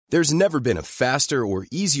There's never been a faster or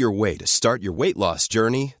easier way to start your weight loss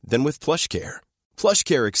journey than with PlushCare.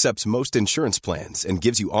 PlushCare accepts most insurance plans and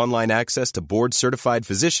gives you online access to board-certified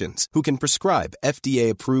physicians who can prescribe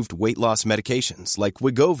FDA-approved weight loss medications like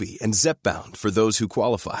Wegovy and Zepbound for those who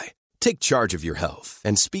qualify. Take charge of your health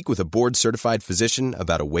and speak with a board-certified physician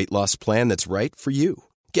about a weight loss plan that's right for you.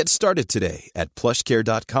 Get started today at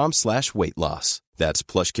plushcare.com/weight-loss. That's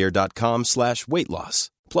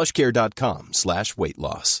plushcare.com/weight-loss.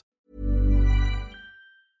 plushcare.com/weight-loss.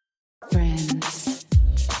 Friends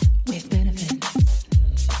with benefits.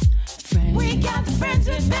 Friends. We got the friends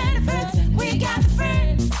with benefits. We got the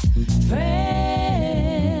friends.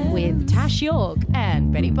 Friends. With Tash York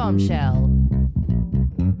and Betty Bombshell.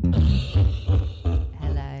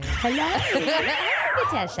 Hello,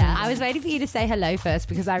 Natasha. I was waiting for you to say hello first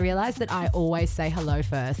because I realised that I always say hello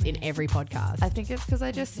first in every podcast. I think it's because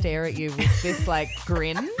I just stare at you with this like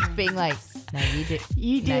grin, being like, "No, you do.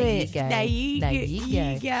 You do no, it. You go. No, you no, go.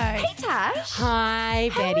 you go." Hey, Tash. Hi,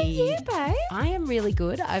 How Betty. are you, babe? I am really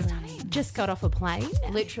good. I've just got off a plane.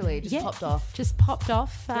 Literally, just popped off. Just popped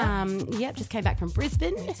off. Just came back from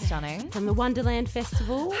Brisbane. Stunning. From the Wonderland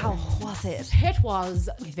Festival. How was it? It was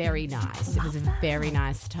very nice. It was a very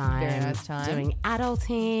nice time. Very nice time. Doing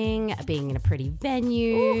adulting, being in a pretty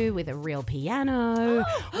venue with a real piano,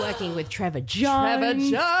 working with Trevor Jones. Trevor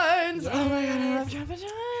Jones. Oh my God, I love Trevor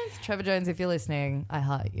Jones. Trevor Jones, if you're listening, I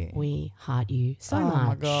heart you. We heart you so Oh much.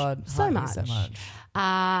 my God. So Heart you much. so much.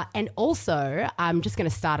 And also, I'm just going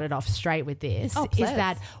to start it off straight with this, Oh, is please.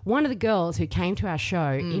 that one of the girls who came to our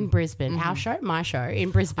show in Brisbane, our show, my show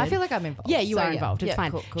in Brisbane. I feel like I'm involved. Yeah, you So, are yeah. involved. It's Yeah,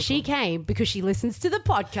 fine. cool, She came because she listens to the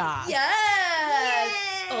podcast. Yes.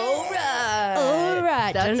 All right. All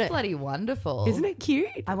right. Don't That's it- bloody wonderful. Isn't it cute?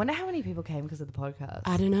 I wonder how many people came because of the podcast.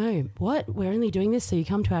 I don't know. What? We're only doing this so you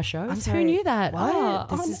come to our shows? I'm Who sorry. knew that? What? Oh,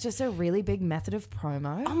 This oh, is just a really big method of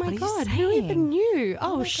promo. oh my What are you God. Who saying? even knew?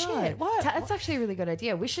 Oh, my shit. God. What? That's actually a really good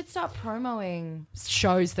idea. We should start promoting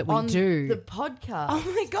Shows that we on do. the podcast.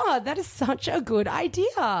 Oh my God. That is such a good idea.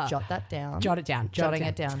 Jot that down. Jot it down. Jot Jotting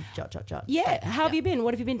it down. Jot. Yeah. How have you been?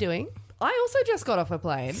 What have you been doing? I also just got off a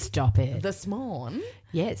plane Stop it. this morning.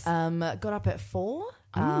 Yes. Got up at 4.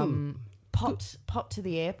 Popped to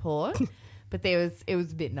the airport. But it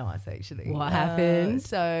was a bit nice actually. What happened?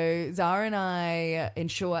 So Zara and I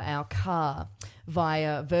insure our car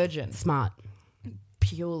via Virgin Smart.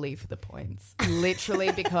 purely for the points.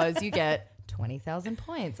 Literally because you get 20,000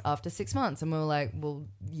 points after 6 months. And we were like, well,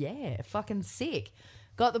 yeah, fucking sick.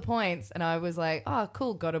 Got the points and I was like, oh,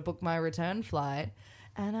 cool, got to book my return flight.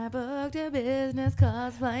 And I booked a business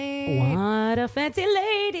class flight. What a fancy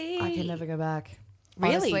lady. I can never go back.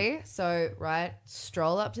 Really? Honestly, so, right,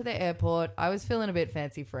 stroll up to the airport. I was feeling a bit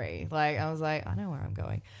fancy free. Like, I was like, I know where I'm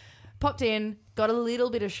going. Popped in, got a little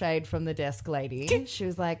bit of shade from the desk lady. She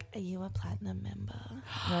was like, are you a platinum member?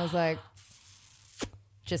 And I was like,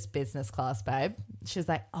 just business class, babe. She was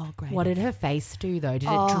like, oh, great. What did her face do though? Did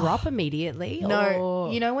it drop immediately? No,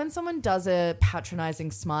 or- you know when someone does a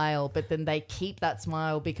patronizing smile, but then they keep that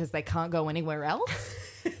smile because they can't go anywhere else?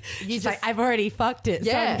 She's like, I've already fucked it,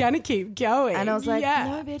 so Yeah. I'm going to keep going. And I was like,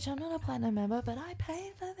 yeah. no, bitch, I'm not a platinum member, but I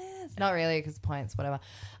pay for this. Not really, because points, whatever.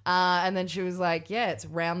 And then she was like, yeah, it's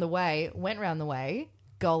round the way. Went round the way.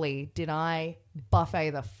 Golly, did I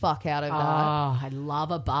buffet the fuck out of that. Oh, I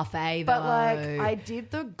love a buffet though. But like I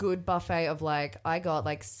did the good buffet of like I got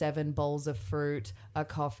like 7 bowls of fruit, a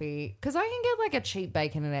coffee, because I can get like a cheap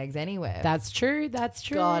bacon and eggs anywhere. That's true. That's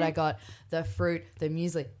true. God, I got the fruit, the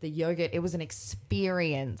muesli, the yogurt. It was an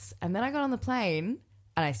experience. And then I got on the plane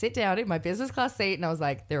and I sit down in my business class seat and I was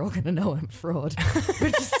like, they're all going to know I'm a fraud.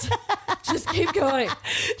 But just keep going.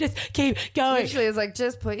 Just keep going. Literally, it was like,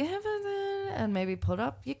 just put your headphones in and maybe put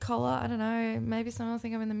up your collar. I don't know. Maybe someone will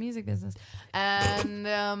think I'm in the music business. And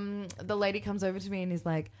the lady comes over to me and is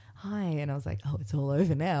like, hi. And I was like, oh, it's all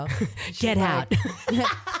over now. She's Get like,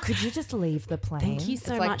 out. could you just leave the plane? Thank you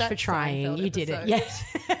so It's like much that for trying. Seinfeld You did it. episode. Yes.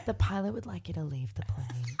 The pilot would like you to leave the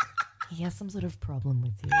plane. He has some sort of problem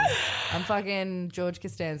with you. I'm fucking George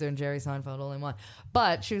Costanza and Jerry Seinfeld all in one.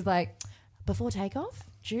 But she was like, before takeoff,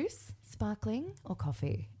 juice, sparkling, or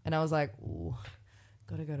coffee? And I was like, ooh,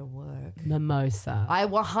 gotta go to work. Mimosa. I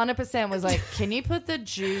 100% was like, can you put the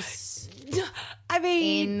juice I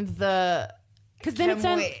mean, in the... because then it's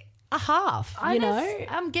only a half, you know?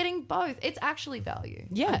 I'm getting both. It's actually value.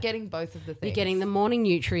 Yeah. I'm getting both of the things. You're getting the morning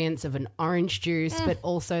nutrients of an orange juice, but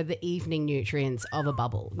also the evening nutrients of a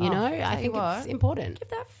bubble. You know, I tell you think what. it's important. Give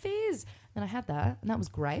that fizz. And I had that, and that was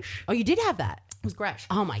great. Oh, you did have that? It was great.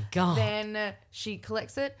 Oh my God. Then she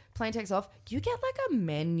collects it, plane takes off. You get like a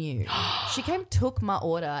menu. She came, took my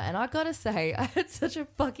order, and I gotta say, I had such a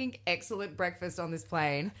fucking excellent breakfast on this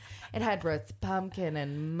plane. It had roast pumpkin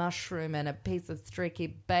and mushroom and a piece of streaky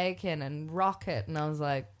bacon and rocket, and I was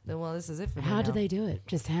like, well, this is it for me. How do now. they do it?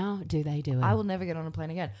 Just how do they do it? I will never get on a plane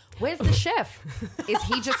again. Where's the chef? Is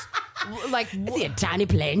he just like? Is he a tiny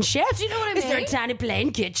plane chef? Do you know what I Is there a mean? tiny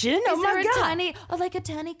plane kitchen? Is Oh there my a God. tiny, like a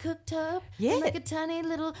tiny cooktop? Yeah. And like a tiny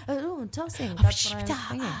little tossing. That's what I was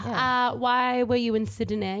thinking. Yeah. Why were you in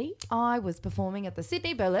Sydney? I was performing at the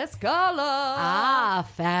Sydney Burlesque Gala. Ah,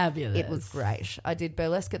 fabulous. It was great. I did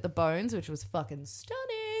burlesque at the Bones, which was fucking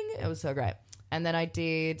stunning. It was so great. And then I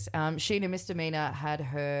did, Sheena Misdemeanor had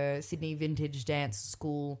her Sydney Vintage Dance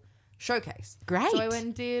School showcase. Great. So I went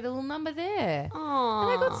and did a little number there. Aww.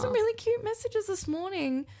 And I got some really cute messages this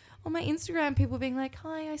morning on my Instagram. People being like,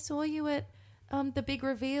 hi, I saw you at the big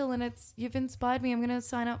reveal and you've inspired me. I'm going to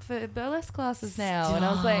sign up for burlesque classes now. And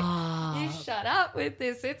I was like, you shut up with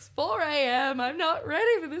this. It's 4 a.m. I'm not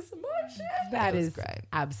ready for this emotion. That It was is great.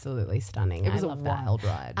 absolutely stunning. It was I a love that. wild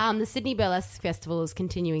ride. The Sydney Burlesque Festival is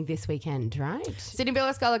continuing this weekend, right? Sydney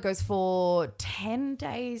Burlesque Gala goes for 10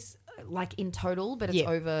 days, like in total, but it's Yeah.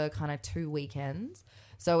 over kind of 2 weekends.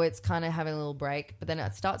 So it's kind of having a little break. But then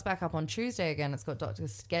it starts back up on Tuesday again. It's got Dr.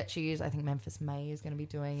 Sketchies. I think Memphis May is going to be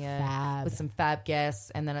doing it Fab. with some fab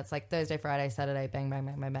guests. And then it's like Thursday, Friday, Saturday, bang, bang,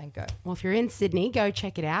 bang, bang, bang, go. Well, if you're in Sydney, go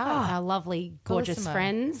check it out. Our lovely, gorgeous Bellissimo.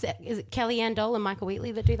 friends. Is it Kelly Ann Dole and Michael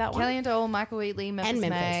Wheatley that do that one? Kelly and Dole, Michael Wheatley, Memphis Memphis.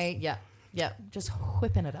 May. Yeah. Yeah. Just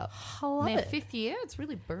whipping it up. I love In their it. 5th year, it's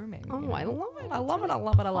really booming. Oh, you know? I love it. I love it. I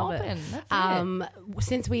love it. I love it. Poppin'. That's it.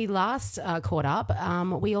 Since we last caught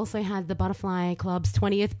up, we also had the Butterfly Club's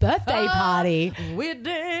 20th birthday party, We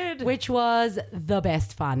did. which was the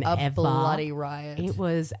best fun A ever. bloody riot. It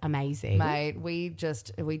was amazing. Mate, we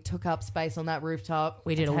took up space on that rooftop.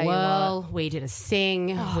 We did I'll a tell you whirl, we did a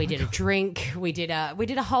sing, we did a drink, we did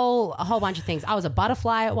a whole bunch of things. I was a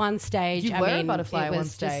butterfly at one stage. You were a butterfly at one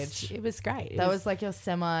stage. It was great. That was like your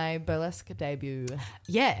semi-burlesque debut.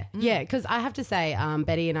 Yeah, because I have to say,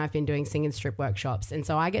 Betty and I have been doing sing and strip workshops, and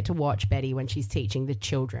so I get to watch Betty when she's teaching the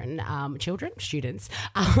students,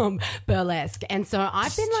 burlesque, and so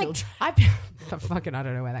I've been fucking, I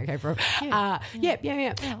don't know where that came from.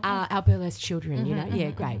 Our burlesque children, you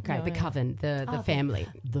know, great, the coven, the family,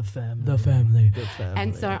 the family.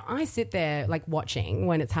 And so I sit there like watching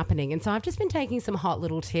when it's happening, and so I've just been taking some hot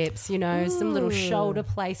little tips, you know, some little shoulder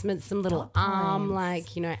placements, some little arm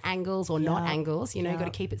like, you know, angles or not angles, you know, you got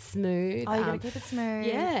to keep it smooth. Oh, you gotta keep it smooth.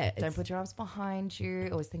 Yeah, Don't put your arms behind you.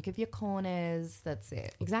 Always think of your corners. That's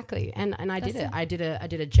it. exactly. And I did it. I did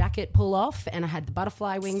a jacket pull off, and I had the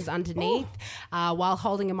butterfly wings underneath. While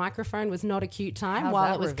holding a microphone was not a cute time. How's while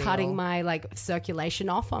that it was reveal? cutting my like circulation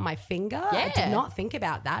off on my finger. I Yeah. did not think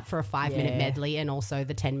about that for a 5-minute Yeah. medley, and also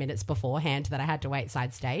the 10 minutes beforehand that I had to wait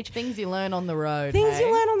side stage. Things you learn on the road. Things hey?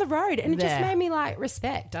 you learn on the road, and it just There. made me like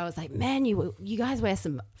respect. I was like, man, you guys wear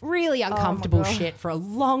some really uncomfortable God. shit for a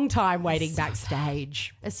long time waiting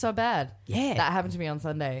backstage. It's so bad. Yeah. That happened to me on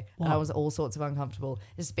Sunday. And I was all sorts of uncomfortable.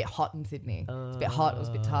 It's just a bit hot in Sydney. It's a bit hot. I was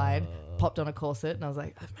a bit tired. Popped on a corset and I was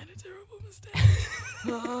like, I've made a terrible mistake.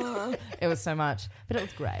 It was so much. But it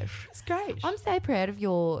was great. It's great. I'm so proud of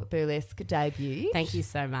your burlesque debut. Thank you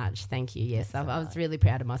so much. Thank you. Yes, I was really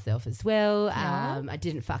proud of myself as well. I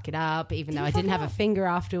didn't fuck it up, even though I didn't have a finger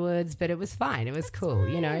afterwards, but it was fine. It was cool,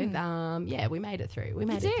 you know. Yeah, we made it through. We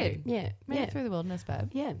made it did. through. Yeah, Made yeah, it through the wilderness, babe.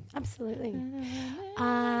 yeah, absolutely.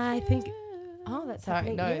 I think. Oh, that's Sorry,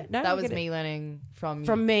 happening. no, Yeah, that we're was gonna- me learning from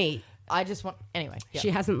from me. I just want anyway. Yeah. She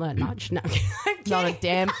hasn't learned much. No, Not a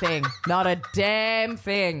damn thing. Not a damn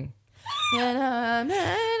thing.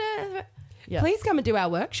 Yeah. Please come and do our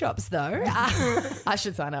workshops, though. I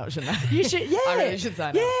should sign up, shouldn't I? You should. Yeah, I really should sign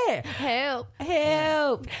up. Yeah, Help.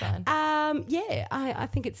 help. fine. Yeah, I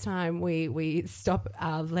think it's time we stop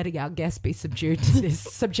letting our guests be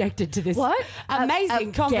subjected to this What? amazing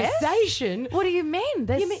A conversation. What do you mean?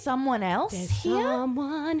 There's You mean- someone else There's here?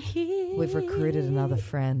 someone here. We've recruited another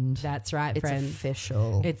friend. That's right, It's friends.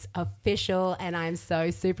 official. It's official, and I'm so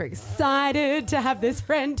super excited to have this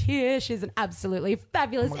friend here. She's an absolutely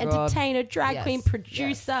fabulous Oh my God. entertainer, drag Yes, queen,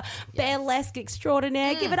 producer, burlesque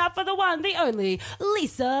extraordinaire. Give it up for the one, the only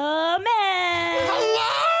Lisa Mann.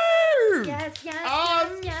 Hello! Yes,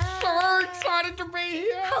 I'm so excited to be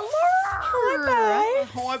here. Hello. Hi, babe.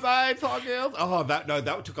 Hi, babes. Hi, girls. Oh,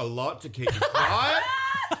 that took a lot to keep you quiet.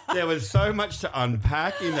 There was so much to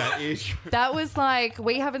unpack in that issue. That was like,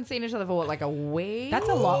 we haven't seen each other for what, like a week? That's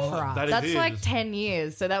a lot for us. That's like 10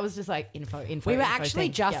 years. So that was just like info. We were actually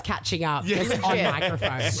things. just Yeah. catching up just on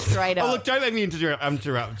microphone. Straight up. Oh, look, don't let me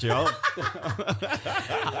interrupt you.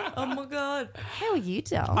 Oh my God. How are you,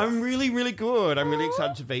 Del? I'm really, really good. I'm really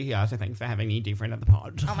excited to be here. So thanks for having me different at the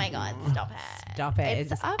pod. Oh my God, stop it. Stop it.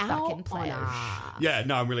 It's a our fucking pleasure. honour. Yeah,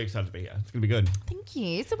 no, I'm really excited to be here. It's going to be good. Thank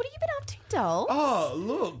you. So what have you been up to, Del? Oh,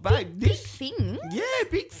 look, babe. Big things. Yeah,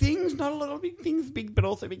 big things. Not a lot of big things, but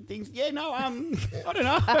also big things. Yeah, no, I don't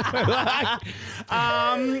know.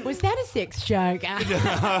 Was that a sex joke?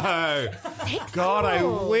 No. God, I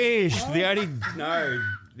wish.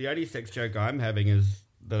 The only sex joke I'm having is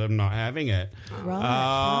that I'm not having it.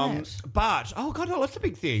 Right. But, oh God, no, lots of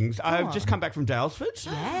big things. I've just come back from Dalesford.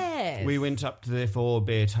 Yes. We went up there for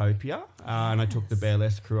Beartopia, and I took the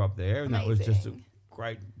Bearless crew up there, and that was just a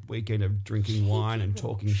great weekend of drinking wine and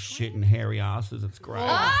talking shit and hairy asses. It's great.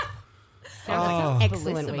 Sounds like an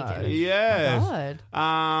excellent Bellissimo. weekend. Yes. God.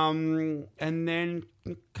 And then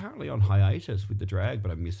currently on hiatus with the drag, but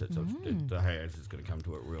I miss it. So the hiatus is going to come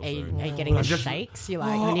to it real Are you soon. getting the just- shakes? You're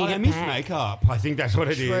like, Oh, you need I a miss pack. makeup. I think that's what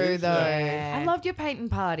it is. True though. Yeah. I loved your painting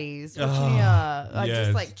parties. Watching I yes.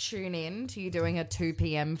 just like tune in to you doing a 2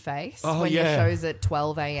 p.m. face Oh, when yeah. your show's at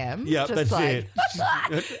 12 a.m. Yep, just that's like, it. Just What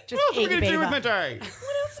else am I eager going to do with beaver. my day? what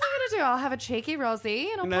else am I going to do? I'll have a cheeky Rosie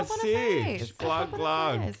and I'll And pop that's on a it. face. Just I'll glug, pop on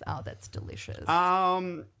a glug. face. Oh, that's delicious.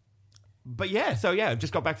 But yeah, so yeah,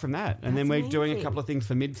 just got back from that. And then we're doing a amazing. couple of things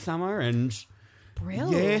for Midsummer. And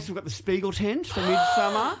Brilliant. yes, we've got the Spiegel tent for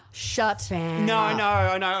Midsummer. Shut. Fan. No,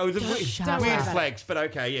 I know. It was a shut weird up. flex, but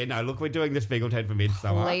okay, yeah, no, look, we're doing the Spiegel tent for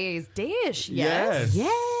Midsummer. Please dish. Yes.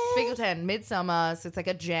 Yes. Spiegleton, Midsummer. So it's like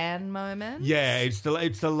a Jan moment. Yeah, it's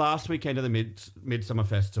the last weekend of the Midsummer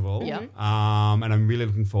Festival. Yeah. And I'm really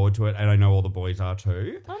looking forward to it, and I know all the boys are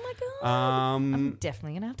too. Oh my God. I'm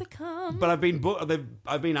definitely going to have to come. But I've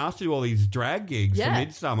been asked to do all these drag gigs Yeah. for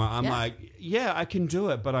Midsummer. I'm Yeah. like, yeah, I can do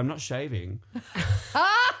it, but I'm not shaving.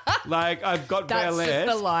 Like I've got That's bare just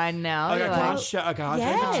legs. the line now. Like, You're I can't, like, I can't shave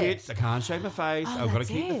Yeah. my tits. I can't shave my face. I've got to that's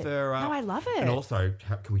keep the it. fur up. No, I love it. And also,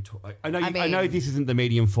 how can we talk? I know, I mean- know this isn't the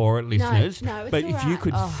medium for it, listeners. no, it's but all if you right.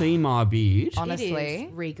 could see my beard, Honestly. It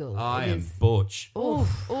is regal. I It am is. butch.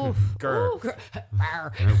 oof, oof. Grr.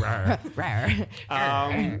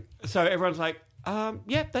 Rawr. So everyone's like,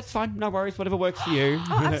 yeah, that's fine. No worries. Whatever works for you.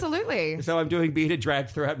 Oh, absolutely. So I'm doing bearded drag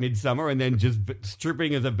throughout Midsummer and then just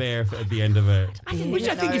stripping as a bear at the end of it. Which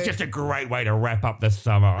I think is just a great way to wrap up the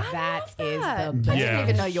summer. That is I the didn't Yeah.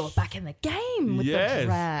 even know you were back in the game with Yes. the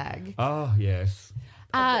drag. Oh, yes.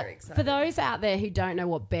 very excited. For those out there who don't know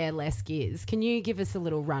what burlesque is, can you give us a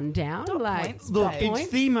little rundown? points, Look, babe. it's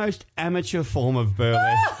the most amateur form of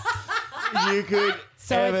burlesque you could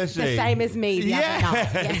So ever it's see. the same as me the other night.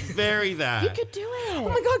 Yes, Yeah. very that. You could do it. Oh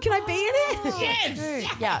my God, can I be in it?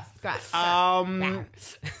 Yes. Yeah, great.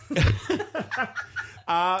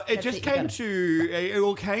 It just came to, it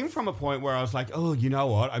all came from a point where I was like, oh, you know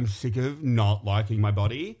what? I'm sick of not liking my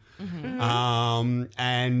body.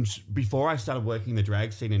 And before I started working the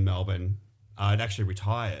drag scene in Melbourne, I'd actually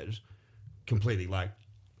retired completely, like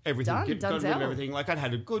everything. Done, got rid of done. everything. Like I'd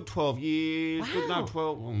had a good 12 years,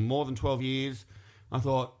 more than 12 years. I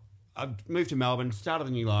thought I'd moved to Melbourne, started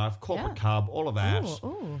a new life, corporate cub, all of that.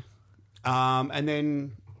 Ooh. And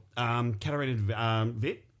then Katarina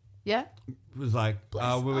Vitt Yeah. was like, we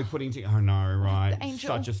were putting together, oh no, right, The angel.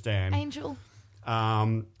 such a stand. Angel.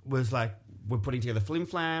 Was like, we're putting together Flim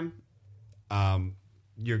Flam.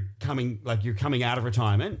 You're coming out of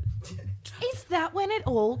retirement. Is that when it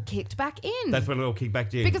all kicked back in? That's when it all kicked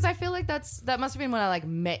back in. because I feel like that must have been when I like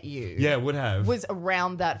met you. yeah, it would have. Was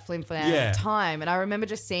around that Flim Flam Yeah. time. And I remember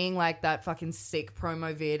just seeing like that fucking sick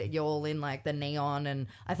promo vid, you're all in like the neon. And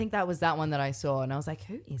I think that was that one that I saw. And I was like,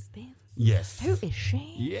 who is this? Yes. Who is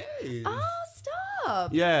she? Yes. Oh,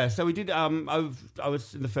 stop. Yeah, so we did. I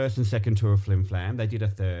was in the first and second tour of Flim Flam. They did a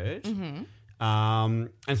third. Mm-hmm.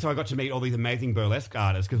 And so I got to meet all these amazing burlesque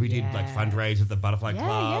artists because we did like Yes. fundraisers at the Butterfly Yeah,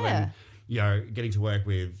 Club yeah. and, you know, getting to work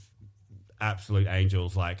with absolute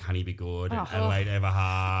angels like Honey Be Good and Adelaide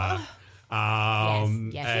Everhard.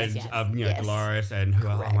 Yes. And, you know, Yes. Dolores and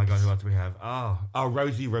oh my God, who else do we have? Oh,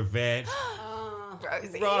 Rosie Rivette.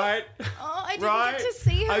 Rosie. Right. Oh, I didn't Right? get to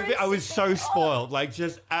see her. in I was so Sydney. spoiled. Like,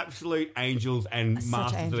 just absolute angels and Such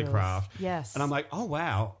masters of the angels. craft. Yes. And I'm like, oh,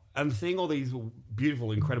 wow. I'm seeing all these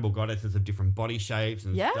beautiful, incredible goddesses of different body shapes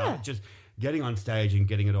and Yeah. stuff. Just getting on stage and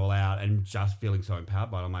getting it all out and just feeling so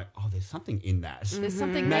empowered by it. I'm like, oh, there's something in that. There's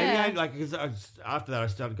something Maybe there. I, like, 'cause after that, I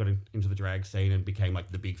started getting into the drag scene and became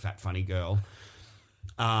like the big fat funny girl.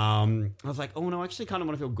 I was like, oh no, I actually kind of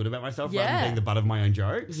want to feel good about myself rather Yeah. than being the butt of my own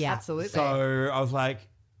jokes. Yeah. Absolutely. So I was like,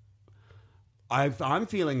 if I'm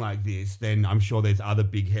feeling like this, then I'm sure there's other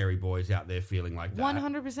big hairy boys out there feeling like that.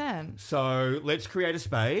 100%. So let's create a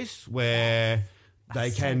space where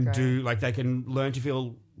they so can great. do, like, they can learn to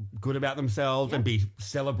feel good about themselves and be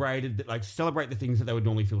celebrated, like celebrate the things that they would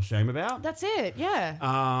normally feel shame about. That's it. Yeah.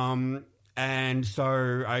 And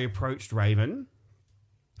so I approached Raven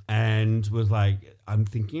and was like, I'm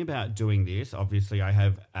thinking about doing this. Obviously, I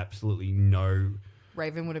have absolutely no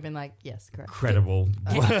Raven would have been like, yes, correct. credible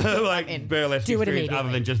like in. burlesque Do it experience other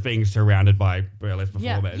immediately. than just being surrounded by burlesque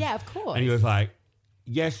Yeah. performers. Yeah, of course. And he was like,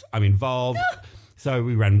 yes, I'm involved. So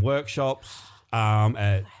we ran workshops. We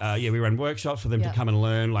ran workshops for them to Yeah. come and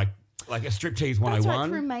learn like a striptease 101. That's right,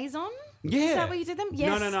 through Maison? Yeah. Is that where you did them?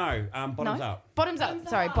 Yes. No. Bottoms up. Bottoms up.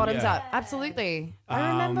 Sorry, bottoms Yeah. up. Absolutely. I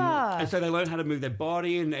remember. And so they learned how to move their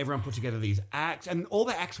body, and everyone put together these acts, and all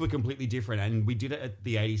the acts were completely different. And we did it at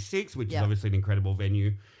the 86, which is Yeah. obviously an incredible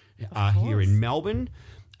venue here in Melbourne.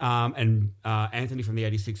 And Anthony from the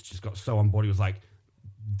 86 just got so on board. He was like,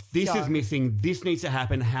 this Go. is missing. This needs to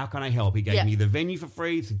happen. How can I help? He gave Yeah. me the venue for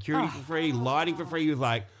free, security for free, lighting for free. He was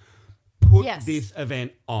like, put Yes. this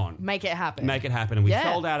event on. Make it happen. Make it happen. And we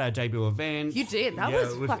Yeah. sold out our debut event. You did. That Yeah,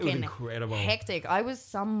 was it was fucking incredible. hectic. I was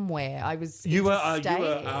somewhere. I was. You were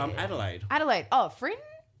interstate. Adelaide. Adelaide. Oh, Fringe?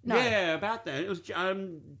 No. Yeah, about that. It was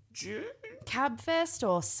June. Cab Fest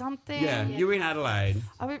or something. Yeah, you were in Adelaide.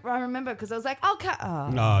 I remember because I was like, I'll cut.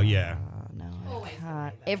 Oh, Oh, yeah. no, I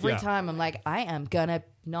can't. Every Yeah. time I'm like, I am gonna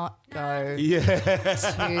not go Yeah.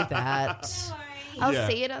 to that. I'll Yeah.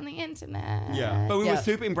 see it on the internet. Yeah. But we Yeah. were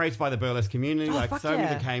super embraced by the burlesque community. Oh, like, fuck so many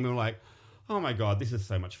yeah. that came and were like, oh my God, this is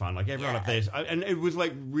so much fun. Like, everyone up there. And it was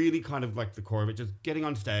like really kind of like the core of it, just getting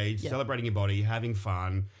on stage, celebrating your body, having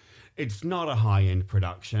fun. It's not a high-end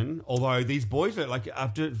production, although these boys are like,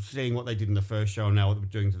 after seeing what they did in the first show and now what they're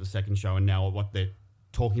doing to the second show and now what they're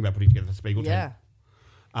talking about putting together for Spiegel Yeah.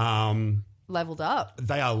 Team, Leveled up.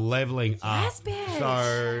 they are leveling up. Yes, bitch.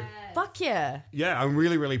 So Fuck yeah. yeah, I'm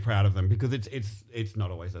really, really proud of them because it's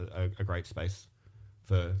not always a great space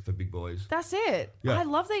for big boys. That's it. Yeah. I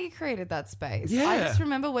love that you created that space. I Yeah. just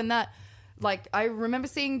remember when that, like, I remember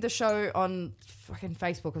seeing the show on fucking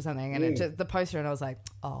Facebook or something, and it just, the poster, and I was like,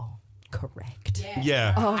 oh, correct.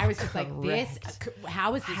 Yeah. I was just like, correct.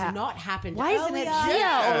 how has this not happened? Why isn't it earlier? here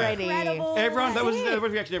already? Everyone, that was the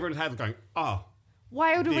reaction everyone had, going, oh.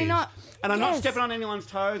 Why do we this. not? And I'm not Yes. stepping on anyone's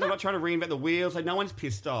toes. I'm not trying to reinvent the wheels. Like, no one's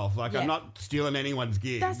pissed off. Like, Yeah. I'm not stealing anyone's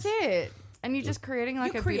gigs. That's it. And you're just creating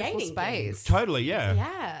like You're a beautiful creating space. Totally, yeah.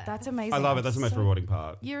 Yeah. That's amazing. I love it. That's the most So- rewarding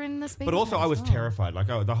part. You're in the space. But also, I was terrified. Like,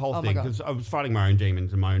 the whole Oh my thing, God. because I was fighting my own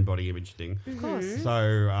demons and my own body image thing. Of course.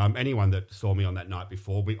 So, anyone that saw me on that night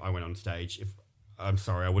before I went on stage, I'm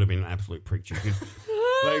sorry, I would have been an absolute prick.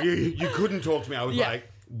 Like, you couldn't talk to me. I was Yeah. like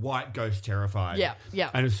white ghost terrified. Yeah, yeah.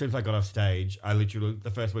 And as soon as I got off stage, I literally,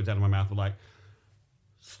 the first words out of my mouth were like,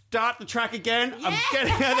 start the track again. I'm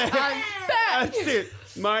getting out of there. I'm back. That's it.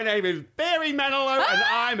 My name is Barry Manilow and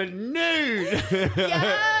I'm a nude.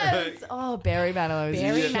 Yes. Oh, Barry Manilow.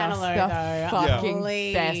 Barry is just Manilow, the though. fucking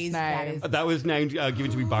Please, best that name. is- That was named,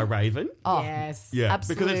 given to me by Raven. Oh, Yes. Yeah,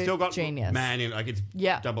 absolute because it's still got genius. man in it. Like, it's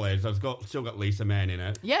Yeah. double edged. So it's still got Lisa Man in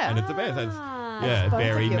it. Yeah. And it's the best. It's, yeah, both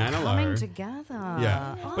Barry of you coming Manilow. together.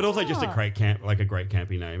 Yeah. But also just a great a great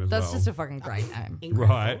campy name as That's well. just a fucking great name.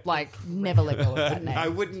 right. Like, never let go of that name. I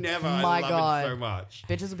would never. My I love God. it so much.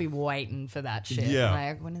 Bitches will be waiting for that shit. Yeah.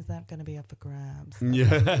 Like, when is that going to be up for grabs? Yeah.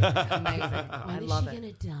 Amazing. I love it.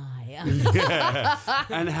 gonna die?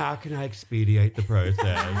 And how can I expedite the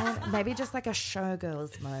process? Maybe just like a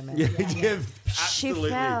showgirls moment. Yeah, yes, She absolutely.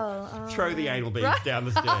 fell. Oh. Throw the anal beads down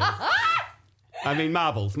the stairs. I mean,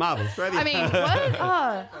 marbles. Throw the I mean, what?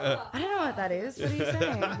 Oh, I don't know what that is. What are you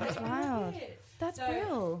saying? That's wild. That's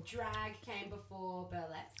real. Drag came before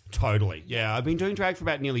burlesque. Totally. Yeah, I've been doing drag for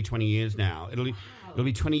about nearly 20 years now. It'll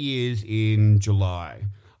be 20 years in July.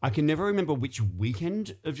 I can never remember which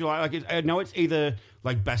weekend of July. Like, I know it's either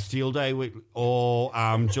like Bastille Day or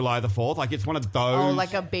July the 4th. Like, it's one of those. Oh,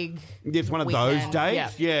 like a big. It's one of those weekend.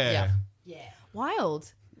 dates. Yeah. Yeah.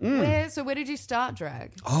 Wild. Mm. Where did you start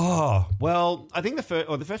drag? Oh, well, I think the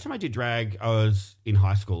first time I did drag, I was in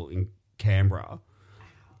high school in Canberra.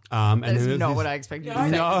 And That is there was not this- what I expected you to say.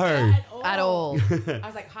 No. At all. I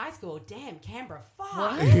was like, high school, damn, Canberra,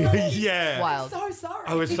 fuck. Yeah. Wild. So sorry.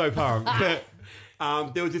 I was so pumped.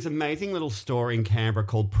 There was this amazing little store in Canberra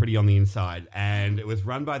called Pretty on the Inside, and it was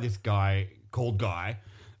run by this guy called Guy,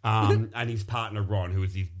 and his partner Ron, who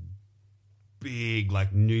was this big,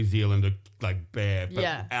 like, New Zealander, like, bear, but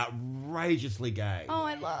Yeah. outrageously gay. Oh,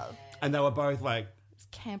 I love. And they were both like,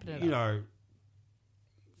 Just camping it you up. know,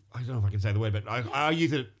 don't know if I can say the word, but I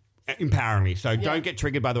use it empoweringly. So don't get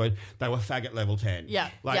triggered by the word. They were faggot level 10. Yeah.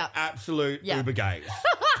 Like Yeah. absolute Yeah. uber gays.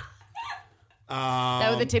 They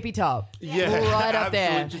were the tippy top. Yeah, Right up there.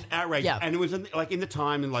 absolute, just outrageous. Yeah. And it was in the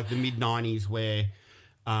time in like the mid '90s where,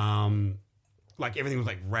 like everything was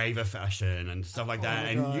like raver fashion and stuff like that,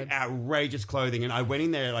 and outrageous clothing. And I went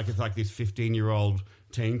in there like it's like this 15-year-old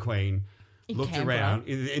teen queen. Looked Canberra? around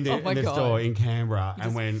in the God. store in Canberra and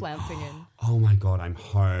Just went, flouncing in. oh my God, I'm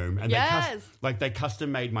home. And Yes. they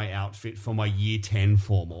custom made my outfit for my year 10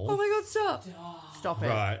 formal. Oh my God, stop. Stop it.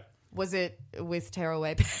 Right. Was it with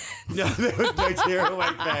tearaway pants? No, there was no tearaway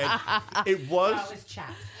pants. It was, That was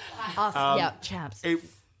chaps. Yeah, chaps. it,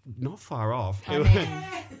 not far off. I It, mean-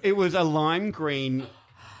 it was a lime green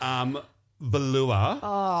velour.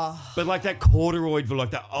 But like that corduroy velour,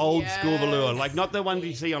 like that old school velour. Like not the ones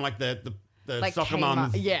you see on like the Like soccer Kmart.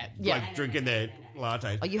 mums. Yeah. Like drinking their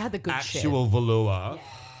lattes. Oh, you had the good Actual velour.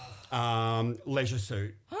 Leisure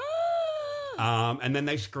suit. And then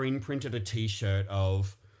they screen printed a T-shirt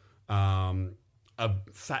of a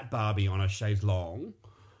fat Barbie on a chaise longue.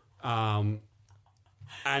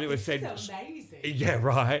 And it was said, Amazing. yeah,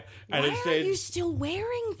 right. And Why it are said, you still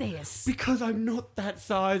wearing this? because I'm not that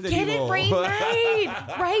size Get it anymore. remade.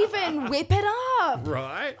 Raven, whip it up.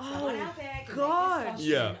 Right? Someone out there can God. make this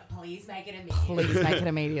costume. Yeah. Please make it immediately. Please make it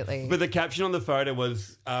immediately. But the caption on the photo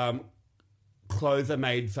was, clothes are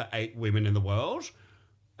made for 8 women in the world.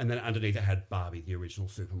 And then underneath it had Barbie, the original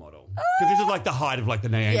supermodel. Because this is like the height of like the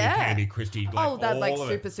Naomi Yeah. Candy Christie. Like Oh, that, like, all of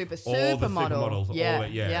it. super All the supermodel. supermodels, Yeah, all of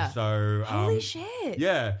it, yeah. yeah. So, Holy shit.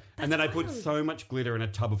 Yeah. And then I put so much glitter in a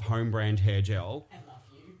tub of home brand hair gel. I love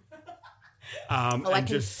you. Oh, I and can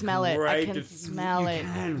just smell it. I sprayed can it. smell You it.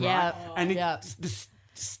 can, right? Yeah. And Yeah. it's the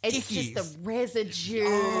It's just the residue.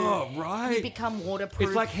 Oh, right. You become waterproof.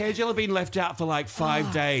 It's like hair gel had been left out for like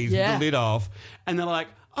 5 days yeah. with the lid off. And they're like,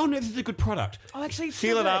 oh no, this is a good product. Oh, actually, it's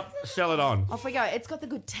seal so it good. up, sell it on. Off we go. It's got the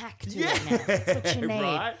good tack to it now. That's what you need.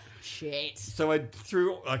 Right? Shit. So I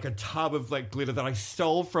threw like a tub of like glitter that I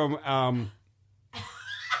stole from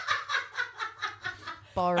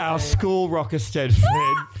Borrow. our school Rockestead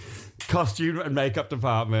Fed costume and makeup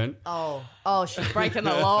department. Oh, she's breaking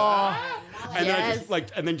the law. And then I Yes. just like,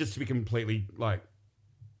 and then just to be completely like,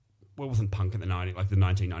 well, it wasn't punk in the 90s, like the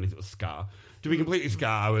 1990s, it was ska. To be completely ska,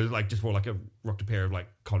 I was like, just wore like rocked a pair of like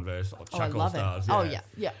Converse or I Chuck All love Stars. it. Oh,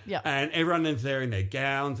 yeah. And everyone is there in their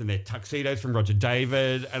gowns and their tuxedos from Roger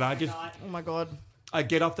David. And I just, Oh, my God. I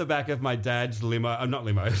get off the back of my dad's limo, not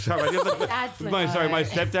limo, sorry. I get off the- Dad's my limo.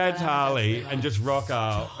 stepdad's Harley and just rock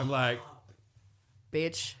out. I'm like,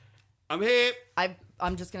 Bitch. I'm here.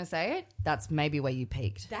 I'm just going to say it. That's maybe where you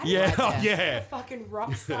peaked. That Yeah, is oh, yeah. fucking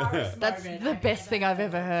rock star. That's the best thing I've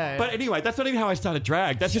ever heard. But anyway, that's not even how I started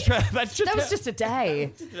drag. That's just that was just a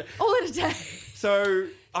day. All in a day. So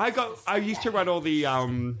I used to run all the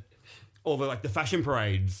like the fashion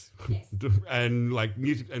parades and like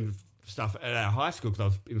music and stuff at our high school because I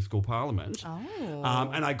was in school parliament. Oh.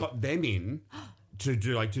 And I got them in to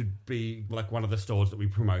be like one of the stores that we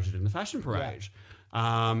promoted in the fashion parade.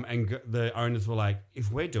 The owners were like,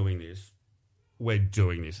 if we're doing this, we're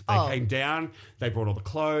doing this. They came down, they brought all the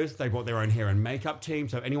clothes, they brought their own hair and makeup team.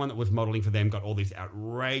 So anyone that was modeling for them got all this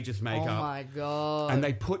outrageous makeup. Oh, my God. And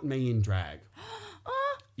they put me in drag.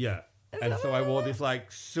 Yeah. And so I wore this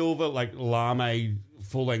like silver, like lame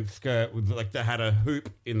full length skirt with like that had a hoop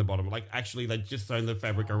in the bottom. Like actually they just sewn the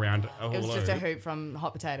fabric around a whole It was load. just a hoop from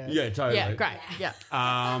Hot Potatoes. Yeah, totally. Yeah, great. Yeah.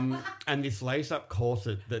 And this lace up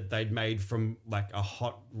corset that they'd made from like a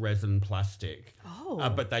hot resin plastic. Oh.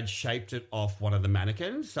 But they'd shaped it off one of the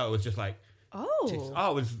mannequins. So it was just like, Oh.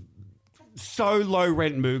 it was so low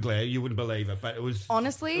rent Mugler, you wouldn't believe it. But it was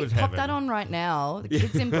Honestly, it was pop heaven. that on right now. The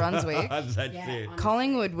kids in Brunswick. That's it.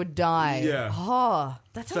 Collingwood would die. Yeah. Oh,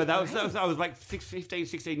 that's So that was I was like 15,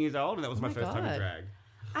 16 years old, and that was my my first time in God. drag.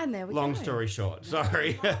 And there we Long go. story short,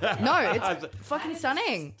 sorry. No, it's fucking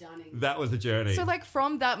stunning. That was the journey. So, like,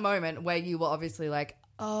 from that moment where you were obviously like,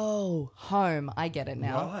 oh, home, I get it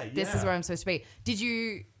now. Right, This is yeah. where I'm supposed to be. Did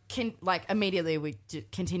you, immediately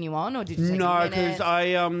continue on, or did you take no, a because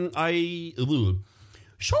minute?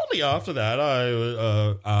 shortly after that,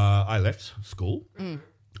 I left school.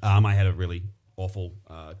 I had a really awful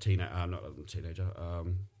teenager.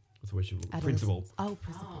 What's the word? Principal. Oh,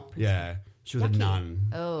 principal. Yeah, she was a nun.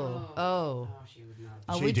 Oh. She would not.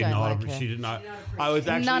 Oh, She we did don't not. like her. She did not. I was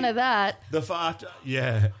actually None of that. The fact,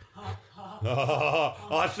 yeah.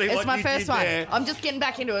 I see It's what my you first did one. there. I'm just getting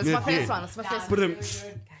back into it. It's Yeah, my first yeah. one. It's my first But one.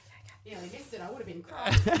 Nearly missed it. I would have been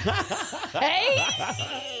cross. Hey!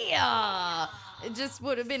 It just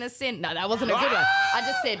would have been a sin. No, that wasn't a good one. I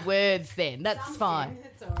just said words then. That's fine.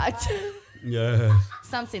 It's all right. Yeah.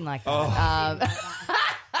 Something like that. Oh.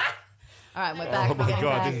 All right, we're back. Oh, my We're getting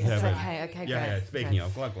God, back. this is It's heaven. okay, Yeah, great. speaking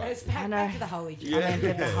of, glug. It's I know. back to the holy I mean,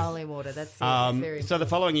 get the holy water. That's it. It's very So the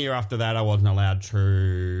following year after that, I wasn't allowed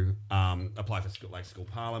to apply for school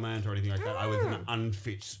parliament or anything like that. I was an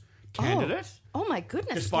unfit candidate, Oh my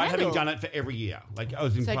goodness! despite having scandal. done it for every year. Like I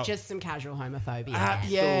was in So just some casual homophobia.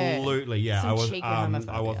 absolutely, yeah. Some I was. cheeky I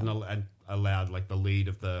homophobia. wasn't allowed like the lead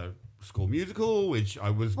of the school musical, which I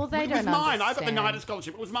was. Well, they it was don't mine. I got the understand. Knighted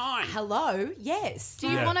Scholarship. It was mine. Hello, yes. Do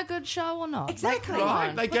you Yeah. want a good show or not? Exactly. Like, come Right,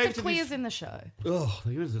 on. they Put gave the to queers this- in the show. Ugh,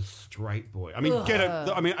 he was a straight boy. I mean,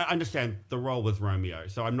 I mean, I understand the role was Romeo,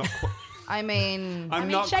 so I'm not. I mean, I'm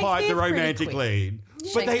not quite the Shakespeare's pretty romantic quick. lead. But they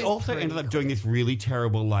Shakespeare's also pretty ended up doing this really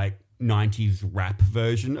terrible, like, 90s rap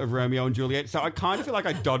version of Romeo and Juliet. So I kind of feel like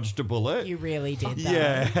I dodged a bullet. You really did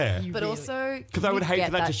that. Yeah. but also Because I would hate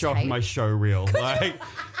for that to show up in my show reel. Like,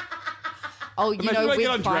 Oh, you imagine know, I we'd get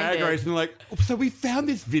on find Drag it. Race and like, so we found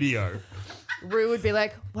this video. Rue would be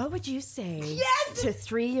like, "What would you say to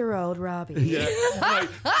 3-year-old Robbie? Yeah. Like,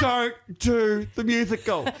 don't do the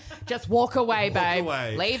musical. Just walk away, Walk babe.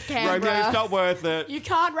 away. Leave Canberra." Romeo's not worth it. You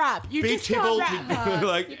can't rap. You Be just can't Tybalt, rap.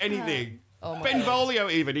 like anything. Benvolio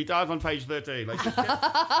even. He dies on page 13. Like,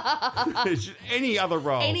 it's just any other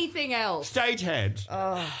role. Anything else? Stagehand.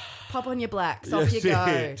 Pop on your blacks. Off you Yes,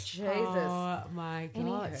 go. it. Jesus. Oh my god!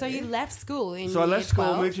 Anywho. So you left school in So I left year school,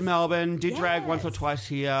 12? moved to Melbourne, did drag once or Yes. twice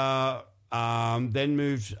here, then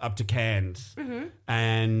moved up to Cairns. Mm-hmm.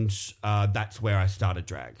 And that's where I started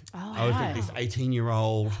drag. I was like this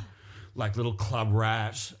 18-year-old, like little club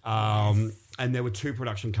rat. And there were 2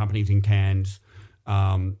 production companies in Cairns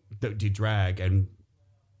that did drag. And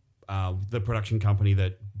the production company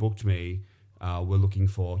that booked me were looking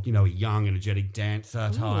for, you know, a young, energetic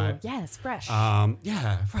dancer type. Yes, fresh.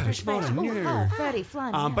 Yeah, fresh, modern, new. Freddie,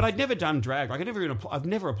 fun. But I'd never done drag. Like I never even. I've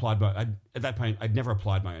never applied my. At that point, I'd never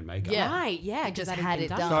applied my own makeup. Yeah. Right, yeah, You just 'cause that had been it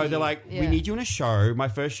done. done. So you. they're like, Yeah. we need you in a show. My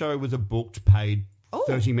first show was a booked, paid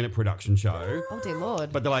 30-minute production show. Oh dear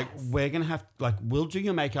Lord. But they're like, we're gonna have we'll do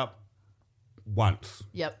your makeup once.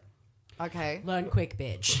 Yep. Okay. Learn quick,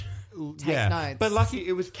 bitch. yeah, notes. but lucky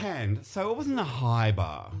it was canned, so it wasn't a high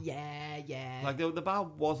bar. Yeah. Like the bar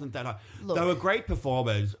wasn't that high. Look. They were great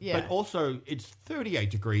performers, Yeah. but also it's 38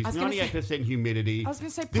 degrees, was gonna say- 98% humidity. I was going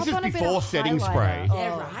to say, this pop is on a bit before of setting highlighter. spray. Oh.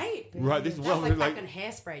 Yeah, right. Right, this is That's well like like back in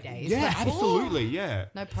hairspray days. yeah, Like, absolutely, yeah.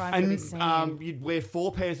 No prime to be seen. And you'd wear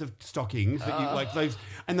 4 pairs of stockings that you like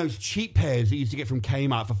those cheap pairs that you used to get from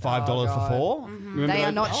Kmart for $5 for 4. Remember They are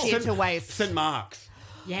those? not cheap St. to waste. St. Mark's.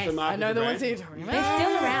 Yes, St. Mark's I know is the a ones brand. you're talking about. They're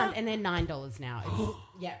still around, and they're $9 now. It's,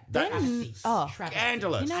 yeah, travesty. Travesty.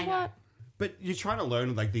 Scandalous. You know what? But you're trying to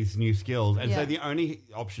learn like these new skills, and Yeah. so the only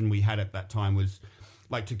option we had at that time was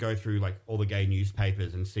like to go through like all the gay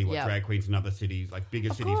newspapers and see what Yeah. drag queens in other cities, like bigger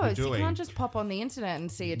Of cities, were course, doing. you can't just pop on the internet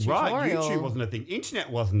and see a right, tutorial. YouTube wasn't a thing. Internet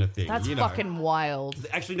wasn't a thing. That's you know. fucking wild.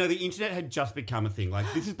 Actually, no, the internet had just become a thing.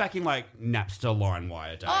 Like this is back in like Napster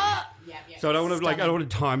LimeWire days. Yeah. So I don't want to I don't want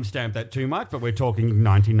to timestamp that too much, but we're talking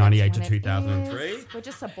 1998 to When it 2003. is. We're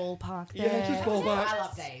just a ballpark there. Yeah, just ballpark.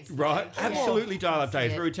 Dial-up days. Right, absolutely dial-up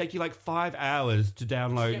days it. where it would take you like 5 hours to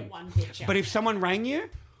download. Get one picture. But if someone rang you,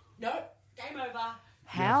 No, game over.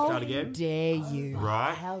 How start again? dare you?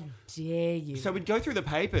 Right. How dare you? so we'd go through the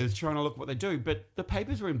papers trying to look what they do, but the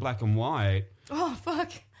papers were in black and white. oh,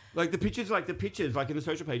 fuck. Like the pictures in the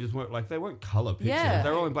social pages weren't like they weren't color pictures. Yeah.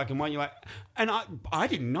 They're all in black and white. You're like, and I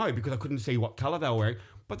didn't know because I couldn't see what color they were wearing.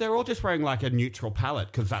 But they're all just wearing like a neutral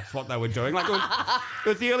palette because that's what they were doing. Like it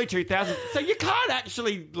was the early 2000s, so you can't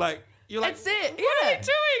actually like you're like, That's it, What are yeah. you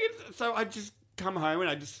doing? So I just come home and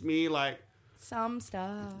I just smear like Some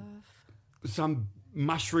stuff. some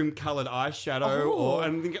mushroom coloured eyeshadow,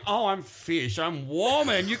 and think, oh, I'm fish, I'm warm,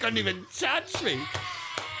 and you can't even touch me.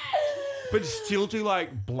 But still do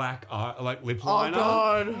like black eye, like lip liner.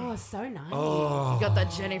 Oh, so nice. You got that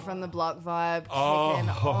Jenny from the Block vibe Oh. kicking.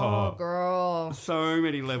 Oh, girl. So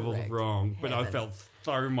many levels of wrong, but I felt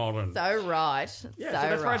so modern. So right. yeah, so so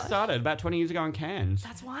that's where I right. started about 20 years ago in Cairns.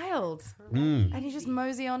 That's wild. Mm. And you just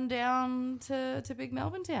mosey on down to Big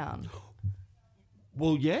Melbourne Town.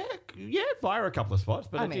 Well, yeah, via a couple of spots,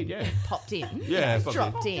 but I, I mean, did, yeah. popped in. Yeah, Just popped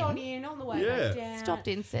dropped On in. in on the way Yeah. back down. Stopped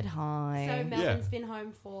in, said hi. So Melbourne's been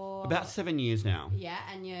home for About 7 years now. yeah,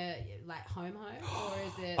 and you're like home, or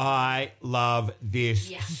is it? I love this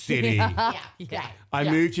Yeah. city. yeah, great. I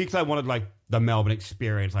moved here because I wanted like the Melbourne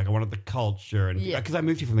experience. Like I wanted the culture, and Yeah. because I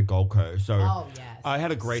moved here from the Gold Coast, so Oh, yes. I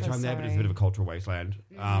had a great So time there. But it's a sorry. bit of a cultural wasteland.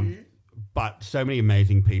 But so many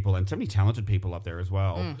amazing people and so many talented people up there as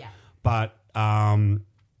well. Yeah. But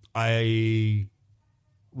I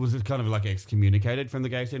was just kind of like excommunicated from the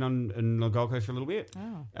gay scene on the Gold Coast for a little bit,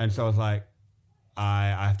 and so I was like, I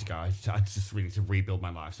have to go. I just really need to rebuild my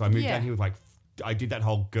life. So I moved down here with like, I did that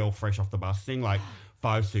whole girl fresh off the bus thing, like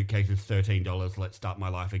 5 suitcases, $13, let's start my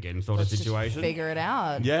life again sort of situation. Just figure it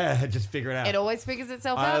out. Yeah, just figure it out. It always figures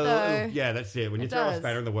itself out though. Yeah, that's it. When you throw a does.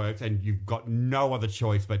 spanner in the works and you've got no other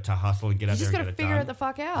choice but to hustle and get You out there just and got get to it figure done. it the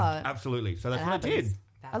fuck out. Absolutely. So that's It what I happens. did.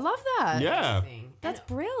 I love that. Yeah. Amazing. That's And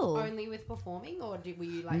brilliant. Only with performing, or were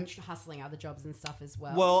you like hustling other jobs and stuff as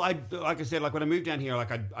well? Well, like I said, like when I moved down here,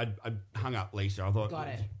 like I hung up Lisa. I thought, Got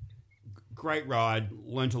it. Great ride,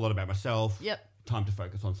 learnt a lot about myself. Yep. Time to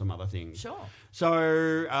focus on some other things. Sure.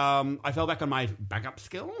 So I fell back on my backup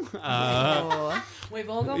skill. We've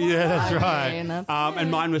all got Yeah, that's I right. mean, that's And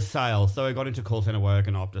mine was sales. So I got into call center work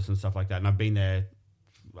and Optus and stuff like that. And I've been there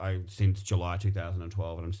since July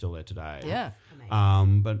 2012 and I'm still there today. Yeah.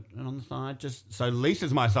 But on the side, so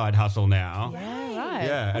Lisa's my side hustle now. Yeah, right.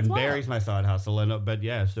 Yeah, That's and wild. Barry's my side hustle. But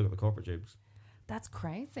yeah, still got the corporate jobs. That's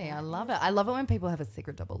crazy. I love it. I love it when people have a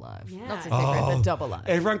secret double life. Yeah. Not so secret, but double life.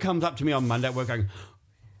 Everyone comes up to me on Monday at work going,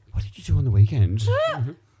 what did you do on the weekend?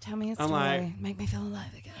 Tell me a I'm story. like- Make me feel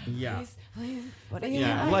alive again. Yeah. What are you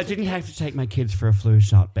Yeah. like? Well, I didn't have to take my kids for a flu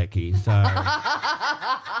shot, Becky. So.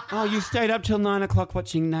 Oh, you stayed up till 9 o'clock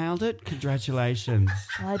watching Nailed It? Congratulations.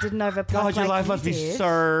 Well, I didn't overplug God, your like life you must be did. so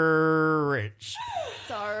rich.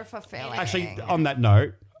 So fulfilling. Actually, on that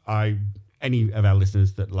note, any of our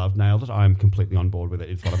listeners that love Nailed It, I'm completely on board with it.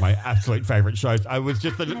 It's one of my absolute favourite shows. I was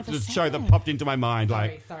just the show that popped into my mind.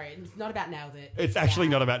 Sorry, it's not about Nailed It. It's actually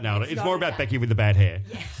not about Nailed It. It's not more about about- Becky with the bad hair.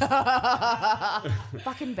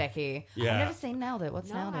 Fucking Becky. Yeah. I've never seen Nailed It. What's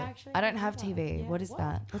No, Nailed It? actually, I don't I've have never. TV. Yeah. What is What?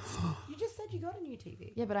 that? What's... You just said you got a new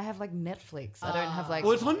TV. Yeah, but I have like Netflix. I don't have like...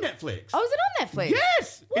 Well, it's on Netflix. Oh, is it on Netflix?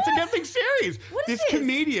 Yes, it's a Netflix series. What is this this?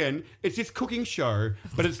 comedian, it's this cooking show,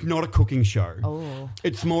 but it's not a cooking show. Oh.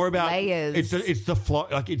 It's more about Layers. It's the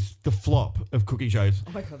flop, it's the flop of cooking shows.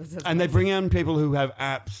 Oh my God, this is And they bring in people who have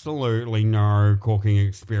absolutely no cooking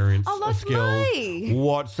experience Oh, or that's skills me.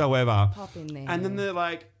 whatsoever. Pop in there. And then they're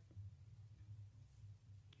like,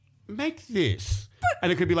 make this.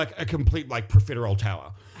 And it could be like a complete like profiterole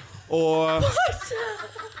tower. Or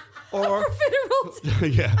or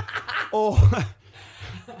yeah.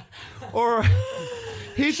 Or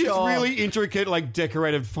here's this really intricate, like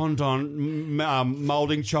decorated fondant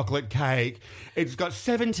molding chocolate cake. It's got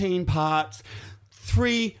 17 parts,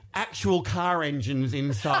 3 actual car engines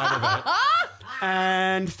inside of it,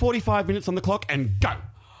 and 45 minutes on the clock, and go.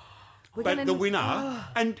 But the winner,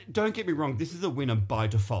 and don't get me wrong, this is a winner by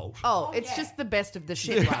default. Oh, it's just the best of the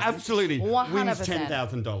shit. ones. Absolutely. 100%. Wins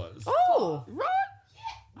 $10,000. Oh. Right?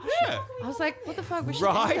 Yeah. I was like, what the fuck? We should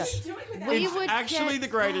Right? do that. We It's would actually get- the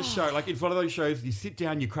greatest show. Like, it's one of those shows, you sit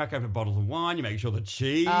down, you crack open bottles of wine, you make sure the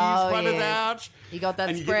cheese Oh, splatters yes. out. You got that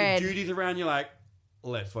and you spread. get your duties around, you're like,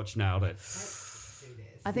 let's watch Nailed It.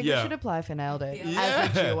 I think Yeah. we should apply for Nailed It Yeah.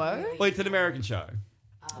 as a duo. Well, it's an American show.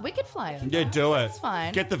 We could fly it. Yeah, do it. That's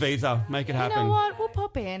fine. Get the visa. Make it You happen. know what? We'll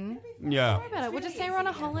pop in. Yeah. Worry about it. We'll just say we're on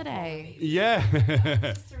a holiday. Yeah.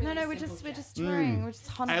 No, we're just touring. We're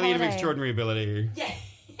just on Alien of holiday. extraordinary ability. Yeah,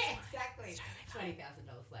 exactly.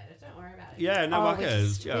 $20,000 later. Don't worry about it. Yeah, no Oh,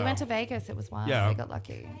 muckers. we went to Vegas. It was wild. Yeah. We got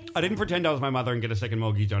lucky. I didn't pretend I was my mother and get a second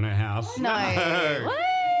mortgage on her house. No. No. What?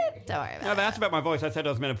 Don't worry No, about they asked about my voice. I said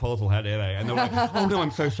I was menopausal. How dare they? And they were like, oh, no,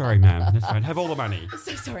 I'm so sorry, ma'am. That's fine. Have all the money. it.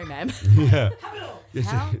 So sorry, ma'am. Yeah. Yes.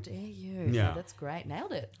 How dare you? Yeah. So that's great.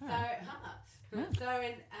 Nailed it. So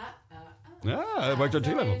in Ah, I worked on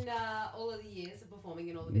two levels. in all of the years of performing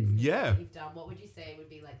and all the bits and pieces Yeah. that you've done, what would you say would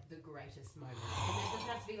be like the greatest moment? And it doesn't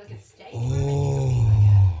have to be like a stage moment. It could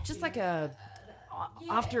be like Just like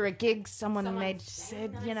after a gig, someone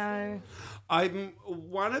said, you know,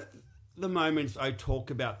 One of the moments I talk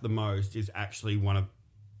about the most is actually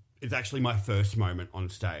my first moment on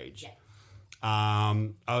stage.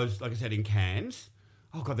 I was, like I said, in Cannes.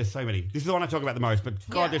 Oh God, there's so many. This is the one I talk about the most, but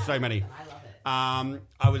God, there's so many. I love it.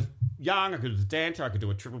 I was young. I could do a dancer. I could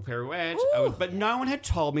do a triple pirouette. But no one had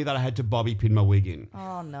told me that I had to bobby pin my wig in.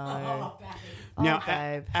 oh no. Now,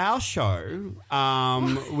 babe. our show,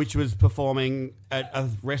 which was performing at a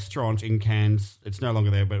restaurant in Cannes, it's no longer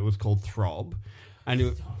there, but it was called Throb, and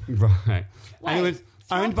it, right, and it was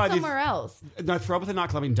owned by somewhere else. No, Throb was a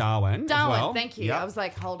nightclub in Darwin. as Darwin, well. thank you. Yep. I was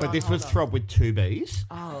like, hold but on. this hold was on. Throb with 2 B's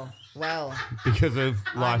Oh, well. because of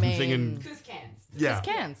licensing mean- and Because cans. yeah,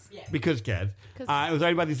 Cans. because Cannes. It was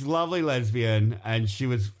owned by this lovely lesbian, and she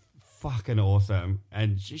was fucking awesome.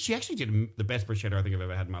 And she actually did the best bruschetta I think I've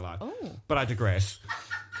ever had in my life. Oh. But I digress.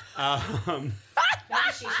 Maybe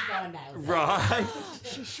she should go and nail it. Right.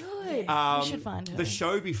 She should. You should find her. The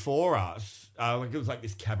show before us, it was like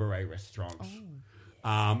this cabaret restaurant.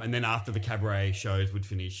 And then after the cabaret shows would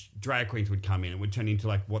finish, drag queens would come in. It would turn into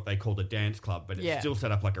like what they called a dance club, but it's still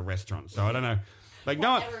set up like a restaurant. So I don't know. Like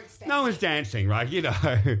no one's dancing, right? You know.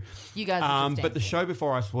 You guys are just but the dancing. show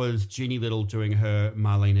before us was Jeannie Little doing her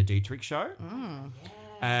Marlena Dietrich show.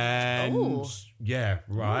 And Ooh. yeah,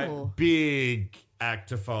 right. Ooh. Big act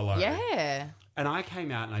to follow. Yeah. And I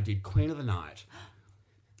came out and I did Queen of the Night.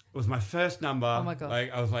 It was my first number. Oh my God.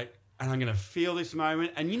 Like I was like, and I'm gonna feel this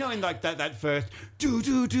moment. And you know, in like that first do,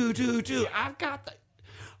 I've got that.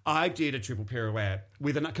 I did a triple pirouette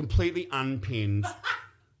with a completely unpinned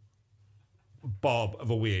bob of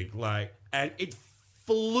a wig, like, and it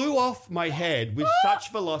flew off my head with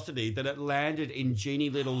such velocity that it landed in Jeannie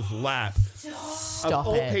Little's lap. Stop Of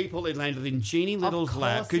all it. people, it landed in Jeannie Little's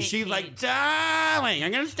lap course because it she's did. like, darling,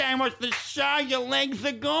 I'm going to stay and watch the show. Your legs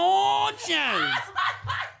are gorgeous.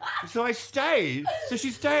 So I stayed. So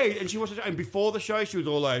she stayed and she watched the show. And before the show, she was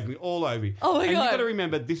all over me. Oh my and God. you got to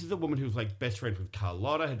remember, this is a woman who was like best friends with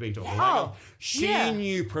Carlotta, had been to all the Oh, levels. She yeah.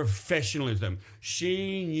 knew professionalism.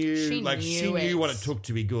 She knew She knew what it. it took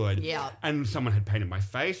to be good. Yeah. And someone had painted my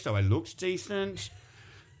face, so I looked decent.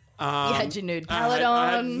 You had your nude I palette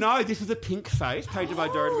had- on. no, this was a pink face painted by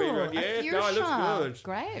Dorothy. Oh, Yes, a no, it looks fuchsia. good.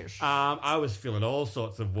 Great. I was feeling all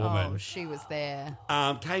sorts of woman. Oh, she was there.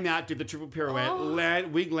 Came out, did the triple pirouette, Oh.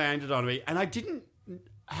 wig landed on me, and I didn't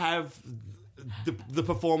have the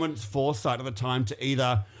performance foresight at the time to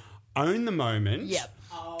either own the moment Yep.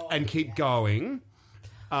 and keep going.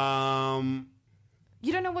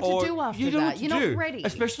 You don't know what or to do after you don't know that. what to You're do. not ready.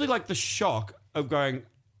 Especially like the shock of going,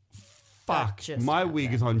 fuck, just my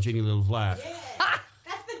wig is on Jeannie Little's lap.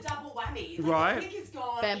 That's the double whammy. Like, Right. The wig is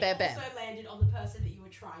gone. Bam, bam, it bam. also landed on the person that you were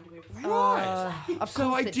trying to impress. Right. Of So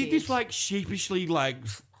course I it did this like sheepishly like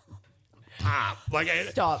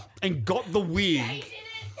Stop. and got the wig.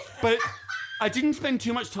 But I didn't spend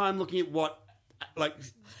too much time looking at what like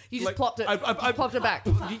You just like, plopped it. You plopped it back.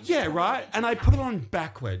 Yeah, right. And I put it on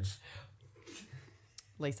backwards.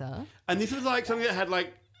 Lisa. And this was like something that had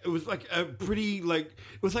like it was like a pretty like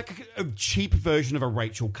it was like a cheap version of a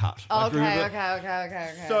Rachel cut. Like, remember?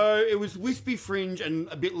 Okay. So it was wispy fringe and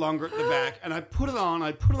a bit longer at the back, and I put it on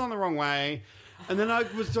the wrong way, and then I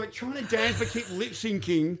was like trying to dance but keep lip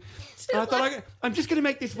syncing. And I thought, I'm just going to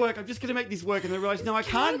make this work. I'm just going to make this work. And I realized, no, I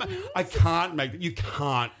can't. I can't make it. You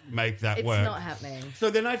can't make that It's work. not happening. So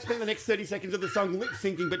then I spent the next 30 seconds of the song lip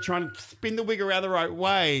syncing, but trying to spin the wig around the right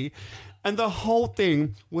way. And the whole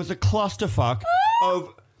thing was a clusterfuck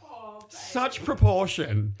of such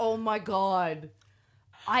proportion. Oh my God.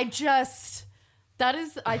 That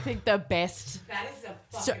is, I think, the best. That is a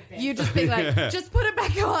So fucking best. you just being like, just put it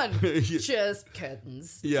back on. Just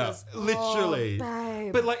curtains. Yeah, Just, literally. Oh,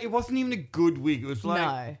 babe. But like, it wasn't even a good wig. It was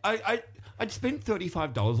like No. I'd spent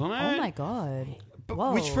 $35 on it. Oh my God. But,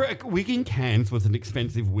 Whoa. which for a wig in Cairns was an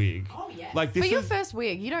expensive wig. Oh, yes. Like this For your is- first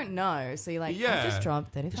wig, you don't know. So you're like, I just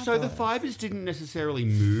dropped $35. So the fibers didn't necessarily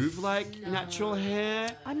move like natural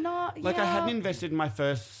hair. I'm not, Like I yeah. hadn't invested in my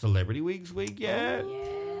first celebrity wig yet.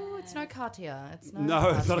 Ooh, it's no Cartier. It's no No,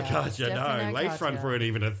 it's not a Cartier. Cartier. Definitely No, lace front Cartier. weren't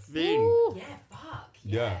even a thing. Ooh. Yeah, fuck.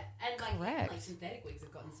 Yeah. And like, even, Correct. like synthetic wigs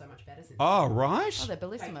have gotten so much better since Oh, right. Oh, they're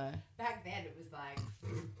bellissimo. back then it was like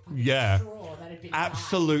Yeah. straw that had been dyed.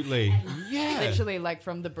 Absolutely. Yeah. Literally, like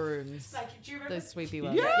from the brooms. Like, do you remember Those sweepy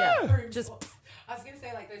ones. Yeah. brooms? Just I was gonna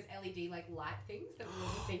say like those LED like light things that were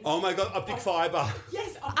all the things. Oh my god, optic fiber.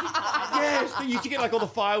 Yes, optic fiber. Yes, they used to get like all the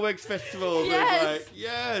fireworks festivals. Yes. And, like,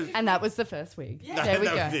 yes. and that was the first wig. Yeah. There we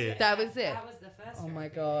That go. was it. That was it. That was the first. Oh my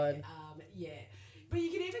drag God. queen. Yeah. But you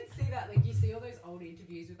can even see that, like, you see all those old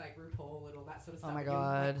interviews with, like, RuPaul and all that sort of stuff. Oh my and you're,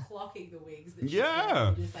 God. like, clocking the wigs. That she's Yeah. wearing,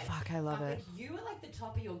 and just, like, Fuck, I love fuck, it. Like, you were, like, the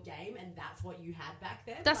top of your game, and that's what you had back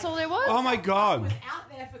then. That's like, all there was. Oh my I god. was out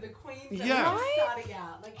there for the queens that Yeah. were Right? starting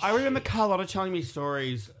out. Like, I remember Carlotta telling me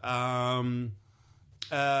stories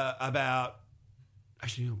about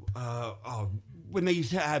actually when they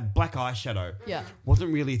used to have black eyeshadow. Yeah.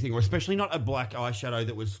 Wasn't really a thing, or especially not a black eyeshadow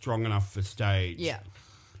that was strong enough for stage. Yeah.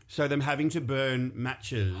 So them having to burn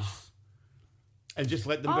matches and just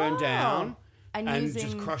let them burn Oh. down And and using-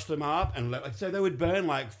 just crush them up and let, like, so they would burn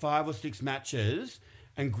like 5 or 6 matches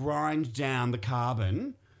and grind down the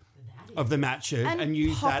carbon of the matches And and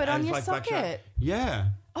use pop that it on as your like black socket. shadow. Yeah.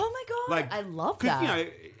 Oh my God. Like I love 'cause, that. You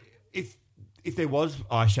know, if there was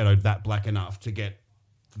eyeshadow that black enough to get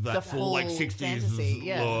that The full like full 60s fantasy,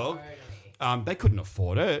 yeah. look, they couldn't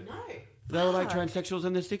afford it. no. They were like transsexuals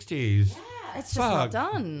in their 60s. it's just not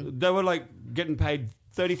Fuck. done. They were like getting paid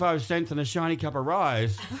 35 cents on a shiny cup of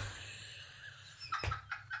rice.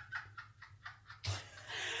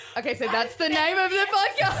 Okay, so that's the name of the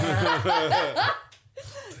podcast.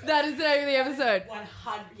 That is the name of the episode.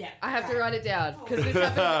 100. Yeah. I have to write it down because this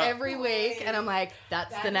happens every week, and I'm like,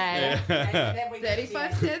 that's the name.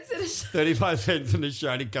 35 cents in a 35 cents in a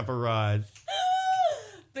shiny cup of rice.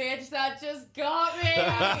 Bitch, that just got me.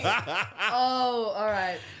 Oh, all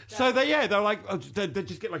right. So they're like, they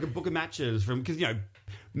just get like a book of matches from, because,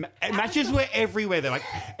 matches were everywhere. They're like,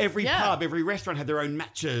 every pub, every restaurant had their own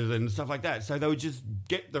matches and stuff like that. So they would just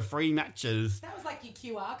get the free matches. That was like your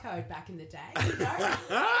QR code back in the day, that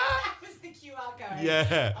was the QR code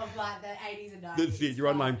of like the 80s and 90s. That's it, your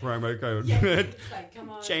online promo code. Yeah, it's like, come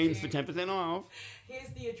on. James for 10% off. Here's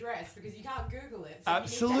the address, because you can't Google it. So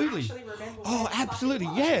Absolutely. You need to actually remember Oh, where the absolutely.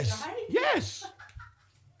 fuck it was, Yes. right? Yes.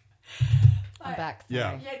 I'm back.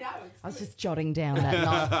 Yeah. Sorry. Yeah, no. I was just jotting down that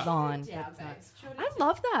ninth line. Yeah, I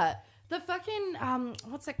love that. The fucking,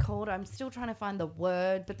 what's it called? I'm still trying to find the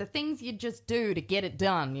word, but the things you just do to get it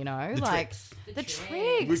done, The like tricks. the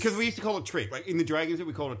tricks. Because we used to call it trick. Like in the Dragons,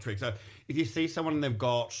 we call it trick. So if you see someone and they've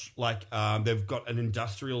got an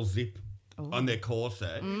industrial zip on their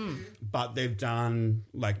corset, but they've done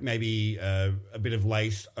like maybe a bit of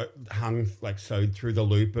lace hung like sewed through the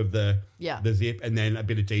loop of the zip, and then a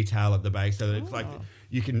bit of detail at the base, so that it's like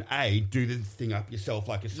you can do the thing up yourself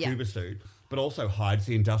like a scuba suit, but also hides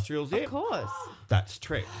the industrial zip. Of course. That's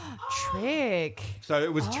trick. Trick. So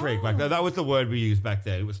it was trick. Like that was the word we used back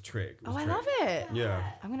then. It was trick. It was I trick. love it. Yeah.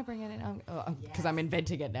 I'm going to bring it in because I'm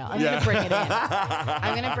inventing it now. I'm going to bring it in.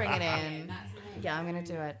 I'm going to bring it in. Yeah, I'm going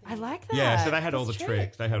to do it. I like that. Yeah, so they had all the That's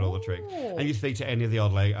tricks. They had all the tricks. And you speak to any of the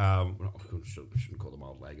old shouldn't call them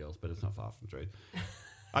old lay girls, but it's not far from the truth.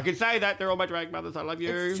 I can say that. They're all my drag mothers. I love you.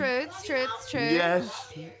 It's true. It's true. It's true.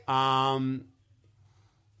 Yes.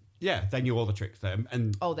 Yeah, they knew all the tricks.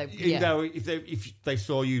 And if they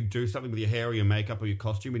saw you do something with your hair or your makeup or your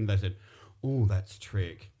costume, and they said, "Oh, that's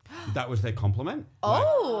trick," that was their compliment.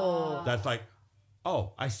 Oh, that's like,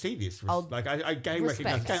 oh, I see this. Like I gain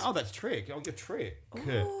recognition. Oh, that's trick. Oh, you're trick. Do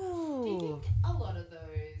you think a lot of those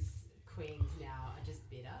queens now are just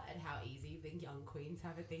bitter at how easy the young queens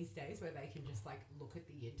have it these days, where they can just like look at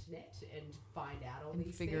the internet and find out all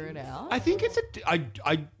these figure things? it out? I think it's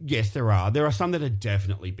yes, there are. There are some that are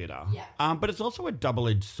definitely bitter. Yeah. But it's also a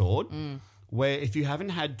double-edged sword where if you haven't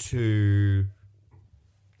had to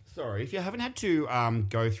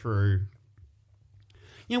go through,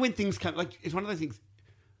 when things come, like it's one of those things.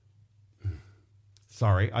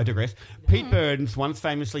 Sorry, I digress. Pete Burns once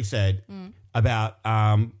famously said about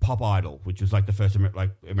Pop Idol, which was like the first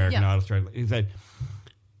American Idol show. He said,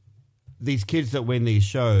 these kids that win these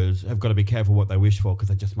shows have got to be careful what they wish for because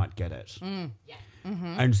they just might get it. Yeah.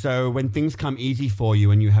 Mm-hmm. And so when things come easy for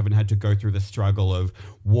you and you haven't had to go through the struggle of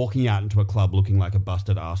walking out into a club looking like a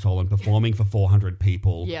busted arsehole and performing for 400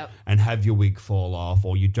 people and have your wig fall off,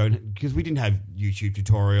 or you don't, because we didn't have YouTube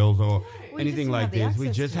tutorials or anything like this. We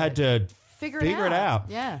just had to figure it out.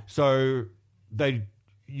 Yeah. So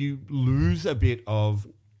you lose a bit of,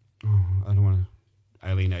 I don't want to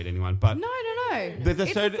alienate anyone, but No. it's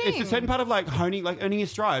a certain part of like honing, like earning your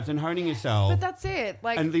stripes and honing yourself. But that's it.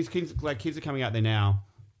 Like, and these kids are coming out there now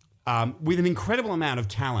with an incredible amount of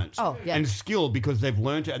talent and skill because they've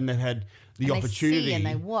learned it and they've had the opportunity. They see and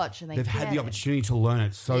they watch and they've had the opportunity to learn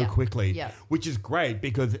it so quickly, which is great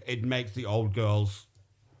because it makes the old girls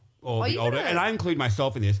or the older, and I include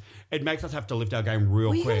myself in this, it makes us have to lift our game real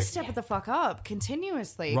quick. You got to step it the fuck up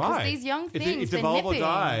continuously because these young things, it's they're evolve nipping. or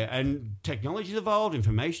die, and technology's evolved,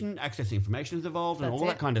 accessing information's evolved, and all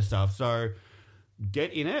that kind of stuff. So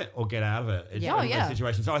get in it or get out of it. It's one of those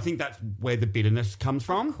situations. So I think that's where the bitterness comes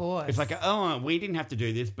from. Of course. It's like, oh, we didn't have to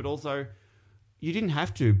do this, but also you didn't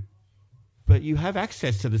have to. But you have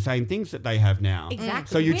access to the same things that they have now.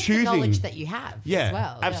 Exactly. So you're With choosing the knowledge that you have as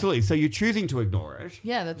well. Absolutely. So you're choosing to ignore it.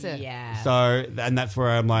 Yeah, that's it. Yeah. So, and that's where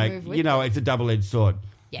I'm like, it's a double-edged sword.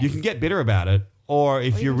 Yes. You can get bitter about it, or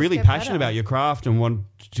if you you're can really just get passionate better. about your craft and want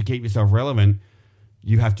to keep yourself relevant,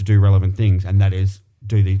 you have to do relevant things, and that is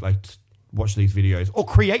watch these videos or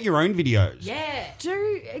create your own videos. Yeah.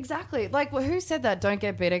 Do exactly. Like, who said that? Don't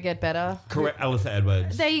get bitter, get better. Correct, Alyssa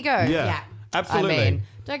Edwards. There you go. Yeah. Absolutely. I mean,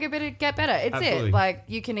 don't get bitter, get better. It's Absolutely. it. Like,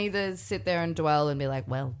 you can either sit there and dwell and be like,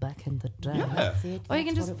 well, back in the day. Yeah. Or you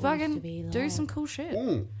can just fucking do some cool shit.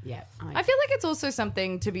 Yeah. I feel like it's also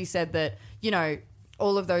something to be said that,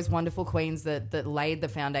 all of those wonderful queens that laid the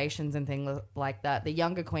foundations and things like that, the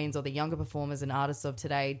younger queens or the younger performers and artists of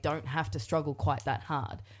today don't have to struggle quite that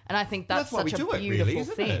hard. And I think that's That's why such we a do it, beautiful really,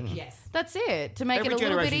 isn't thing. it? Yes. That's it. To make Every it a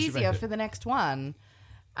little bit generation should make easier it. for the next one.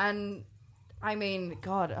 And I mean,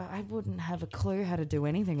 God, I wouldn't have a clue how to do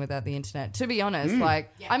anything without the internet. To be honest,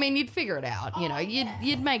 I mean, you'd figure it out.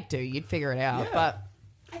 You'd make do. You'd figure it out. Yeah. But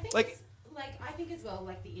I think Like- I think think as well,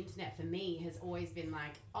 like the internet for me has always been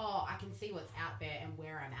like, oh, I can see what's out there and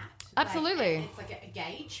where I'm at. Absolutely. Like, it's like a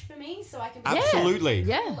gauge for me, so I can be Absolutely.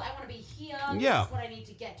 Yeah. cool, I want to be here. Yeah. This is what I need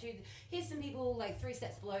to get to. Here's some people like 3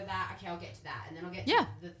 steps below that. Okay, I'll get to that, and then I'll get to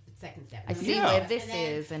the second step. I And see then where and this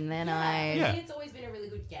then- is, and then Yeah. For me, it's always been a really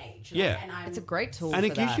good gauge. Yeah. and I'm, It's a great tool And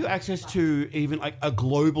for it gives that. you access to even like a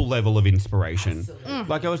global level of inspiration. Absolutely.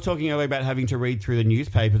 Like I was talking earlier about having to read through the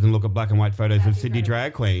newspapers and look at black and white photos of Sydney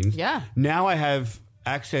drag queens. Yeah. Now I have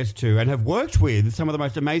access to and have worked with some of the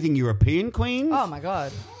most amazing European queens. Oh my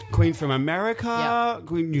God. Queens from America, Yeah.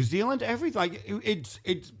 Queen New Zealand, everything. Like it's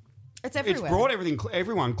It's everywhere. brought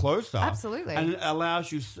everyone closer. Absolutely. And it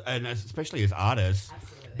allows you, and especially as artists,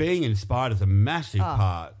 Absolutely. being inspired is a massive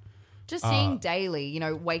part. Just seeing daily, you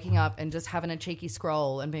know, waking up and just having a cheeky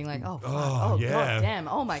scroll and being like, oh, fuck, oh, yeah. God damn,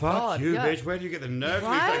 oh my Fuck God. you, yeah. bitch. Where do you get the nerve to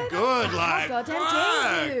be Right? so good? Like, How goddamn fuck.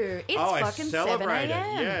 dare you? It's Oh, I fucking 7 celebrate it,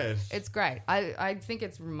 a.m. yes. It's great. I think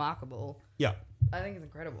it's remarkable. Yeah. I think it's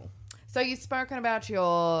incredible. So you've spoken about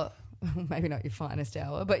your, maybe not your finest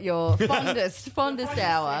hour, but your fondest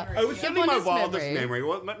hour. It was Your definitely my fondest wildest memory.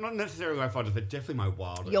 Well, not necessarily my fondest, but definitely my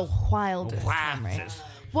wildest. Your wildest memory. Wildest.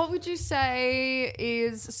 What would you say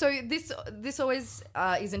is so? This always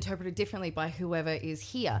is interpreted differently by whoever is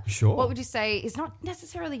here. Sure. What would you say is not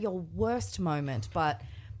necessarily your worst moment, but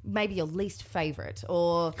maybe your least favorite,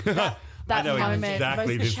 or that I know moment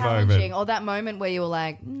exactly most this challenging, moment. or that moment where you were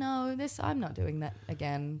like, "No, I'm not doing that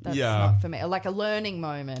again. That's Yeah. not for me." Or like a learning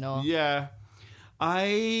moment, or Yeah.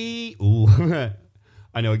 I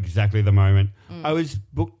know exactly the moment. I was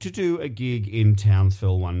booked to do a gig in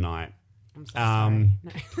Townsville one night. I'm so sorry.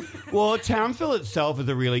 No. Well, Townsville itself is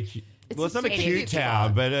a really cute... Well, it's not a city. cute It's town,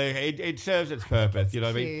 fun. but it serves its purpose, you know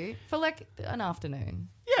what I mean? cute for like an afternoon.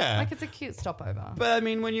 Yeah. Like it's a cute stopover. But I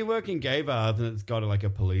mean, when you work in gay bars and it's got like a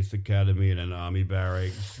police academy and an army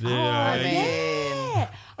barracks, you know, I mean,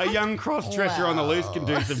 a young cross-dresser on the loose can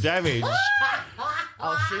do some damage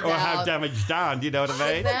she's or have out. damage done, you know what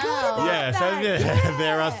I mean? Out. Yeah, so yeah,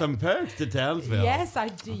 there are some perks to Townsville. Yes, I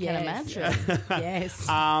do. Can Yes. imagine. Yes.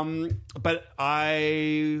 But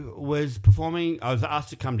I was performing. I was asked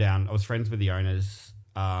to come down. I was friends with the owners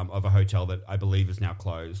of a hotel that I believe is now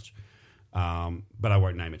closed. But I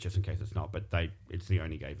won't name it just in case it's not. But it's the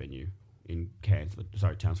only gay venue in Townsville at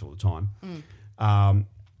the time.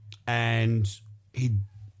 And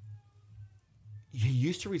he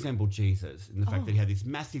used to resemble Jesus in the fact that he had this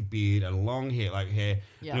massive beard and long hair,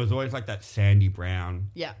 Yeah. and it was always like that sandy brown.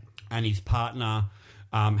 Yeah. And his partner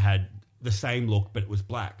had the same look, but it was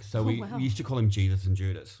black. So we used to call him Jesus and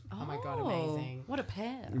Judas. Oh my God, amazing. What a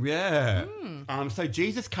pair. Yeah. So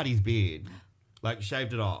Jesus cut his beard, like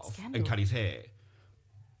shaved it off, Scandal. and cut his hair.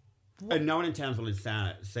 And no one in Townsville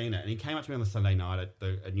had seen it. And he came up to me on the Sunday night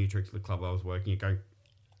at New Tricks, the club I was working at, going,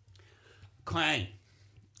 Queen,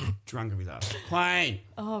 drunk of his ass. Queen,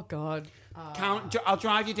 Oh, God. I'll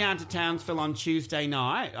drive you down to Townsville on Tuesday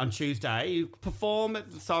night. On Tuesday, you perform at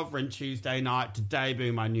the Sovereign Tuesday night to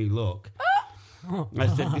debut my new look. I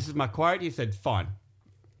said, this is my quote. He said, fine.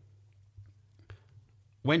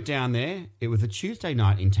 Went down there. It was a Tuesday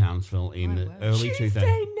night in Townsville in the early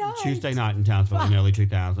 2000s. Tuesday night in Townsville in early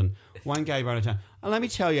 2000. One gay bar in town. And let me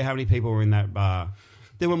tell you how many people were in that bar.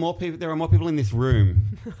 There were more people in this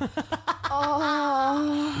room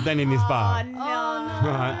than in this bar.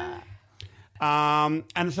 Right.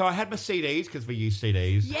 And so I had my CDs because we use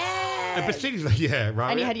CDs. Yeah. But CDs, yeah,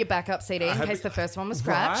 right. And you had your backup CD in had- case the first one was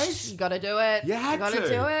scratched. Right? You got to do it. You had got to to.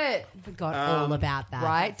 do it. Forgot all about that.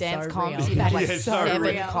 Right? That's Dance so comps. real. You That had like is so 7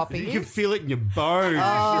 real. You copies. can feel it in your bones.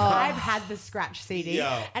 I've had the scratch CD,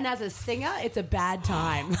 Yeah. and as a singer, it's a bad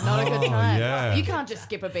time. Not a good time. yeah. You can't just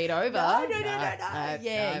skip a beat over. No. Yeah. Oh, So-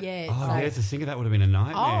 yeah, as a singer, that would have been a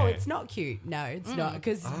nightmare. Oh, it's not cute. No, it's not.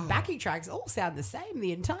 Because backing tracks all sound the same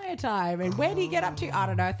the entire time. And where do you get up to? I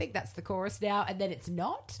don't know. I think that's the chorus now. And then it's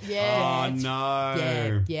not. Yeah. Oh,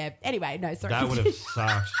 no. Yeah. Anyway, no, sorry. That would have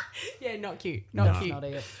sucked. Yeah, not cute. Not cute. Not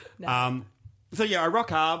it. So, yeah, I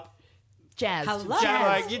rock up. Jazz. Hello.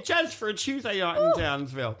 You jazz for a Tuesday night in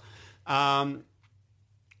Townsville. Go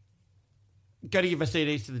to give my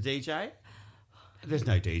CDs to the DJ. There's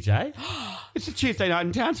no DJ. It's a Tuesday night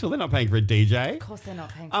in Townsville. They're not paying for a DJ. Of course they're not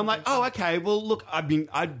paying for I'm like, it. oh, okay. Well, look,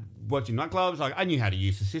 I worked in nightclubs. Like, I knew how to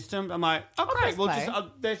use the system. I'm like, oh, great. press Well, play.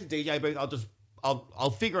 there's a DJ booth. I'll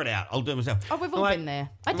figure it out. I'll do it myself. Oh, we've I'm all like- been there.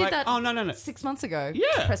 I I'm did like, that Oh, no. 6 months ago.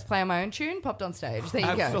 Yeah. Press play on my own tune, popped on stage. There you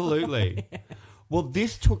go. Absolutely. Well,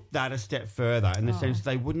 this took that a step further in the sense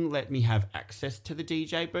they wouldn't let me have access to the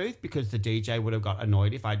DJ booth because the DJ would have got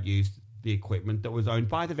annoyed if I'd used the equipment that was owned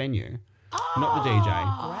by the venue, not the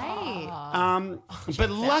DJ. Great. But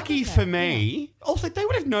lucky for me, also they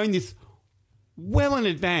would have known this well in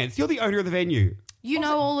advance. You're the owner of the venue. You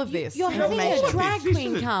know all of this. You're having information. a drag This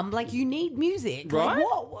queen is a- come. Like, you need music. Right?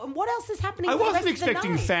 Like, what else is happening I for the wasn't rest of the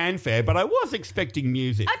expecting night? fanfare, but I was expecting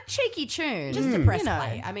music. A cheeky tune. Just a press you know.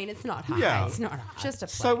 play. I mean, it's not hard. Yeah. It's not hard. Just a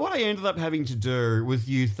play. So what I ended up having to do was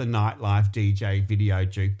use the Nightlife DJ video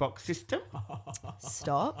jukebox system.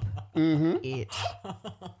 Stop Mm-hmm. it.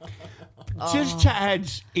 Just to add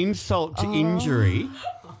insult to injury,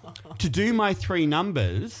 to do my 3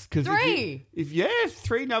 numbers. Cause Three? Yes,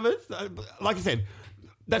 3 numbers. Like I said,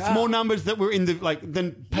 that's more numbers that were in the than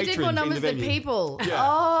You patrons did more in the numbers than venue. people. Yeah.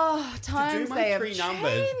 Oh, To times do they my have 3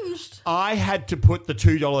 numbers, changed. I had to put the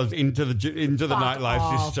 $2 into the Nightlife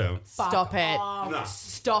off. system. Stop it. No.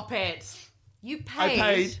 Stop it. You I paid.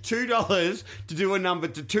 paid $2 to do a number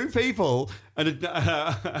to 2 people at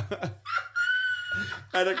a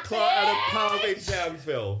at a pub in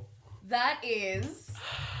Townsville. That is.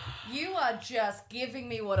 You are just giving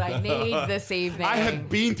me what I need this evening. I have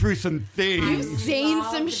been through some things. You've seen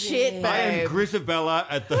some shit, I am babe. Grisabella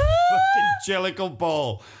at the fucking Jellicle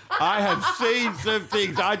Ball. I have seen some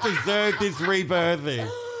things. I deserve this rebirthing.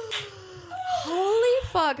 Holy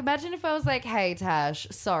fuck. Imagine if I was like, hey, Tash,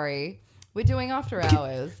 sorry. We're doing after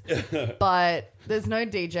hours, but there's no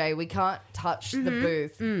DJ. We can't touch the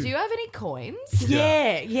booth. Do you have any coins?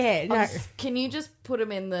 Yeah. No. Can you just put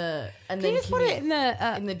them in the... And Can you then just put it in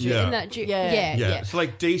the in the Yeah. in that Yeah. Yeah. So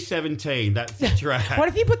like D17, that's the track. What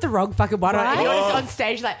if you put the wrong fucking one on? Right? And you're just Oh. on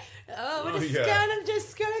stage like, we're just yeah. gonna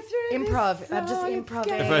just go through Improv. This I'm just song. It's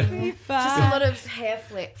improvising. gonna If I- be fun. Just a lot of hair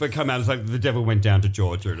flicks. If I come out, it's like the devil went down to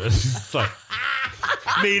Georgia. And it's like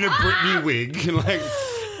me in a Britney wig. And like,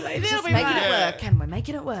 Just making it work. Can we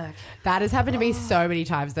making it work? That has happened to me so many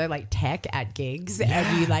times though, like tech at gigs,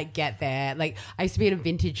 and you like get there. Like I used to be in a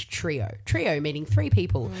vintage trio meaning 3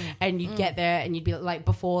 people, and you'd get there and you'd be like,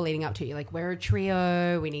 before leading up to it, you're like, we're a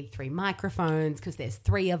trio, we need 3 microphones because there's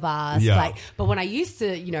 3 of us. Yeah. Like, but when I used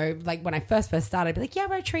to, like when I first started, I'd be like, yeah,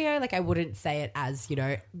 we're a trio. Like I wouldn't say it as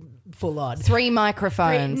full on. 3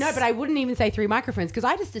 microphones. No, but I wouldn't even say 3 microphones because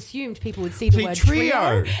I just assumed people would see the See, word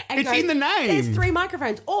trio. and It's go, in the name. There's 3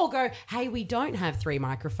 microphones. Or go, hey, we don't have 3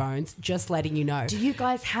 microphones. Just letting you know. Do you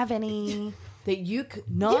guys have any that you could...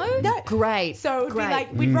 No? Yeah, no. Great. So it would Great. be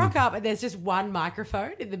like, we'd rock up and there's just 1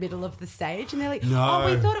 microphone in the middle of the stage. And they're like, No.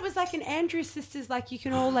 oh, we thought it was like an Andrews Sisters, like you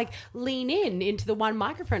can all like lean into the 1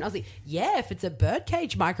 microphone. I was like, yeah, if it's a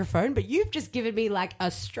birdcage microphone, but you've just given me like a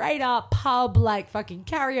straight up pub, like fucking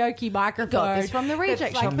karaoke microphone. got this from the that's,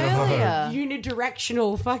 reject like, shop earlier.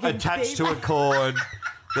 Unidirectional fucking attached thing. to a cord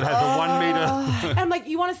that has a 1 meter. And I'm like,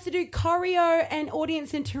 you want us to do choreo and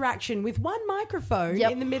audience interaction with 1 microphone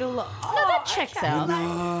Yep. in the middle of... No, that checks okay. out.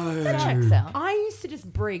 No. That checks out. I used to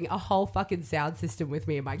just bring a whole fucking sound system with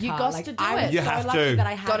me in my car. You got like, to do I it. was You so have lucky to. that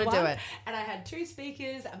I had Gotta do one, it. and I had 2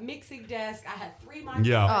 speakers, a mixing desk. I had 3 microphones.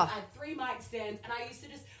 Yeah. I had 3 mic stands, and I used to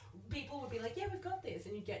just. People would be like, "Yeah, we've got this,"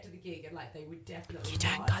 and you'd get to the gig, and like they would definitely. You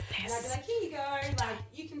don't got this. And I'd be like, "Here you go. Like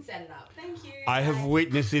you can set it up. Thank you." I have Like,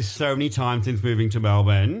 witnessed this so many times since moving to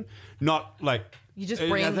Melbourne. Not like You just it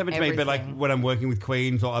bring hasn't happened to me, but like everything. when I'm working with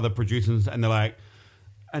Queens or other producers, and they're like,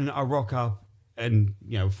 and I rock up, and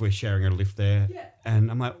if we're sharing a lift there, Yeah. and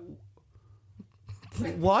I'm like,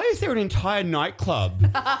 why is there an entire nightclub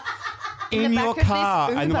in the your back of car?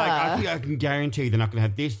 this And they're like, Uber. I can guarantee they're not going to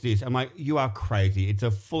have this. I'm like, you are crazy. It's a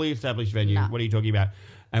fully established venue. Nah. What are you talking about?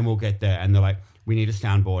 And we'll get there, and they're like, we need a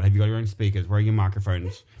soundboard. Have you got your own speakers? Where are your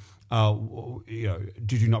microphones?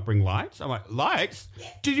 Did you not bring lights? I'm like, lights?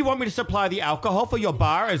 Did you want me to supply the alcohol for your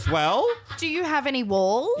bar as well? Do you have any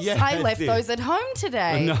walls? Yes, I left yes. those at home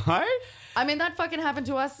today. No? I mean, that fucking happened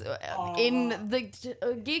to us in the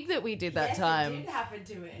gig that we did that yes, time. It did happen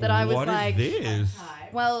to it. That I was What is like, this?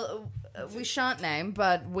 well, we shan't name,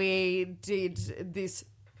 but we did this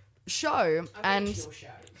show and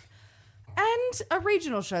a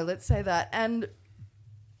regional show, let's say that. And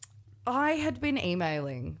I had been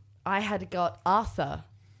emailing. I had got Arthur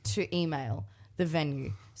to email the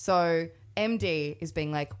venue. So MD is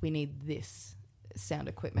being like, we need this sound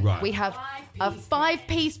equipment. Right. We have a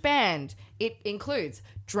 5-piece band. It includes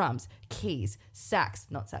drums, keys,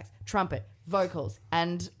 trumpet, vocals,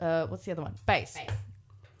 and what's the other one? Bass.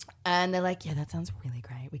 And they're like, yeah, that sounds really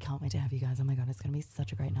great. We can't wait to have you guys. Oh my God, it's going to be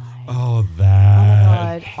such a great night. Oh,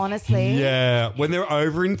 that. God, honestly. Yeah, when they're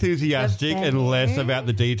over enthusiastic The and less venue. about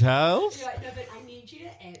the details. You're like, no, but I need you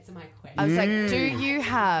to answer my question. I was like, do you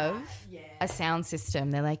have a sound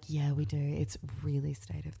system? They're like, yeah, we do. It's really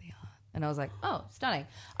state of the art. And I was like, oh, stunning.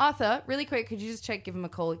 Arthur, really quick, could you just check, give him a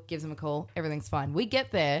call? Gives him a call. Everything's fine. We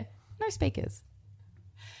get there, no speakers.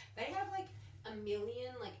 They have like a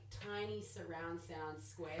million like tiny surround sound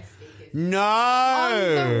square speakers No.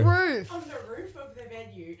 On the roof. on the roof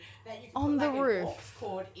roof. aux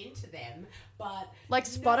cord into them, but Like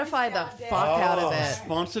no Spotify the sound fuck out of Oh, it.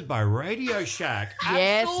 sponsored by Radio Shack.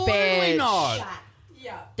 Yes, Absolutely bitch. not.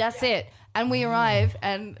 Yeah, That's it. And we arrive,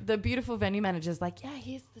 and the beautiful venue manager's like, yeah,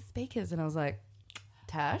 here's the speakers. And I was like,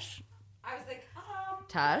 Tash? I was like,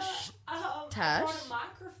 Tash? I brought a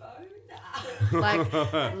microphone. Like,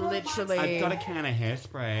 literally. I've got a can of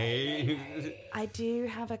hairspray. I do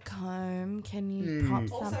have a comb. Can you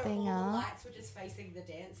pop Also, something all the up? lights were just facing the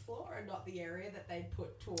dance floor and not the area that they'd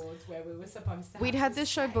put towards where we were supposed to. We'd have had the this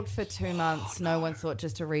show stage. booked for 2 months. No one thought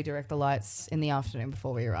just to redirect the lights in the afternoon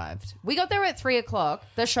before we arrived. We got there at 3 o'clock.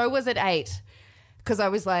 The show was at 8 because I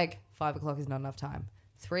was like, 5 o'clock is not enough time.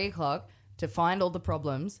 3 o'clock to find all the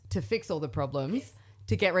problems, to fix all the problems,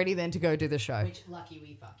 to get ready then to go do the show. Which lucky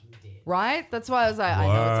we fucking did. Right? That's why I was like, I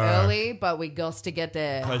know it's Work. early, but we got to get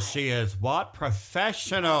there. Because she is what?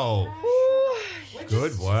 Professional. We're Good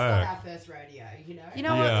just work. not our first rodeo, you know. You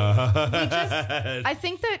know what? Yeah. I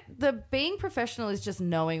think that the being professional is just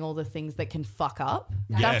knowing all the things that can fuck up.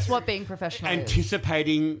 Yes. That's what being professional is.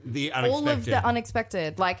 Anticipating the unexpected. All of the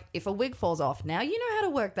unexpected. Like, if a wig falls off, now you know how to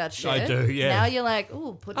work that shit. I do, yeah. Now you're like,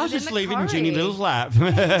 ooh, put I'll it in just the leave it in curry. Ginny Little's lap. You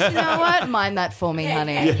know what? Mind that for me,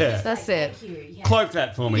 honey. Yeah. That's it. Thank you. Yeah. Cloak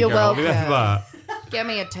that for me, You're girl. welcome. Remember. Get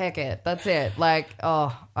me a ticket. That's it. Like,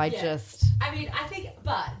 oh, I Yeah. just... I mean, I think,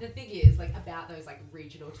 but the thing is, like, about those like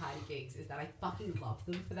regional tiny gigs is that I fucking love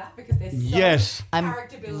them for that because they're so Yes. I'm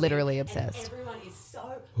character building literally and obsessed. everyone is so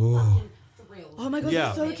fucking thrilled. Oh my God, Yeah.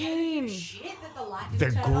 they're so They don't keen. give a shit that the light is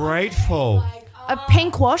They're turned on. grateful. Like, A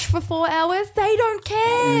pink wash for 4 hours? They don't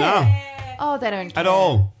care. No. Oh, they don't care. At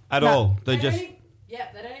all. At all. They They just... don't even,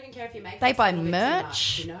 they don't even care if you make They it buy a little bit too merch.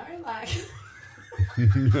 much, you know, like.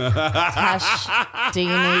 Tash,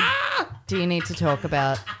 do you need to talk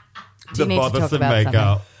about... The bothersome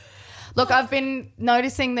makeup. Look, I've been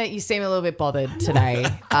noticing that you seem a little bit bothered today.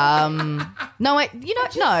 No, wait, you know,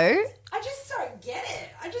 no. I just don't get it.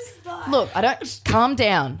 I just like. Look, I don't... Calm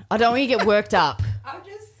down. I don't want you to get worked up. I'm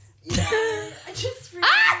just. You know, I just really.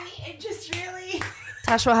 It just really.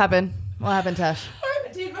 Tash, what happened? What happened, Tash?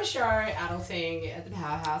 I did my show, Adulting at the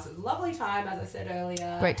Powerhouse. It was a lovely time, as I said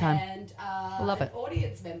earlier. Great time. And Love an it.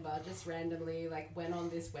 audience member just randomly went on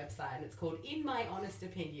this website, and it's called In My Honest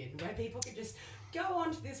Opinion, where people can just go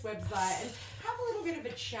onto this website and have a little bit of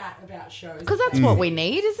a chat about shows. Because that's what we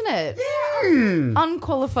need, isn't it? Yeah.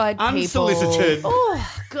 Unqualified people. Unsolicited.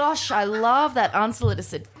 Oh, gosh, I love that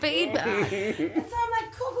unsolicited feedback. And so I'm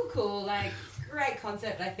like, cool. Like, great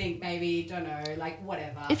concept, I think, maybe, don't know, like,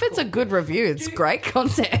 whatever. If it's a good review, it's great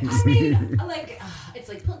concept. I mean, like, it's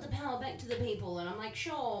like, put the power back to the people, and I'm like,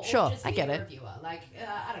 sure. Or Sure, just I be get a it. Reviewer. Like,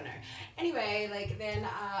 I don't know. Anyway, like, then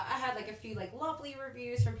I had, like, a few, like, lovely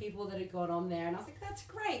reviews from people that had gone on there, and I was like, that's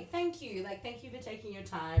great, thank you. Like, thank you for taking your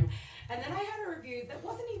time. And then I had a review that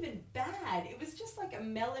wasn't even bad. It was just, like, a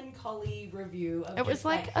melancholy review of It was just,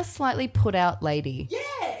 like a slightly put out lady.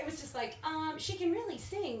 yeah, it was just like, she can really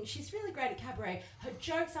sing. She's really great at cabaret. Her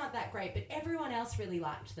jokes aren't that great, but everyone else really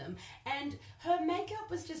liked them. And her makeup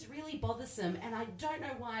was just really bothersome, and I don't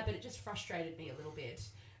know why, but it just frustrated me a little bit.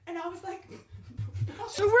 And I was like,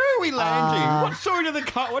 So where are we landing? What side of the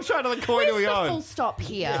coin are we Where's the on? full stop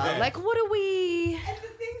here? Yeah. Like, what are we... and the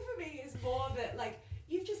thing for me is more that, like,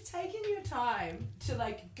 you've just taken your time to,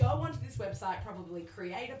 like, go onto this website, probably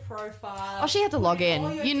create a profile. Oh, she had to put log in.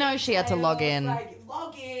 all your You know she had to log details, in. Like,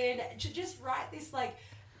 log in, to just write this, like,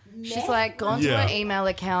 She's like gone to Yeah. her email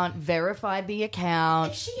account, verified the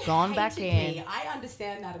account, If she gone back hated in. me, I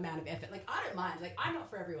understand that amount of effort. Like, I don't mind. Like, I'm not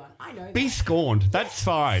for everyone. I know Be that. scorned. That's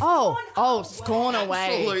fine. Scorn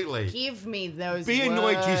away. Absolutely. Give me those Be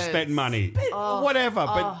annoyed you words. spent money. Whatever.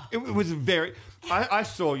 But it was very... I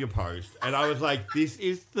saw your post and I was like, this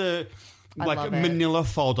is the... Like love a it. manila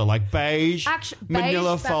folder, like beige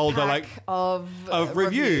manila beige folder, backpack like of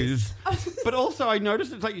reviews. But also I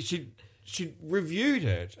noticed it's like she reviewed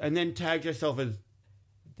it and then tagged herself as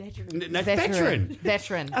veteran.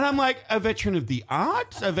 Veteran. And I'm like, a veteran of the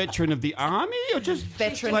arts, a veteran of the army, or just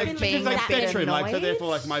Veteran like, of being like a bit veteran, like so annoyed? therefore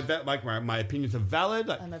like my opinions are valid.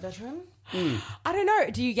 Like, I'm a veteran. I don't know.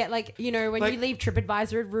 Do you get, like, you know, when Like- you leave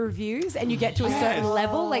TripAdvisor reviews and you get to a certain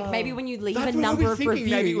level, like maybe when you leave that's a what I number was of thinking.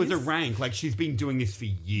 reviews. Maybe it was a rank. Like she's been doing this for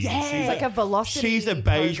years. It's like a velocity She's a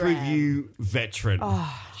beige program. review veteran.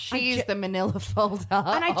 She's the manila folder.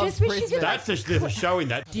 And I just wish you could, There's a show in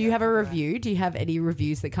that. Do you have a review? Do you have any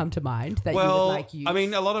reviews that come to mind that you would Well, like use? I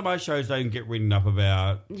mean, a lot of my shows don't get written up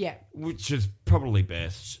about, yeah. which is probably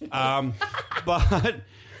best. But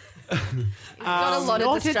Got a lot of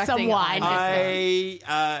snorted some distracting wine. I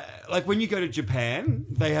like when you go to Japan,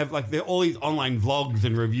 they have like all these online vlogs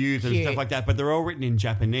and reviews and Cute. stuff like that, but they're all written in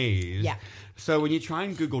Japanese. Yeah. So when you try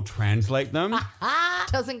and Google translate them,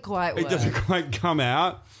 Doesn't quite work. it doesn't quite come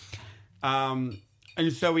out.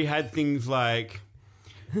 And so we had things like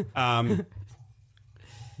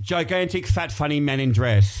gigantic fat funny man in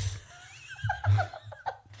dress.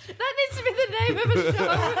 That needs to be the name of a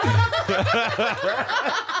show.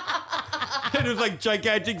 It was like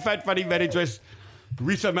gigantic fat funny man in dress.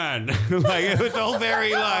 Risa man. Like it was all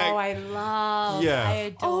very like Oh, I love. Yeah. I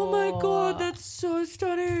adore. Oh my God, that's so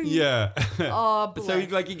stunning. yeah. Oh, So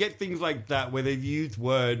bless. like you get things like that where they've used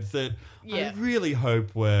words that Yeah. I really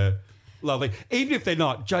hope were lovely. Even if they're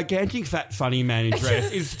not, gigantic fat funny man in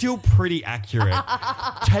dress is still pretty accurate.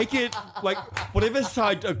 Take it like whatever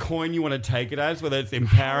side of coin you want to take it as, whether it's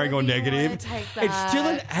empowering or However you negative. wanna take It's still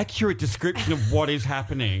an that. accurate description of what is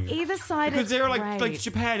happening. Either side Because is they're like great.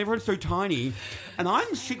 Japan, everyone's so tiny, and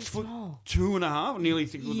I'm 6'2.5", nearly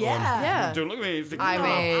 6 foot. Yeah. Don't look at me. 6'2.5". I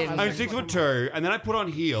mean- I'm 6'2", and then I put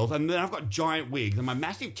on heels, and then I've got giant wigs and my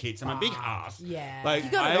massive tits and my big ass. Yeah. like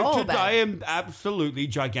You got it all, babe. I am absolutely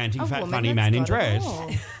gigantic, A fat, woman funny that's man in got it dress. all.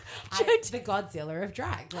 The Godzilla of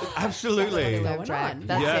drag. Like, Absolutely. That's Go what's drag. going on.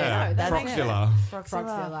 That's Yeah. it. That's Froxilla.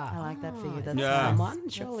 Froxilla. I like that for you. That's Yeah. nice. Someone?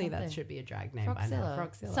 That's Surely that something. should be a drag name by now. Froxilla.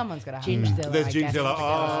 Froxilla. Someone's got to have Gingzilla. that. There's I guess. Gingzilla.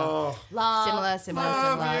 Oh, Love. Similar.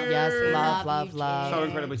 Love you. Yes, love, Love you, love. so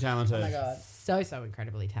incredibly talented. Oh my God. So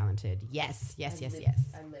incredibly talented. Yes. I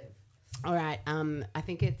live. All right. I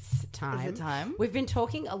think it's time. Is it time? We've been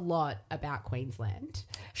talking a lot about Queensland.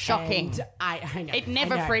 Shocking. And I know. It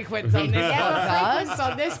never I know. frequents on this Never podcast. frequents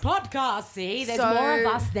on this podcast. See, there's So- more of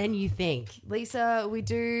us than you think. Lisa, we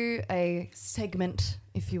do a segment,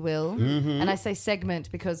 if you will. And I say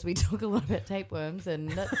segment because we talk a lot about tapeworms, and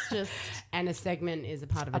that's just And a segment is a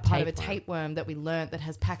part of a part of a tapeworm. tapeworm that we learnt that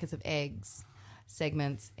has packets of eggs.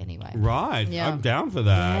 Segments, anyway. Right. Yeah. I'm down for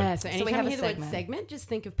that. Yeah, so we anytime have you a hear the word segment. segment, just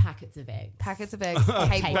think of packets of eggs. Packets of eggs,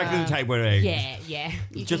 tapeworm. Back to the tapeworm eggs. Yeah.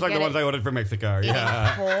 You Just can like the get ones it I ordered from Mexico. in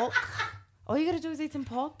Yeah. pork. All you got to do is eat some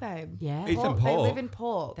pork, babe. Yeah. Eat some They pork. live in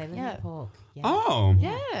pork. They live yeah. in pork. Yeah. Oh.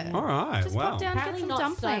 Yeah. All right. Just wow. pop down, Apparently get some not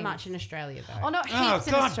dumplings. so much in Australia, though. Oh, no, heaps Oh,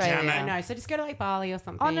 in God Australia. damn it. I know. So just go to like Bali or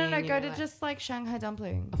something. Oh, no, you go know, to like- just like Shanghai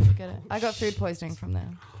dumpling. Forget it. I got food poisoning from there.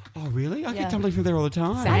 Oh, really? I Yeah. get dumplings from there all the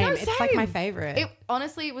time. Same. I know, It's like my same. favorite.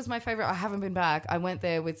 Honestly, it was my favorite. I haven't been back. I went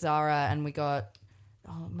there with Zara and we got,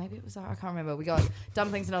 maybe it was Zara. I can't remember. We got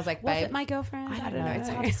dumplings and I was like, Was babe. it my girlfriend? I don't know. It's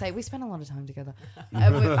hard to say. We spent a lot of time together. I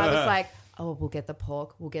was like, oh, we'll get the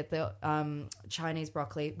pork. We'll get the Chinese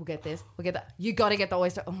broccoli. We'll get this. We'll get that. You got to get the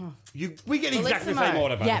oyster. Oh. We get exactly the Bellissimo. same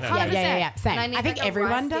order, but Yeah, yeah. yeah. Same. And I, need I think like a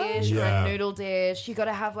everyone rice does. dish or Yeah. a noodle dish. You got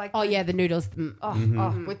to have like Oh, yeah, the noodles.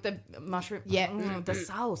 with the mushroom. Yeah. The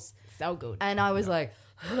sauce. So good. And I was like,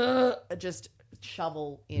 just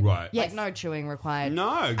shovel in. Right. Like Yes. no chewing required. No,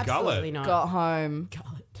 Absolutely gullet. not. Got home.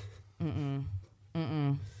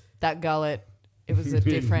 That gullet. It was a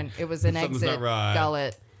different. It was an Something's exit not right.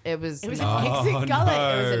 gullet. It was. It was an an exit Oh, gullet.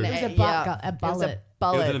 no. It was a yeah, bullet. It was a It was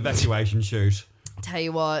bullet. an evacuation shoot. Tell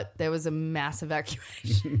you what, there was a mass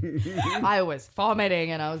evacuation. I was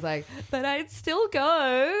vomiting and I was like, but I'd still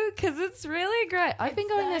go because it's really great. I've been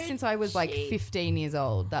going there since I was like 15 years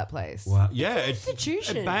old, that place. Wow. Yeah, it's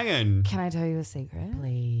institution. banging. Can I tell you a secret?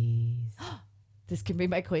 Please. This can be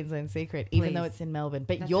my Queensland secret, even Please. though it's in Melbourne.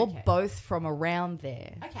 But That's you're okay. both from around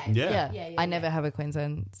there. Okay. Yeah. I never have a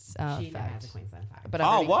Queensland She never has fact. a Queensland fact. But I've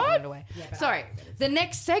Oh, already what? given it away. Yeah, but Sorry. I know that it's- The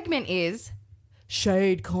next segment is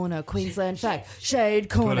Shade Corner Queensland Fact. Shade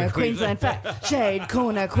Corner Queensland Fact. Shade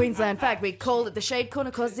Corner Queensland Fact. We call it the Shade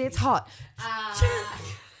Corner because it's hot.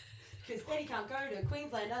 Because Betty can't go to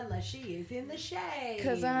Queensland unless she is in the shade.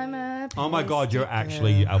 Because I'm a. Oh my God, you're plastic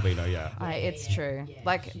actually girl. albino, yeah. It's true.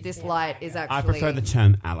 Like she's this very light black is girl. actually. I prefer the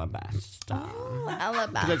term alabaster.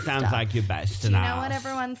 alabaster. It sounds like you're best Do you know what enough.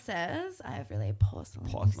 everyone says? I have really porcelain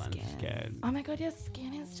Porcelain skin. skin. Oh my God, your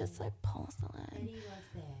skin is just like porcelain.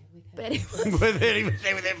 Betty was there with her. Betty was. With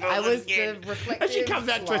it, with their I porcelain was skin. the reflective. And she comes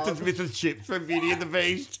out dressed as slob. Mrs. Chips from Beauty and the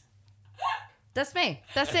Beast. That's me.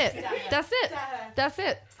 That's it. That's it. That's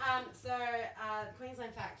it. So,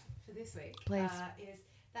 Queensland fact for this week Please. is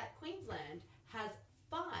that Queensland has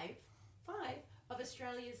five of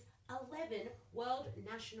Australia's 11 World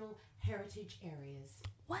National Heritage Areas.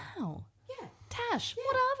 Wow. Yeah, Tash,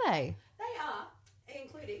 what are they? they are,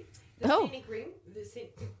 including the Oh. Scenic Ring, the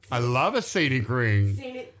I love a scenic ring.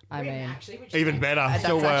 Scenic I Ring, mean, actually, which Even is better, That's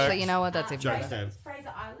still works. actually, you know what? That's even Jokes better. then.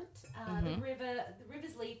 Fraser Island, the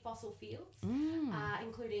Riversley Fossil Fields,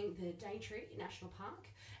 including visiting the Daintree National Park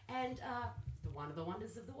and one of the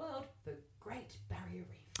wonders of the world, the Great Barrier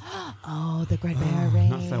Reef. Oh, the Great Barrier Reef.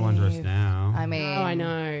 Not so wondrous now. I mean, I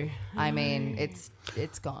know. I mean,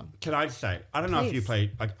 it's gone. Can I just say, I don't know if you Please.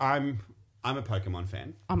 played, like, I'm a Pokemon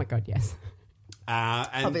fan. Oh my God, yes.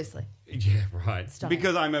 And Obviously. Yeah, right. Stunning.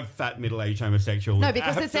 Because I'm a fat middle-aged homosexual. No,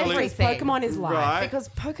 because it's Absolute- everything. Pokemon is life. Right. Because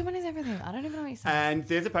Pokemon is everything. I don't even know what you're saying. And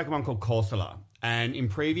there's a Pokemon called Corsola. And in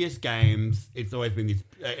previous games, it's always been this,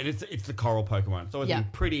 and it's the coral Pokemon. It's always Yeah. been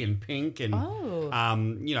pretty and pink and,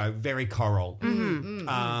 very coral.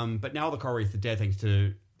 But now all the coral reefs are dead thanks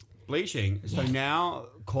to bleaching. So now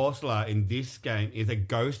Corsola in this game is a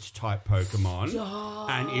ghost type Pokemon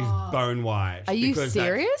and is bone white. Are you because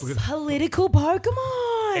serious? because Political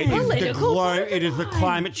Pokemon. it is the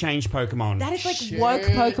climate change Pokemon. That is like woke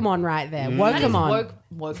Pokemon right there. Wokemon.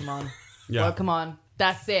 Wokeamon. Yeah. Wokeamon.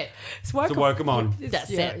 That's it. It's a Pokemon. That's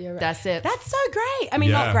Yeah, it. you're right. That's it. That's so great. I mean,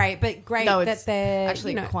 Yeah. not great, but great no, that it's they're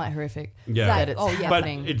actually you know, quite horrific. Yeah. That it's But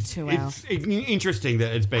happening it's to our... it's interesting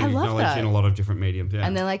that it's being I love acknowledged that. in a lot of different mediums. Yeah.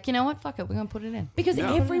 And they're like, you know what? Fuck it. We're going to put it in. because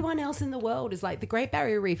Yeah. everyone else in the world is like the Great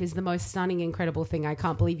Barrier Reef is the most stunning, incredible thing. I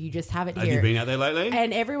can't believe you just have it Have here. you been out there lately?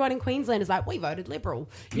 And everyone in Queensland is like, we voted Liberal.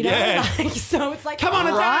 You know, Yeah. like, so it's like, Come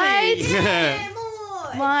on, Right? Adani! yeah, more.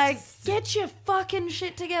 Like, get your fucking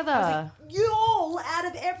shit together. You all out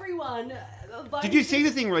of everyone. Did you see the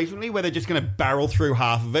thing recently where they're just going to barrel through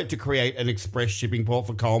half of it to create an express shipping port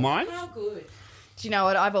for coal mines? How good? Do you know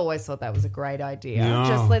what? I've always thought that was a great idea.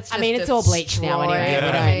 Yeah. Let's I mean, it's all bleached now destroy anyway. We Yeah.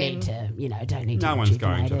 don't everything. need to, don't need to. No one's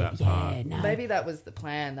going to rejuvenate that it. part. Yeah, no. Maybe that was the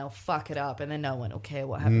plan. They'll fuck it up and then no one will care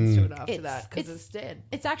what happens to it after It's- that because it's- it's dead.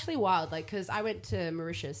 It's actually wild, like, because I went to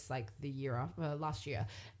Mauritius like last year,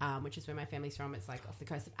 which is where my family's from. It's like off the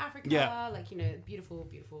coast of Africa, Yeah. like beautiful,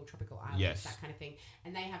 beautiful tropical islands, Yes. that kind of thing.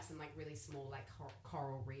 And they have some like really small like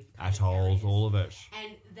coral reef kind of Atolls, areas. all of it.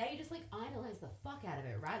 And they just like idolize the fuck out of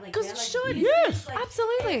it, right? Like 'Cause they're it like, should. this Yes, is, like,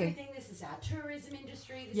 absolutely. Everything. This is our tourism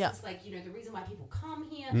industry. This Yeah. is like the reason why people come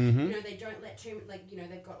here. Mm-hmm. They don't let too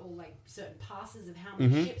they've got all like certain passes of how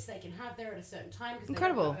many ships they can have there at a certain time because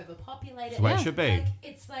Incredible. they don't overpopulate it. It's the way it should be. Like,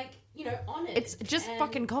 it's like honoured. It's just And-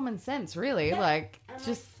 fucking common sense, really. yeah. Like, And I'm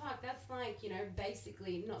just like, fuck, that's like,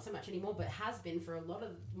 basically not so much anymore, but has been for a lot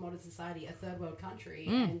of modern society, a third world country,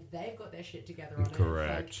 and they've got their shit together on it.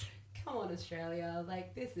 Correct. It's like, come on, Australia.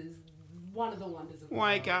 Like, this is one of the wonders of the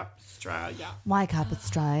Wake world. up, Australia. wake up,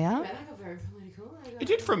 Australia. Man, I got very political. It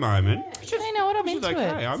did for a moment. Yeah. It's just, You know what? I'm which is into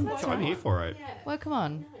okay. it. I'm here for it. Yeah. Well, come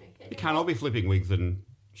on. You can't all be flipping wigs and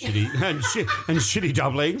shitty and shitty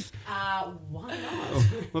dumplings. Why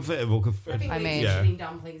not? I mean- yeah. Shitting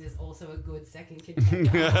dumplings is also a good second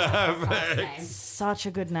contender. First name. Such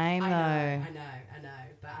a good name, I though. know.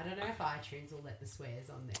 But I don't know if iTunes will let the swears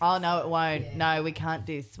on there. Oh, no, it won't. Yeah. No, we can't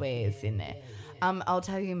do swears in there. Yeah. I'll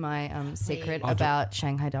tell you my secret I'll do- about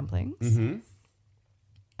Shanghai dumplings.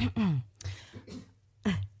 Mm-hmm.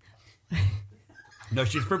 No,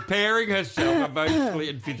 she's preparing herself emotionally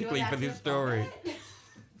and physically for this story.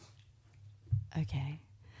 Okay.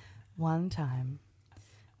 One time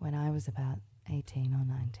when I was about 18 or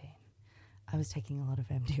 19, I was taking a lot of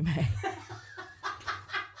MDMA.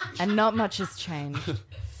 And not much has changed.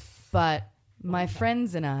 But my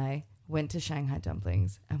friends and I went to Shanghai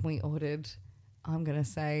Dumplings and we ordered, I'm going to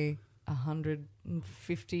say,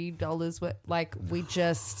 $150 worth. Like, we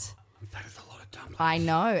just... That is a lot of dumplings. I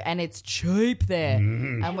know, and it's cheap there.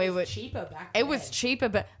 And we were... cheaper back It was cheaper,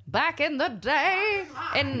 but back in the day,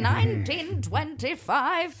 in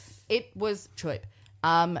 1925, it was cheap.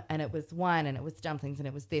 And it was wine, and it was dumplings, and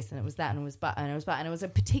it was this, and it was that, and it was butter, and it was butter, and it was a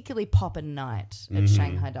particularly poppin' night at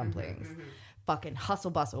Shanghai Dumplings. Fucking hustle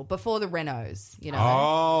bustle before the Renos,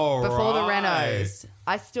 Oh, before the right. Renos.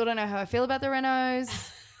 I still don't know how I feel about the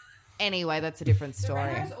Renos. Anyway, that's a different The story.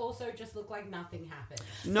 Renos also just look like nothing happened.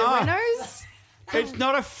 No, Renos? it's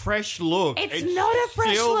not a fresh look. It's not a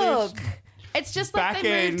fresh still look. this- It's just like back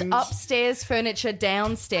they moved end. upstairs furniture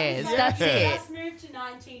downstairs. That's Yeah. it. Just moved to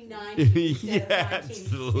 1990 instead of Yeah,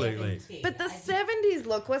 absolutely. 1970. But the 70s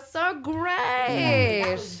look was so That great.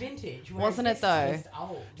 was vintage. whereas Wasn't it, this is though? just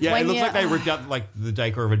old. Yeah, When it looks you- like they ripped out like the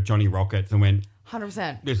decor of a Johnny Rockets and went,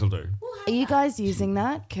 100%. "This'll do." Are you guys using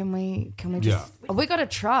that? Can we just... Yeah. Oh, we got a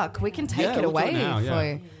truck. We can take Yeah, it we'll do it away now, for yeah.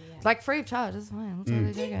 you. Like free of charge. That's fine. We'll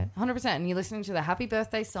totally take it. 100%. And you're listening to the happy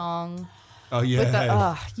birthday song. Oh yeah. With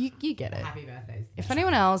the, you get it. Happy birthdays. If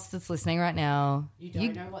anyone else that's listening right now... You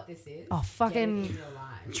don't know what this is? Oh, fucking- Get it in your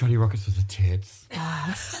life. Johnny Rockets was the tits.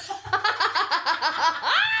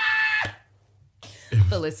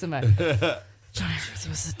 Bellissimo. Johnny Rockets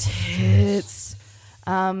was the tits.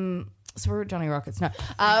 So we're at Johnny Rockets. No.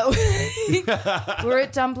 We're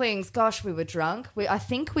at Dumplings. Gosh, we were drunk. I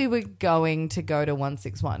think we were going to go to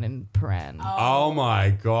 161 in Paran. Oh my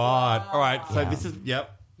God. All right. So this is,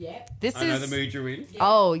 This I know is... the mood you're in.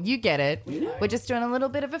 Oh, you get it. We're just doing a little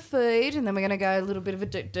bit of a food and then we're going to go a little bit of a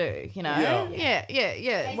do, you know?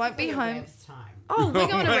 Yeah. Won't be home. Oh, we're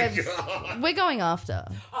going to Revs. We're going after.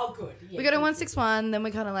 Oh, good. Yeah, We go to 161, then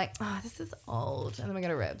we're kind of like, this is old. And then we go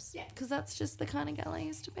to Revs. Yeah. Because that's just the kind of gal I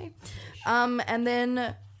used to be. And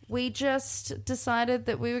then we just decided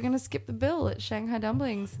that we were going to skip the bill at Shanghai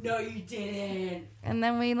Dumplings. No, you didn't. And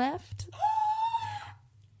then we left.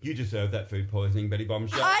 You deserve that food poisoning, Betty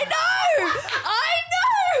Bombshell. I know!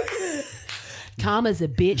 Karma's a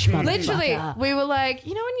bitch, motherfucker. Literally, we were like,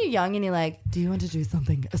 you know when you're young and you're like, do you want to do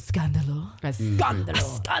something? A scandalo? A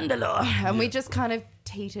scandalo. And we just kind of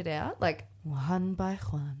teetered out, like, one by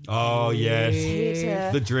one. Oh, yes. Teeter.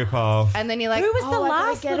 The drip off. And then you're like, Who was the I gotta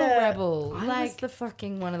last get little a- rebel? I was the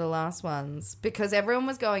fucking one of the last ones because everyone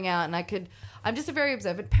was going out and I'm just a very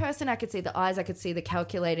observant person. I could see the eyes, I could see the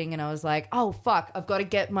calculating, and I was like, oh, fuck, I've got to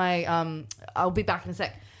get my, I'll be back in a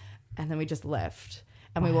sec. And then we just left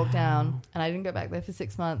and we walked down and I didn't go back there for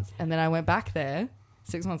 6 months. And then I went back there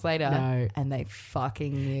 6 months later and they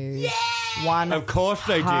fucking knew. Yeah! Of course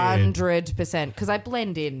they did. 100%. Because I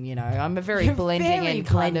blend in, you know. I'm a very blending in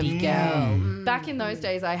kind of girl. Back in those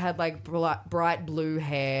days, I had like bright blue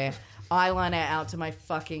hair, eyeliner out to my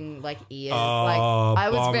fucking like ears. Oh, I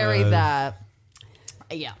was very bombers. that.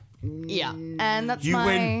 Yeah. And that's You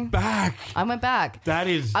went back. I went back. That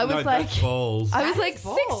is. I was like- that's balls. I was like is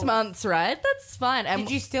 6 balls. months, right? That's fine. And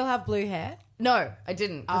Did you still have blue hair? No, I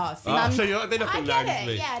didn't. Oh, see, Oh, so they're not I going get to it.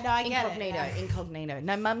 notice. Yeah, no, I get Incognito, it. incognito.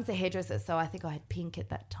 No, mum's a hairdresser, so I think I had pink at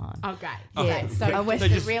that time. Oh, great. Yeah. So I went it's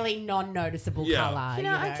to a just- really non-noticeable Yeah. colour. You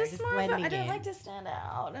know, I just more of a, blending I don't in. like to stand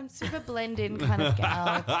out. I'm super blend in kind of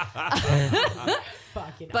gal.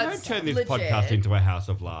 Fucking But Don't turn this legit. podcast into a house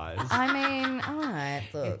of lies. I mean, all right,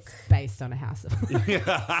 look. It's based on a house of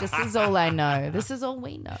This is all I know. This is all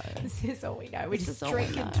we know. This is all we know. We This just is all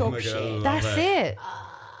drink we and know. talk Oh my God, I shit. love That's it. it.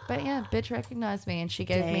 But yeah, bitch recognized me and she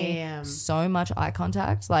gave Damn. me so much eye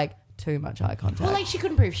contact, like too much eye contact. Well, like she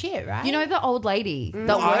couldn't prove shit, right? you know the old lady that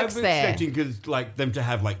I works was there? expecting them to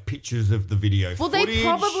have like pictures of the video Well, footage. they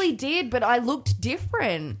probably did, but I looked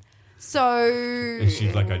different. So And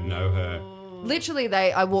she's like, I know her. literally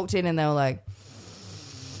I walked in and they were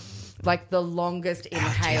like the longest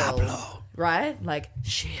inhale, right? Like,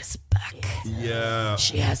 she is back. Yeah.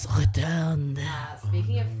 She has returned.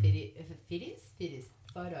 Speaking of fitters,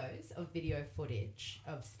 photos of video footage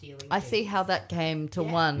of stealing. I see how that came to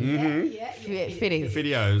one. Yeah, Fitties.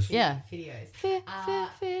 Videos. Yeah. videos.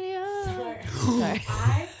 Video. So Sorry.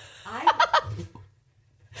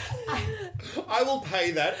 I will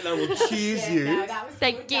pay that and I will cheers you.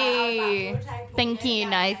 Thank you. Thank you.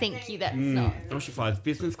 No, thank you. That's not. Oh, she flies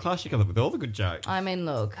business class. She comes up with all the good jokes. I mean,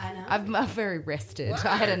 look, I know. I'm very rested.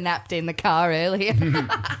 I had a nap in the car earlier. You can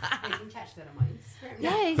catch that on my Instagram.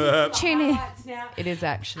 Yeah, tune in. Highlights now. It is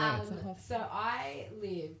actually. It's a whole- So I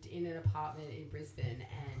lived in an apartment in Brisbane,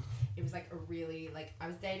 and it was like a really I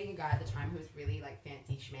was dating a guy at the time who was really like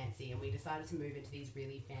fancy schmancy, and we decided to move into these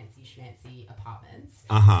really fancy schmancy apartments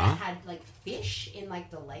that had like fish in like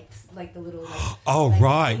the lakes, like the little. Oh, like,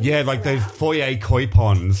 right. things Yeah, like those around. foyer koi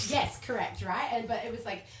ponds. Yes, correct, right? But it was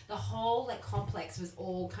like the whole like complex was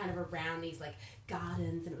all kind of around these like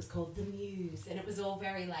gardens, and it was called the Muse, and it was all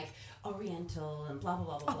very like oriental and blah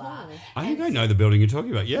blah blah blah blah. I think And I know the building you're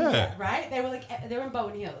talking about. Yeah. right? They were in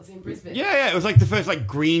Bowen Hills in Brisbane. Yeah. It was like the first like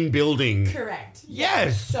green building. Correct.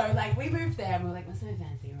 Yes. So like we moved there and we were like, what's so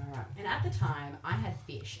fancy? Right. And at the time I had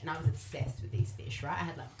fish and I was obsessed with these fish, right? I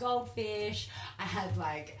had like goldfish, I had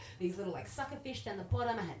like these little like sucker fish down the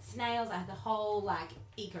bottom, I had snails, I had the whole like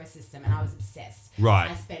ecosystem and I was obsessed.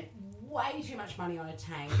 Right. I spent way too much money on a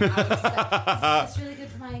tank. I was just like, this is really good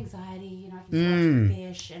for my anxiety, you know, I can watch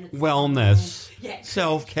fish and it's Wellness. fine. Yeah.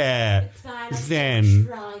 Self-care. It's fine. Zen. I get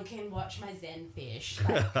drunk and watch my Zen fish.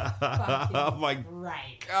 Like, fucking Oh my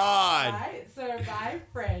great. God. Right? So my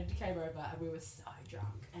friend came over and we were so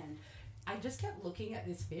drunk, and I just kept looking at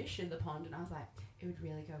this fish in the pond, and I was like, it would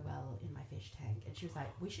really go well in my fish tank. And she was like,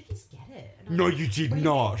 we should just get it. And I was No, like, you did "What do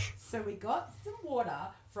not." mean?" So we got some water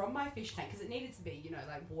from my fish tank because it needed to be, you know,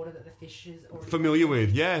 like water that the fish is already Familiar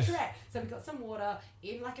with, yes. Correct. So we got some water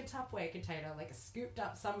in like a Tupperware container, like scooped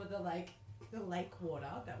up some of the like the lake water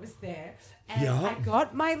that was there, and Yeah. I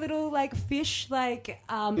got my little like fish like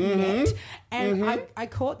net, and I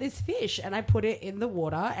caught this fish and I put it in the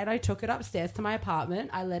water and I took it upstairs to my apartment.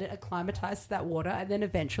 I let it acclimatize to that water and then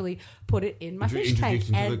eventually put it in my fish tank. Introduced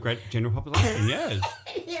into And the great general population, yes.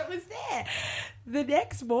 it was there. The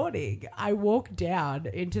next morning, I walk down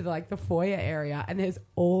into the foyer area, and there's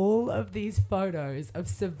all of these photos of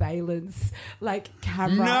surveillance,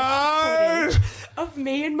 camera footage of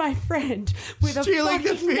me and my friend with Stealing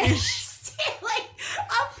the fish. stealing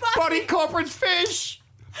a fucking Body corporate's fish.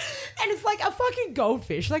 And it's like a fucking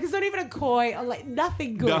goldfish. It's not even a koi or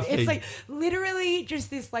nothing good. Nothing. It's literally just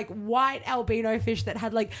this white albino fish that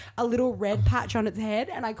had a little red patch on its head.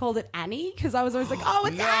 And I called it Annie because I was always oh,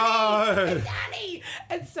 it's No. Annie.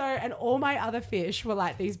 It's Annie. And all my other fish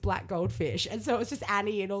were these black goldfish. And so it was just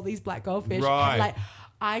Annie and all these black goldfish. Right.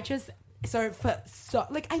 And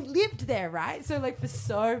I lived there, right? So for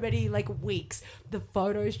so many weeks, the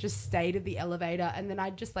photos just stayed in the elevator, and then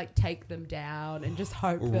I'd just take them down and just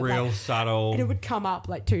hope that Real subtle. and it would come up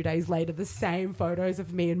 2 days later, the same photos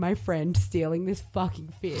of me and my friend stealing this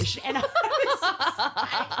fucking fish, and I was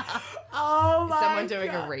just oh my Someone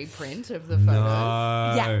doing God. a reprint of the photos.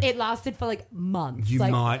 No. Yeah, it lasted for months. You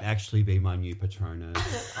might actually be my new Patronus.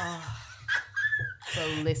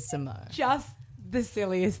 Bellissimo. Just the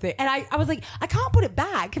silliest thing. And I was I can't put it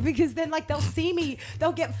back because then they'll see me,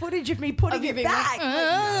 they'll get footage of me putting it being back.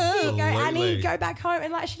 Here you go, Absolutely. Annie, go back home.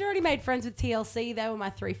 And she'd already made friends with TLC. They were my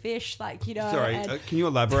 3 fish, Sorry, and- can you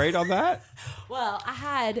elaborate on that? Well, I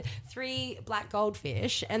had 3 black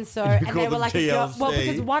goldfish, and so You and they called were them a girl, TLC. well,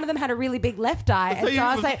 because one of them had a really big left eye, and thought so I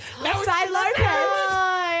you was was- left eye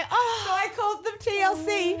Lopez. So I called them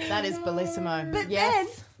TLC. That is bellissimo. But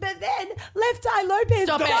yes. then left eye Lopez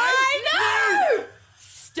Stop it. died. No,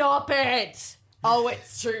 Stop it. Oh,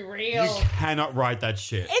 it's too real. You cannot write that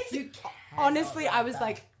shit. it's honestly, I was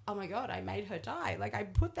oh my God, I made her die. I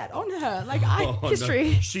put that on her. Oh, no.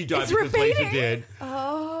 History. She died It's because repeating. Lisa did.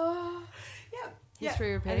 Oh, yeah.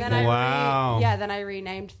 History repeating. And then Wow. then I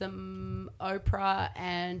renamed them Oprah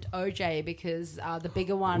and OJ because the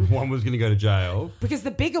bigger one. One was going to go to jail. Because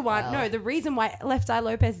the bigger one, no, the reason why Left Eye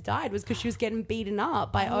Lopez died was because she was getting beaten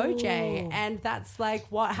up by OJ, and that's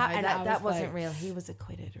what happened. No, that wasn't real. He was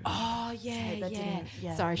acquitted. Right? Oh yeah, that yeah. didn't-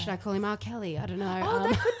 yeah, Sorry, no. should I call him R. Kelly? I don't know. Oh,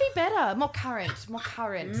 that could be better. More current. That's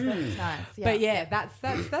nice. Yeah. But yeah,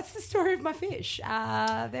 that's the story of my fish.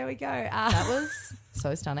 There we go. That was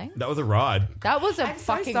so stunning. That was a ride. That was a I'm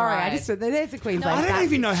so fucking sorry. ride. There's a Queensland. I don't fact.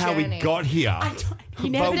 even know how we journey. got here. You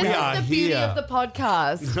never But know. we This are is the beauty here. of the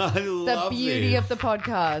podcast. I The love beauty this. of the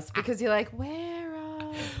podcast because you're where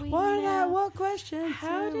are we now? What question?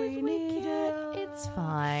 How did we get? It's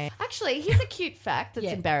fine. Actually, here's a cute fact that's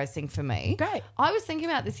Yeah. embarrassing for me. Great. I was thinking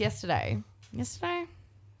about this yesterday.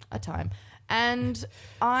 A time. And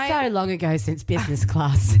I So long ago since business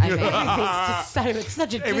class. I mean, everything's just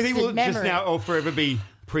such a Everything distant will memory. just now or forever be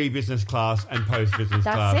pre-business class and post-business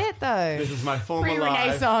class. that's it though. This is my former life.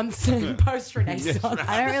 Pre-Renaissance and post-Renaissance.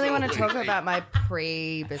 I don't really want to talk about my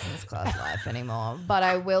pre-business class life anymore, but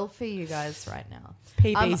I will for you guys right now.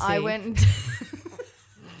 PBC. I went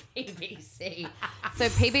PBC. So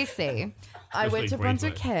PBC, I went to Especially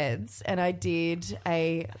Brunswick Queensland. Heads and I did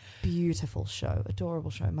a beautiful show, adorable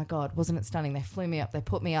show. My God, wasn't it stunning? They flew me up. They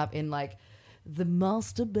put me up in the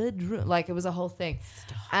master bedroom. It was a whole thing.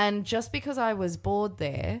 And just because I was bored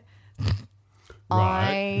there,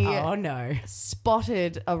 Right. Oh no.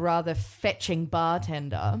 spotted a rather fetching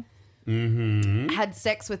bartender. Had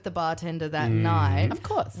sex with the bartender that night. Of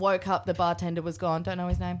course. Woke up, the bartender was gone. Don't know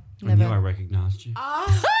his name. I knew I recognised you.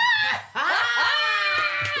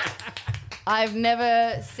 I've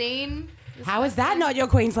never seen this How is that not your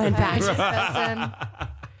Queensland fact? person.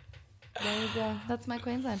 There you go. That's my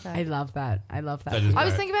Queensland fact. I love that. I love that. That is I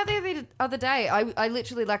was great. thinking about the other day. I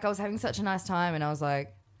literally I was having such a nice time and I was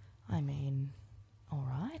like, I mean, all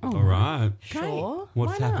right. All right. Sure.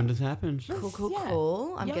 What's Why not? happened has happened.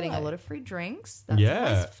 Cool. I'm getting a YOLO. lot of free drinks. That's Yeah.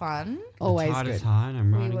 always fun. Always Tide is good. high and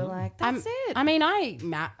I'm We riding were it. like, that's it. I mean,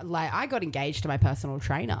 I got engaged to my personal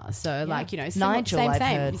trainer, so similar- Nigel, I've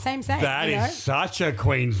heard. same. That you is know? such a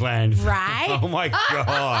Queensland. Right? Oh my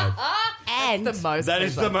God. And the most. That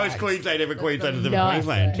is the most Queensland ever. Queensland is ever no,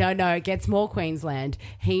 Queensland. no, it gets more Queensland.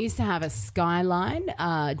 He used to have a Skyline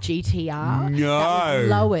GTR that No. was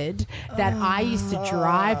lowered that I used to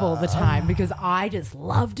drive all the time because I just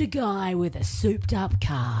loved a guy with a souped up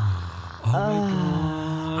car. Oh my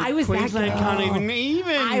God. I was Queensland that girl. can't even.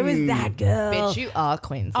 I was that girl. Bitch, you are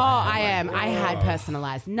Queensland. Oh, I am. I had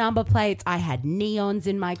personalized number plates. I had neons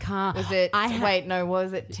in my car. Was it? I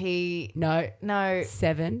was it T? No. No.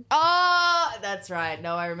 7. Oh, that's right.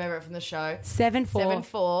 No, I remember it from the show. 7-4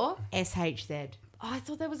 7-4. SHZ. Oh, I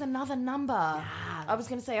thought there was another number. I was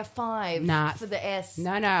going to say a 5 Nah. for the S.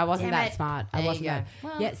 No, I wasn't Damn that it. smart. I There you wasn't go. that.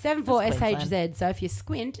 Well, Yeah, 7-4 that's Queensland. SHZ. So if you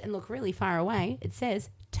squint and look really far away, it says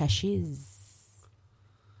Tashiz.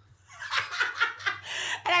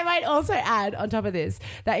 And I might also add on top of this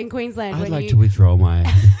that in Queensland, I'd when like you to withdraw my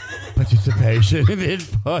participation in this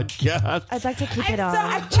podcast. I'd like to keep it So on.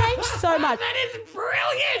 I've changed so much. That is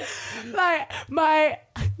brilliant. Like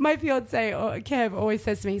my fiance or Kev always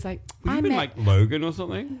says to me, he's like, Have you been like Logan or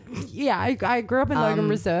something? yeah, I grew up in Logan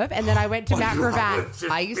Reserve, and then I went to Mount Gravatt.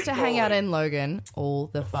 I used to hang out in Logan all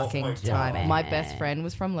the fucking time. My best friend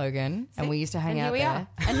was from Logan, and we used to hang out there.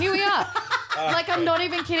 And here we are. Like, I'm not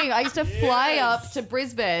even kidding. I used to fly up to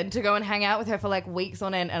Brisbane to go and hang out with her for like weeks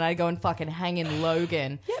on end, and I'd go and fucking hang in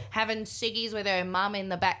Logan, having ciggies with her mum in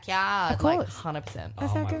the backyard. Of course. Like, 100%. That's Oh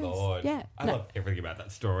how it my goes. Lord. Yeah, I no. love everything about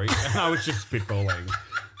that story. I was just spitballing.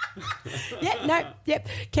 Yep.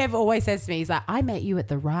 Kev always says to me, he's like, I met you at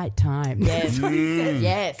the right time. Yes. That's what he says.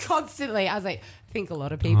 Yes. Constantly. I was like, I think a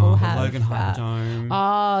lot of people The have. Logan Hyperdome.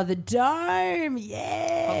 Oh, the dome.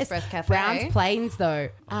 Yes. Express Cafe. Browns Plains, though.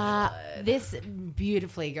 This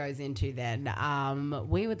beautifully goes into then.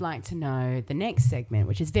 We would like to know the next segment,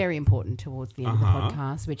 which is very important towards the end of the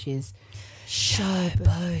podcast, which is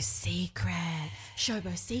Showbo Secret.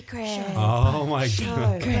 Showbo Secret. Oh my God.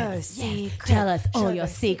 Showbo Secret. Tell us all your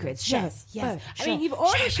secrets. Yes. I mean, you've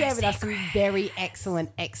already shared with us some very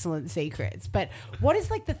excellent secrets. But what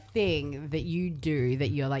is like the thing that you do that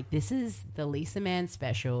you're like, this is the Lisa Mann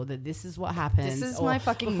special, that this is what happens? This is or my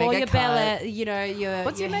fucking before mega your cut. Bella, you know, your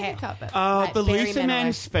What's your hair- mega cut? Like The Barry Lisa Manilow.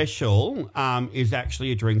 Man special is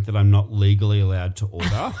actually a drink that I'm not legally allowed to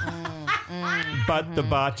order. But the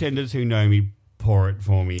bartenders who know me pour it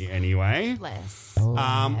for me anyway. Bless.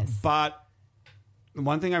 But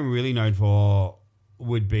one thing I'm really known for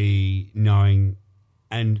would be knowing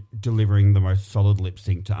and delivering the most solid lip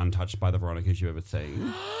sync to Untouched by the Veronicas you've ever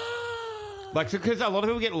seen. Like, because a lot of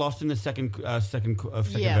people get lost in the second verse.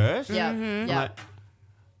 Yeah. I'm Yeah. like,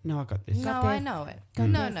 no, I got this. No, I know it.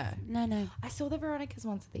 No. I saw the Veronicas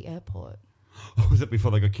once at the airport. Was it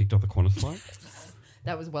before they got kicked off the Qantas flight?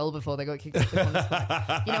 That was well before they got kicked off the Qantas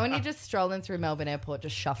flight. You know, when you're just strolling through Melbourne Airport,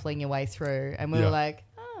 just shuffling your way through, and we were like,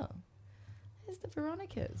 oh, there's the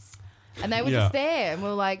Veronicas. And they were just there, and we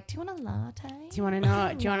were like, do you want a latte? Do you want to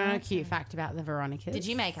know? Do you want to know a cute fact about the Veronicas? Did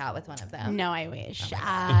you make out with one of them? No, I wish. No.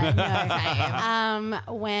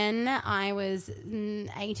 When I was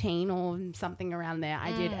 18 or something around there,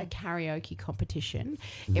 I did a karaoke competition.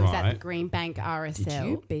 It was at the Right. Greenbank RSL.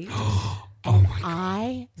 You beat. And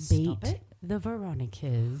I beat the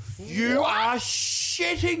Veronicas. You are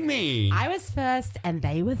shitting me. I was first and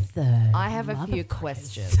they were third. I have a few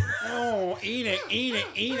questions. Oh, eat it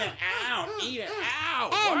out.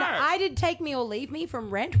 And I did Take Me or Leave Me from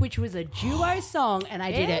Rent, which was a duo song, and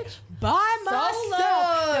I did it by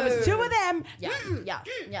myself. There was two of them.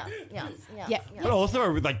 Yeah. But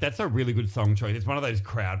also, like, that's a really good song choice. It's one of those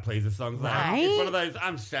crowd pleaser songs. Like, Right? it's one of those,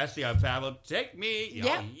 I'm sassy, I'm fabulous, take me. Yep.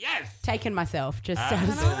 Oh, yes. Taken myself. Just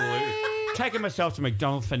Absolutely. Taking myself to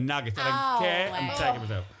McDonald's for nuggets. I don't care. I'm wow. taking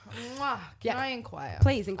myself. Can I inquire?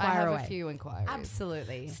 Please I inquire have away. a few inquiries.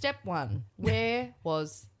 Absolutely. Step one. Where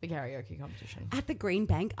was the karaoke competition? At the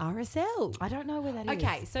Greenbank RSL. I don't know where that is.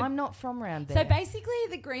 Okay, so- I'm not from around there. So basically,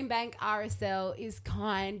 the Greenbank RSL is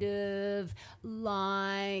kind of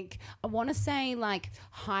like, I want to say like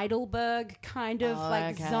Heidelberg kind of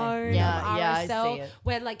like okay. zone Yeah, of yeah, I RSL, see it.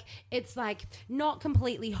 where like it's like not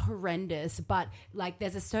completely horrendous, but like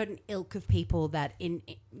there's a certain ilk of people that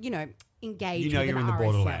engage. You know with you're an in the RSL.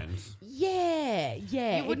 borderlands. Yeah.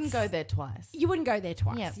 you wouldn't it's- go there twice. You wouldn't go there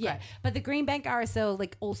twice. Yeah, Yeah. great. But the Greenbank RSL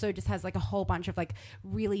like also just has like a whole bunch of like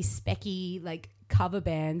really specky like cover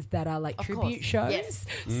bands that are like Of tribute course. shows. Yes.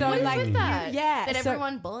 So What's like with that? yeah. That so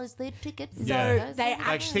everyone buys their tickets. and Yeah. goes they in. Like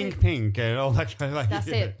actually- Think Pink and all that kind of like. That's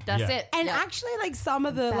it. That's Yeah. it. and Yeah. actually like some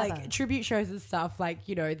of the Baba. like tribute shows and stuff like,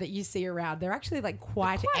 you know, that you see around, they're actually like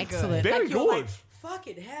quite quite excellent. good. Very like, you're like, good.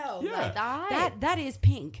 fucking hell. Yeah. Like, that is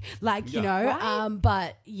Pink. Like, you Yeah. know, Right?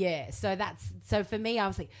 but yeah, so for me I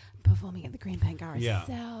was like performing at the Greenbank RSL.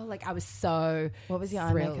 Yeah. Like I was so What was your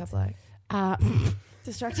eye thrilled. makeup like?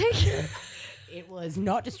 Distracting. It was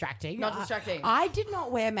not distracting. Not distracting. I did not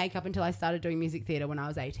wear makeup until I started doing music theatre when I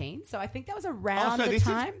was 18. So I think that was around so the this is-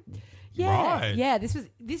 time. Yeah, Right. yeah. This was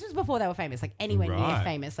before they were famous, like anywhere near Right.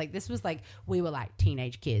 famous. Like this was like we were like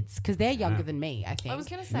teenage kids because they're younger than me. I think. I was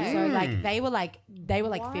gonna say. So like they were like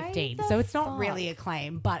Why 15. the So it's not fuck? really a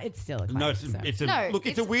claim, but it's still a claim. No, it's so. a No, look.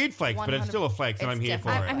 It's a it's weird flex, but it's still a flex, and it's I'm here for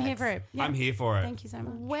definitely- it. I'm here for it. Yeah. I'm here for it. Thank you so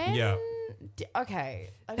much. When? Yeah. Okay,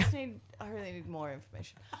 I really need more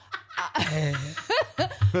information.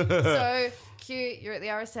 So cute. You're at the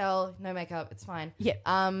RSL, no makeup, it's fine. Yeah.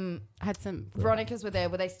 I had some. Veronicas were there.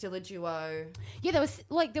 Were they still a duo? Yeah,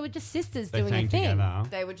 they were just sisters They doing sang a thing. together.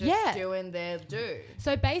 They were just doing their do.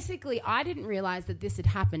 So basically, I didn't realize that this had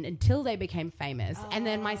happened until they became famous. And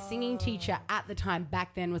then my singing teacher at the time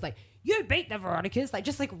back then was like, "You beat the Veronicas," like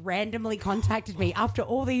just like randomly contacted me after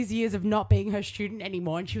all these years of not being her student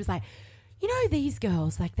anymore. And she was like, "You know these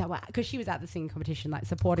girls like that were," because she was at the singing competition, like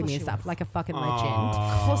supporting me and stuff, like a fucking legend.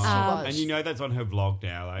 Of course she was. And you know that's on her vlog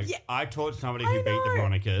now. Like, Yeah. I taught somebody I who beat the know.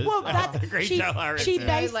 Veronicas. Well, at that's- the Green she- Tell RSL. she You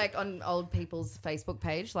know, like on old people's Facebook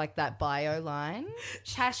page, like that bio line.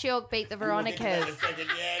 Tash York beat the Veronicas.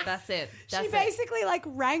 That's it. That's She it. basically like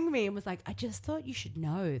rang me and was like, "I just thought you should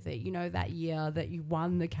know that, you know, that year that you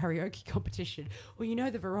won the karaoke competition. Well, you know,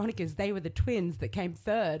 the Veronicas, they were the twins that came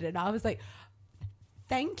third." And I was like,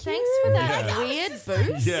 thanks Thanks for that Yeah. weird boost.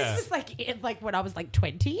 boost. Yeah. This was like when I was like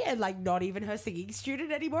 20 and like not even her singing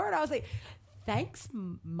student anymore. And I was like, thanks,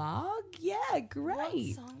 Marg. Yeah,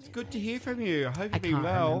 great. It's good to hear from you. I hope I you've been can't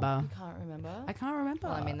well. remember. Can't remember. I can't remember.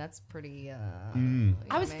 Well, I mean, that's pretty.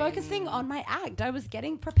 I was focusing on my act. I was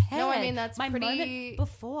getting prepared. No, I mean, that's my pretty- moment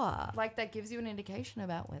before. Like that gives you an indication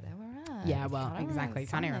about where they were at. Yeah, well, Can't exactly.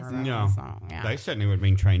 remember. Can't even Something remember. Yeah. So, yeah. They certainly would have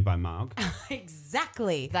been trained by Mark.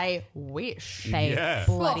 Exactly. They wish. They Yeah.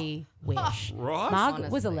 bloody wish. Right? Marg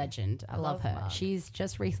was a Honestly. legend. I love love her. Marg. She's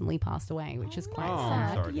just recently passed away, which is quite Oh, I'm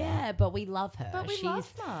sad. sorry. Yeah, but we love her. But we she's,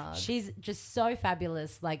 love Marg. She's just so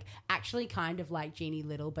fabulous. Like, actually kind of like Jeannie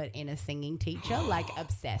Little, but in a singing teacher. Like,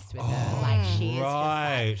 obsessed with her. Like, she is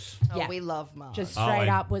Right. Oh, Yeah. we love Mark. just Oh, straight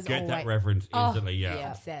I up was get always... that reference instantly, yeah.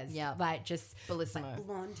 yeah. Obsessed. Yeah. Like, just Bellissimo. like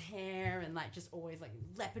blonde hair and like just always like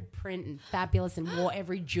leopard print and fabulous and wore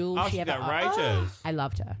every jewel Oh, she she's ever outrageous. I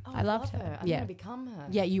loved her. I loved love her. I'm Yeah. gonna become her.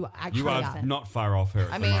 Yeah, you actually You are not far off her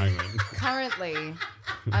at I the mean, moment. currently,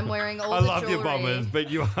 I'm wearing all I the love your jewelry. bombers, but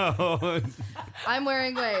you are. I'm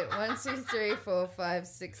wearing 1, 2, 3, 4, 5,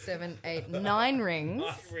 6, 7, 8, 9 rings.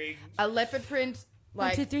 A leopard print,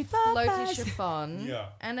 like 2, 3, 4, floaty 5. chiffon, Yeah.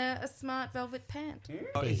 and a smart velvet pant.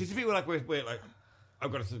 Is this a bit like we're like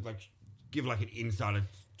I've got to sort of like give like an insider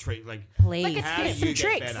treat like Please. Like How give us do some you get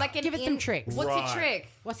tricks. better? Like an give us some tricks. What's Right. your trick?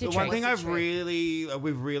 What's the your one trick? thing What's your trick?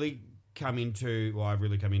 we've really come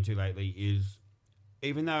into lately is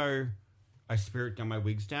even though I spirit gun my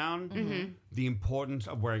wigs down, Mm-hmm. the importance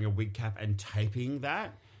of wearing a wig cap and taping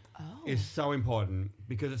that is so important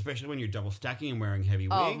because especially when you're double stacking and wearing heavy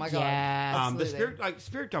wigs. Oh my god! Yeah. The Absolutely.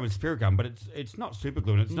 spirit gun is spirit gun, but it's not super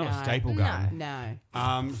glue and it's not No. a staple gun.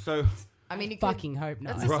 No. So I mean, you could, Fucking hope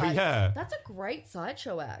not. That's a Right, side, yeah. That's a great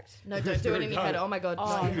sideshow act. No, don't do it in your head. Oh my god! Oh,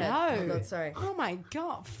 not your head. no. Oh my god! Sorry. Oh my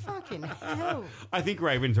God. Fucking hell. I think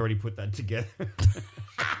Raven's already put that together.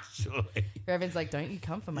 Actually. Raven's like, don't you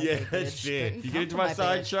come for my Yeah, big that's bitch. it. Don't You come get into for my bitch.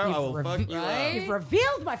 sideshow, I will You've fuck you right? up. You've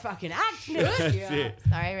revealed my fucking act. That's Yeah. it.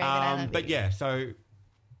 Sorry, Raven. I love But you. yeah, so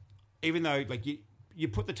even though like you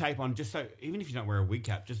put the tape on just so even if you don't wear a wig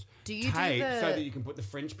cap, just Do you do tape the- so that you can put the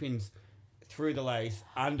French pins through the lace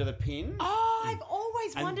under the pin. Oh, I've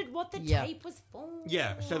always And- wondered what the Yeah. tape was for.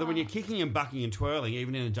 Yeah, so that when you're kicking and bucking and twirling,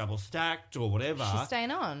 even in a double stacked or whatever, She's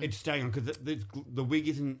staying on. it's staying on because the wig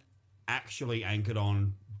isn't actually anchored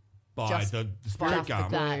on by Just the spirit just the gum.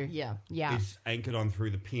 glue. that. Yeah. Yeah. It's anchored on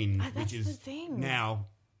through the pin, that's which is the thing. now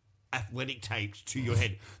athletic taped to your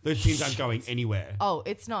head. Those pins aren't going anywhere. Oh,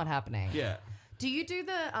 it's not happening. Yeah. Do you do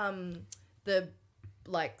the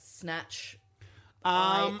like snatch?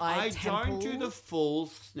 I don't temple? do the full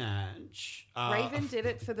snatch. Raven did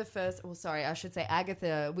it for the first. Well, sorry, I should say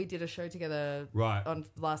Agatha. We did a show together Right. on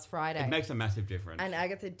last Friday, It makes a massive difference. and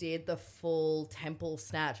Agatha did the full temple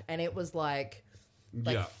snatch, and it was like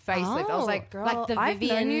yeah. facelift. I was Oh, like, girl, like the I've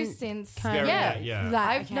known you Vivian since kind of- yeah. yeah. Like,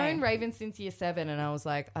 I've okay. known Raven since year 7, and I was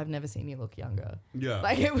like, I've never seen you look younger. Yeah.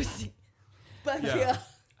 Like it was, but Yeah. yeah.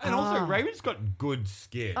 And also, Raven's got good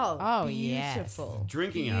skin. Oh, yes. beautiful.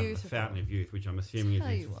 Drinking out of the Beautiful. Fountain of Youth, which I'm assuming Tell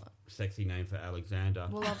is you his what. sexy name for Alexander.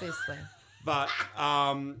 Well, obviously. But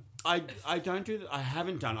I don't do that. I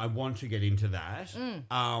haven't done. I want to get into that.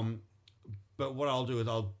 But what I'll do is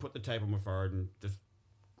I'll put the tape on my forehead and just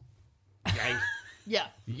Yeah.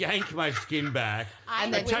 yank my skin back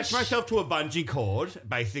And then attach myself to a bungee cord,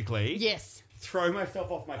 basically. Yes. Throw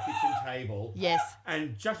myself off my kitchen table. Yes.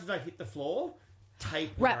 And just as I hit the floor,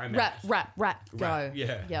 tape where I'm Rap, at. rap, go. Rap,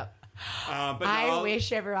 yeah. Yep. But I no,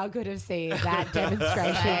 wish everyone could have seen that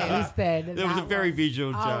demonstration just then. There was a That very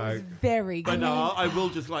visual Oh, it was joke. very But good. no, I will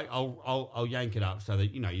just like I'll yank it up so that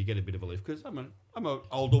you get a bit of a lift because I'm an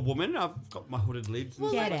older woman. I've got my hooded lids.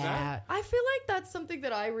 And Get stuff like that. out. I feel like that's something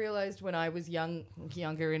that I realized when I was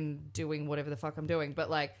younger and doing whatever the fuck I'm doing. But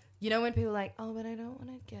like You know when people are like, oh, but I don't want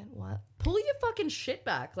to get what? Pull your fucking shit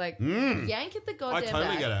back. Like, yank it the goddamn totally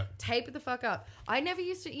back. get it. Tape it the fuck up. I never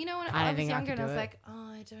used to, you know, when I I don't was think I younger could and I was do it. like,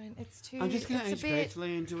 oh, I don't, it's too, I'm just going to it's age a bit,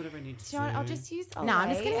 gracefully and do whatever I need to you know what, do. I'll just use Olay No, I'm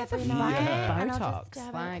just gonna have the every fucking night and I'll just Botox. dab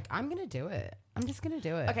it. Like, I'm gonna do it. I'm just gonna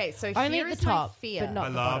do it. Okay, so only here at is the top, my fear. but not I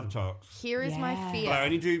the love bottom. talks. Here is my Yeah. fear. But I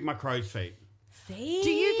only do my crow's feet. See?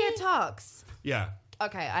 Do you get talks? Yeah.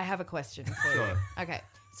 Okay, I have a question for you. Sure. Okay,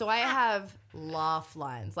 so I have laugh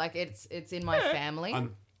lines. Like it's in my family.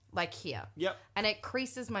 Like here. Yep. And it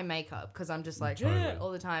creases my makeup because I'm just like Totally.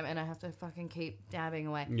 all the time and I have to fucking keep dabbing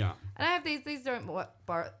away. Yeah. And I have these don't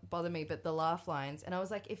bother me, but the laugh lines. And I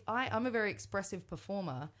was like, I'm a very expressive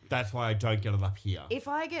performer. That's why I don't get it up here. If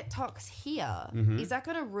I get talks here, is that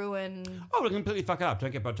going to ruin... Oh, it'll completely fuck it up.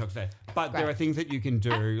 Don't get Botox there. But there Great. are things that you can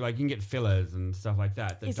do, like you can get fillers and stuff like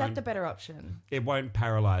that. Is that the better option? It won't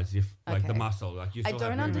paralyze if like the Okay. muscle. Like you I still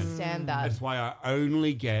don't have movement. understand that. That's why I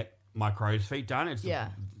only get my crow's feet done. It's Yeah.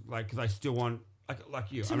 like because I still want like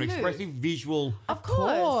you. To I'm an move. expressive visual Of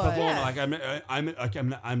course. performer. Yes. Like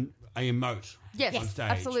I emote. Yes, on stage.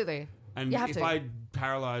 absolutely. And You have if to. I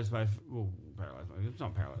paralyze my it's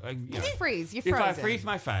not paralyzed. Like, you know, You freeze. You're if frozen. I freeze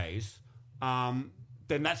my face,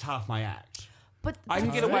 then that's half my act. But I can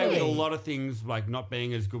that's get away with a really- lot of things, like not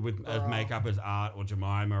being as good with as makeup as Art or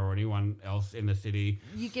Jemima or anyone else in the city.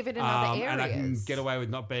 You give it in other areas. And I can get away with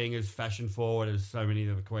not being as fashion forward as so many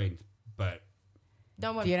of the queens. But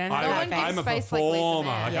No one, You don't have no that one face. I'm a face like Lisa performer.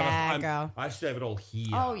 Mann. Like, Yeah, I'm girl. I serve it all here.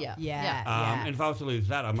 Oh, yeah. Yeah. And if I was to lose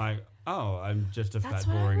that, I'm like, oh, I'm just a That's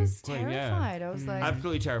fat, why boring I was queen. terrified. Yeah. I was like...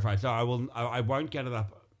 Absolutely terrified. So I won't get it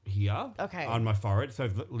up here. Okay. On my forehead. So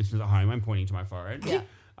the listeners at home, I'm pointing to my forehead. Yeah.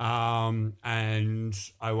 And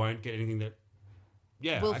I won't get anything that.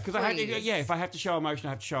 Yeah, Will because I have to, freeze. if I have to show emotion, I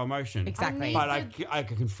have to show emotion. Exactly. But I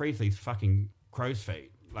can freeze these fucking crow's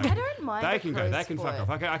feet. Like, I don't mind They the can go. crow's They can fuck foot.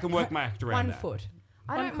 off. I can work my act around One that. foot.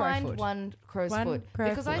 I One don't crow mind foot. one crow's One foot crow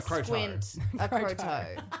because foot. I A crow toe. squint a Crow crow toe.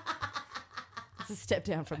 toe. It's a step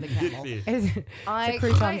down from the camel. Yes. It's a I-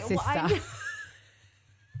 crouton I- sister.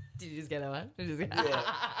 Did you just get that one? Did you just get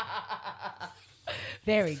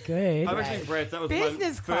Very good. I'm actually impressed. That was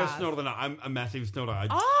Business my class. first snorter of the night. I'm a massive snorter.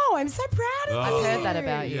 Oh, I'm so proud of you. I've heard that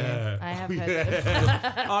about you. Yeah. I have heard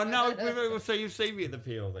that. Oh no! So you've seen me at the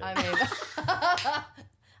peel then? I mean,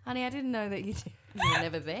 honey, I didn't know that you were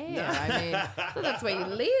never there. I mean, well, that's where you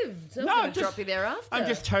lived. I was going to drop you there after. I'm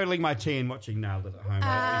just totaling my tea and watching Nailed It at home.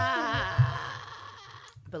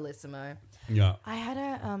 Bellissimo. Yeah. I had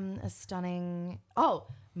a stunning.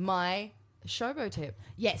 My showbo tip.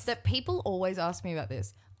 Yes. That people always ask me about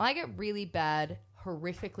this. I get really bad,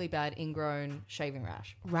 horrifically bad ingrown shaving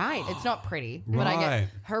rash. Right. It's not pretty, but I Right. get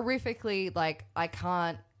horrifically, like, I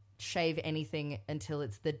can't shave anything until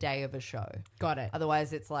it's the day of a show. Got it.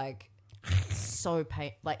 Otherwise, it's like so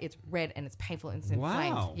like it's red and it's painful and it's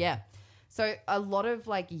inflamed. Wow. Yeah. So a lot of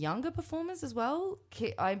like younger performers as well.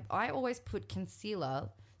 I always put concealer.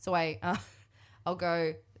 So I'll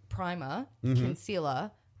go primer, concealer,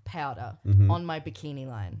 powder on my bikini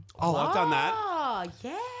line. Oh, I've done that. Oh,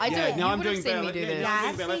 yeah. I do it. No, You I'm would have doing seen bare. me do Yeah, this. no, I'm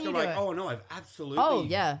I've doing bare. seen you I'm do like, it. oh no, I've absolutely. Oh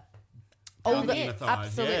yeah. Done it in the thighs,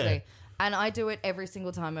 Absolutely. yeah. And I do it every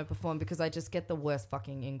single time I perform because I just get the worst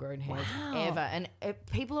fucking ingrown hairs ever. And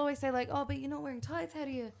people always say like, "Oh, but you're not wearing tights. How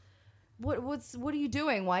do you? What are you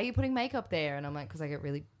doing? Why are you putting makeup there?" And I'm like, "Because I get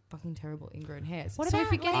really fucking terrible ingrown hairs." What so about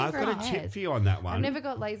if you're getting I've got ingrown a hairs, tip for you on that one. I've never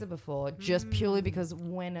got laser before, just purely because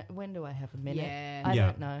when do I have a minute? Yeah. I Yeah.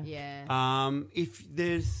 don't know. Yeah. If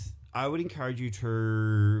there's, I would encourage you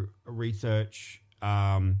to research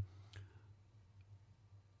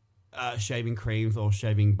shaving creams or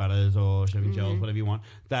shaving butters or shaving gels, whatever you want,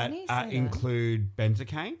 that Funny you say that. include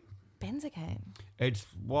benzocaine. Benzocaine. It's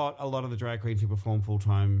what a lot of the drag queens who perform full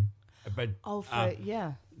time, but Oh, for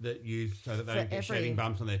yeah. that use so that they For don't get every- shaving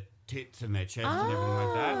bumps on their tits and their chest and everything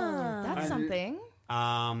like that. That's something.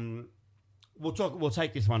 We'll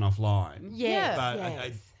take this one offline. Yes, But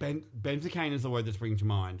yes. benzocaine is the word that springs to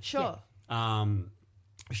mind. Sure.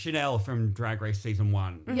 Chanel from Drag Race season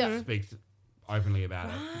 1 Yeah. speaks openly about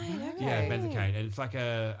it. Okay. Yeah, benzocaine, and it's like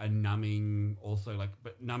a numbing, also like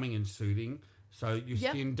but numbing and soothing, so your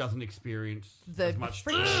Yep. skin doesn't experience The as much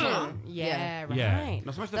friction. trauma. Yeah, right. Yeah,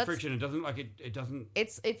 not so much the That's- friction. It doesn't like it doesn't.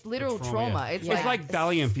 It's literal the trauma. yeah. It's It's like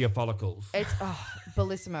Valium for your follicles. It's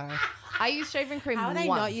bellissimo. I use shaving cream How are they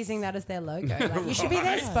once. not using that as their logo? Like, you should be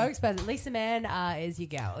their spokesperson. Lisa Mann is your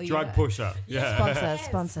gal. Drug pusher. Yeah.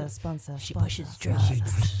 Sponsor. She pushes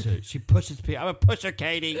drugs. She pushes people. I'm a pusher,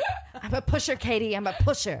 Katie. I'm a pusher, Katie. I'm a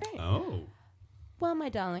pusher. Oh. Well, my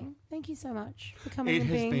darling, thank you so much for coming It and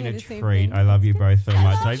has being been here a this treat. evening. I love you both so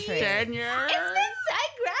much. treat. Daniel. It's been so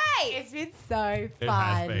great. It's been so It fun.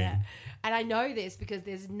 has been. And I know this because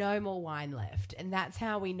there's no more wine left. And that's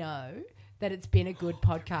how we know that it's been a good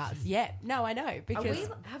podcast. Yeah. No, I know. Are Because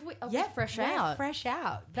we yeah, fresh we're out? Fresh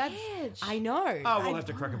out. That's Bitch. I know. Oh, we'll have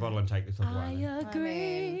to crack a bottle and take this off the I line.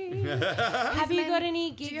 agree. Have you got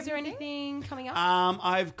any gigs or anything coming up?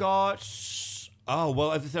 I've got. Oh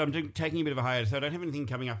well, as I said, I'm taking a bit of a hiatus, so I don't have anything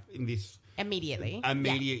coming up in this Immediately.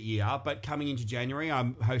 immediate year. But coming into January,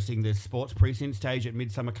 I'm hosting the Sports Precinct stage at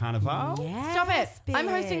Midsummer Carnival. Yeah. Stop it. I'm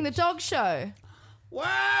hosting the dog show. Wow!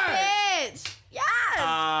 Bitch. Yes.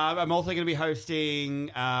 I'm also going to be hosting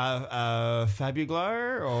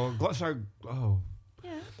Fabuglow or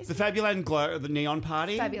the Fabuland Glow, the Neon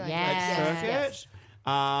Party Fabuland. Yes. at Circuit.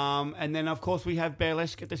 And then of course we have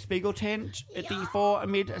Burlesque at the Spiegel Tent at the for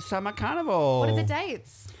Midsummer Carnival. What are the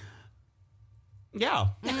dates? Yeah,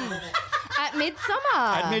 At Midsummer.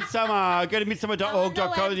 at Midsummer. Go to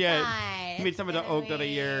midsummer.org.co. Yeah, website. midsummer.org.au.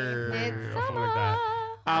 Midsummer.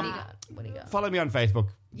 What do you got? Follow me on Facebook.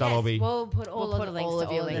 That'll be. We'll put all We'll of put the links all to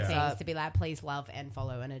of your all the links things up. to be like, please love and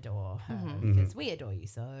follow and adore her because we adore you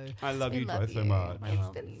so. I love you love both so you. much. It's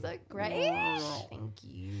been so great. Thank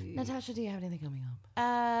you. Natasha, do you have anything coming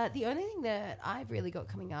up? The only thing that I've really got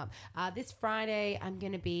coming up this Friday, I'm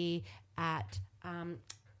going to be at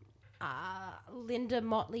Linda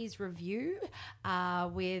Motley's review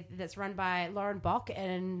that's run by Lauren Bock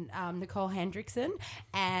and Nicole Hendrickson,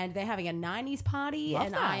 and they're having a 90s party, Love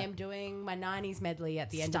and that. I am doing my 90s medley at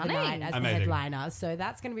the end of the Stunning. night as Amazing. the headliner, so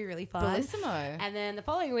that's going to be really fun. Bellissimo. And then the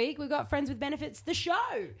following week we've got Friends with Benefits, the show.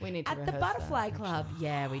 We need to at the rehearse Butterfly Club.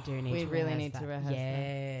 Yeah, we do need We to really rehearse need to that. rehearse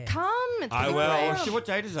Yeah. Come. It's I gonna be will. great. Shit, what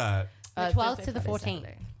date is that? The 12th to the 14th.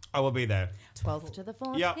 I will be there. 12th to the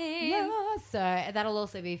 14th. Yep. Yeah, so that'll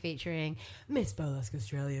also be featuring Miss Burlesque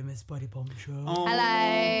Australia, Miss Body Bomb Show. Oh.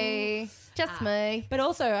 Hello. Just me. But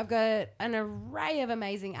also, I've got an array of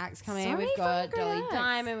amazing acts coming. So We've many got fun great Dolly acts.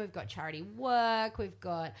 Diamond, we've got Charity Work, we've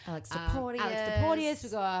got Alex Deportius.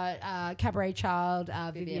 we've got Cabaret Child,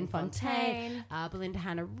 Vivian Fontaine, Fontaine. Belinda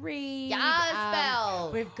Hannah Reid. Yes,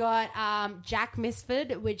 Belle. We've got Jack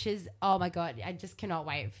Misford, which is, oh my God, I just cannot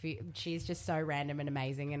wait. She's just so random and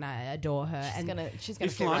amazing, and I adore her. She's and gonna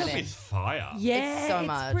This fit right lineup in. is fire. yeah, It's so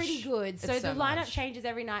much. pretty good. So It's the so lineup much. changes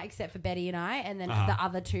every night except for Betty and I, and then Uh-huh. the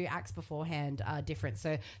other two acts beforehand are different.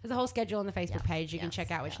 So there's a whole schedule on the Facebook page. You can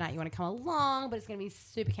check out which night you want to come along, but it's going to be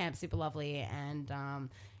super camp, super lovely, and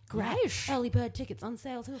Great. early bird tickets on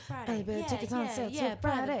sale till Friday. Early bird tickets on sale till buy them,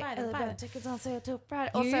 Friday. buy them, Early buy bird them. tickets on sale till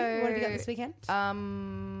Friday. You, Also, what have you got this weekend?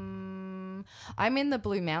 I'm in the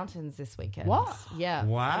Blue Mountains this weekend. What? Yeah.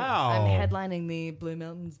 Wow. I'm headlining the Blue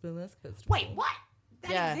Mountains Burlesque Festival. Wait, what?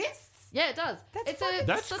 That Yeah. exists? Yeah, it does.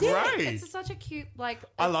 That's such great. It's such a cute, like.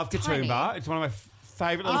 I it's love tiny. Katoomba. It's one of my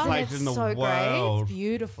favourite little Isn't it places in the so great? world.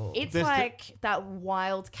 Beautiful. It's There's like that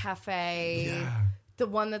wild cafe. Yeah. The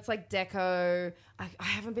one that's like deco. I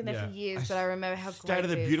haven't been there Yeah. for years, but I remember how great Stayed at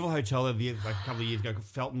the it is. beautiful hotel of like a couple of years ago,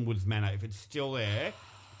 Felton Woods Manor. If it's still there,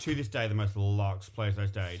 to this day, the most luxe place I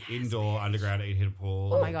stayed. Indoor, underground, eat, hit a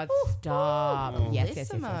pool. oh my God, stop. Yes, yes, yes,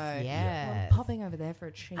 Bellissimo. yes. I'm popping over there for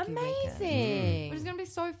a cheeky weekend. Amazing. Which is going to be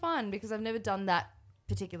so fun because I've never done that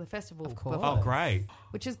particular festival course. before. Oh, great.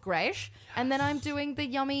 Which is great. And then I'm doing the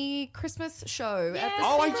Yummy Christmas show at the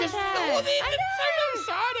Oh, I Spirit just Tent. saw this. I'm so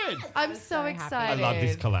excited. I'm so happy. excited. I love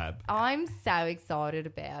this collab. I'm so excited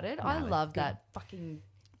about it. I love that fucking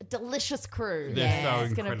delicious crew. They're so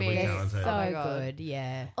it's gonna incredibly be talented. So oh my God. good,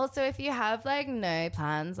 yeah. Also, if you have like no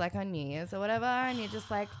plans, like on New Year's or whatever, and you're just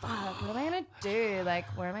like, fuck, what am I gonna do? Like,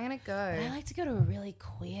 where am I gonna go? I like to go to a really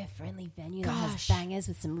queer, friendly venue that has Gosh. bangers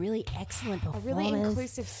with some really excellent A performers. really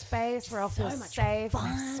inclusive space where I'll feel so much safe and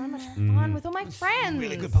have so fun. much fun with all my friends.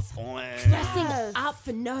 Really good performance. Dressing Yes. up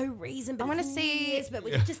for no reason, but I wanna it's see- weird, but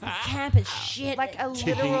we just camp as shit. Like a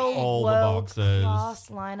Ticking literal all the world boxes. class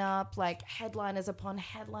lineup, like headliners upon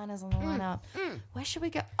headliners on the lineup. Where should we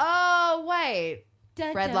go? Oh, wait.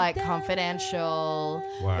 Dun, Red dun, Light dun. Confidential.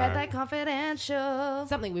 Wow. Red Light Confidential.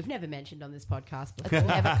 Something we've never mentioned on this podcast before. It's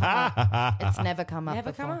never come up. It's never come up.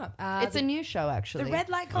 Never before. come up. It's a new show, actually. the Red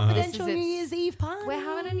Light Confidential This is New its- Year's Eve party. We're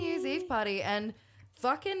having a New Year's Eve party, and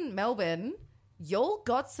fucking Melbourne, y'all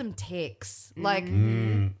got some ticks. Like,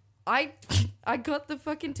 I got the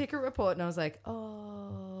fucking ticket report, and I was like,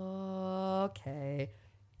 oh, okay.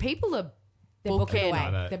 People are They're booking booking.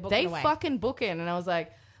 away. They're booking They away. fucking booking, and I was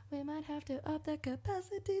like, we might have to up the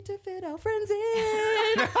capacity to fit our friends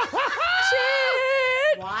in.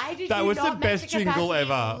 Shit. Why did That you was the not make best jingle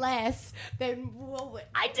capacity ever. Less than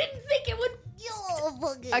I didn't think it would.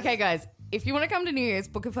 Okay, guys, if you want to come to New Year's,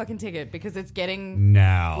 book a fucking ticket because it's getting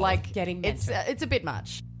Now. like Getting it's mental. it's a bit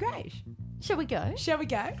much. Great. Shall we go? Shall we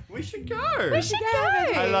go? We should go. We should go.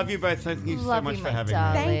 I love you both. Thank you Love so much you, for my having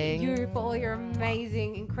darling. me. Thank you for all your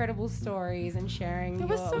amazing, incredible stories and sharing your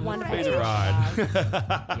was so wonderful It's been a ride. with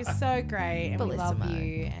us. You're so great, and we love Bellissimo.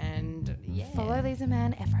 you. And yeah, Follow Lisa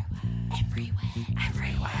Man everywhere.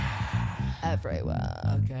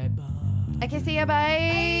 Okay, bye. Okay, see ya.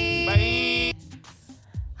 Bye. Bye.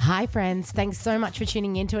 Hi, friends. Thanks so much for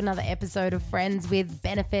tuning in to another episode of Friends with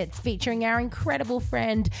Benefits featuring our incredible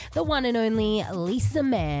friend, the one and only Lisa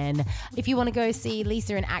Mann. If you want to go see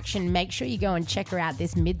Lisa in action, make sure you go and check her out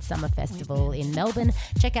this Midsummer Festival in Melbourne.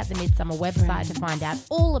 Check out the Midsummer website to find out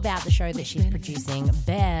all about the show that she's producing,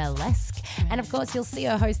 Burlesque. And of course, you'll see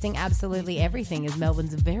her hosting absolutely everything as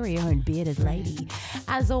Melbourne's very own bearded lady.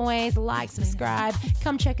 As always, like, subscribe,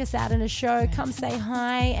 come check us out in a show, come say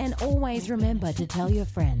hi, and always remember to tell your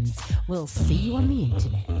friends. We'll see you on the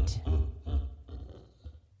internet.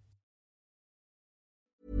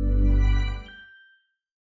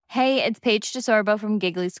 Hey, it's Paige DeSorbo from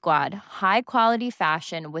Giggly Squad. High quality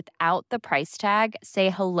fashion without the price tag. Say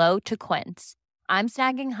hello to Quince. I'm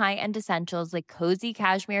snagging high-end essentials like cozy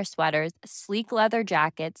cashmere sweaters, sleek leather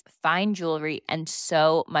jackets, fine jewelry, and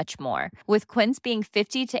so much more. With Quince being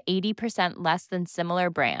 50 to 80% less than similar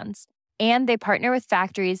brands. And they partner with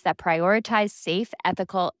factories that prioritize safe,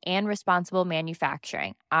 ethical, and responsible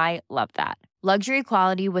manufacturing. I love that. Luxury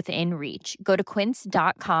quality within reach. Go to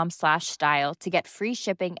quince.com/style to get free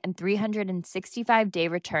shipping and 365-day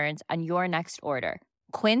returns on your next order.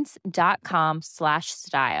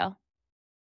 Quince.com/style.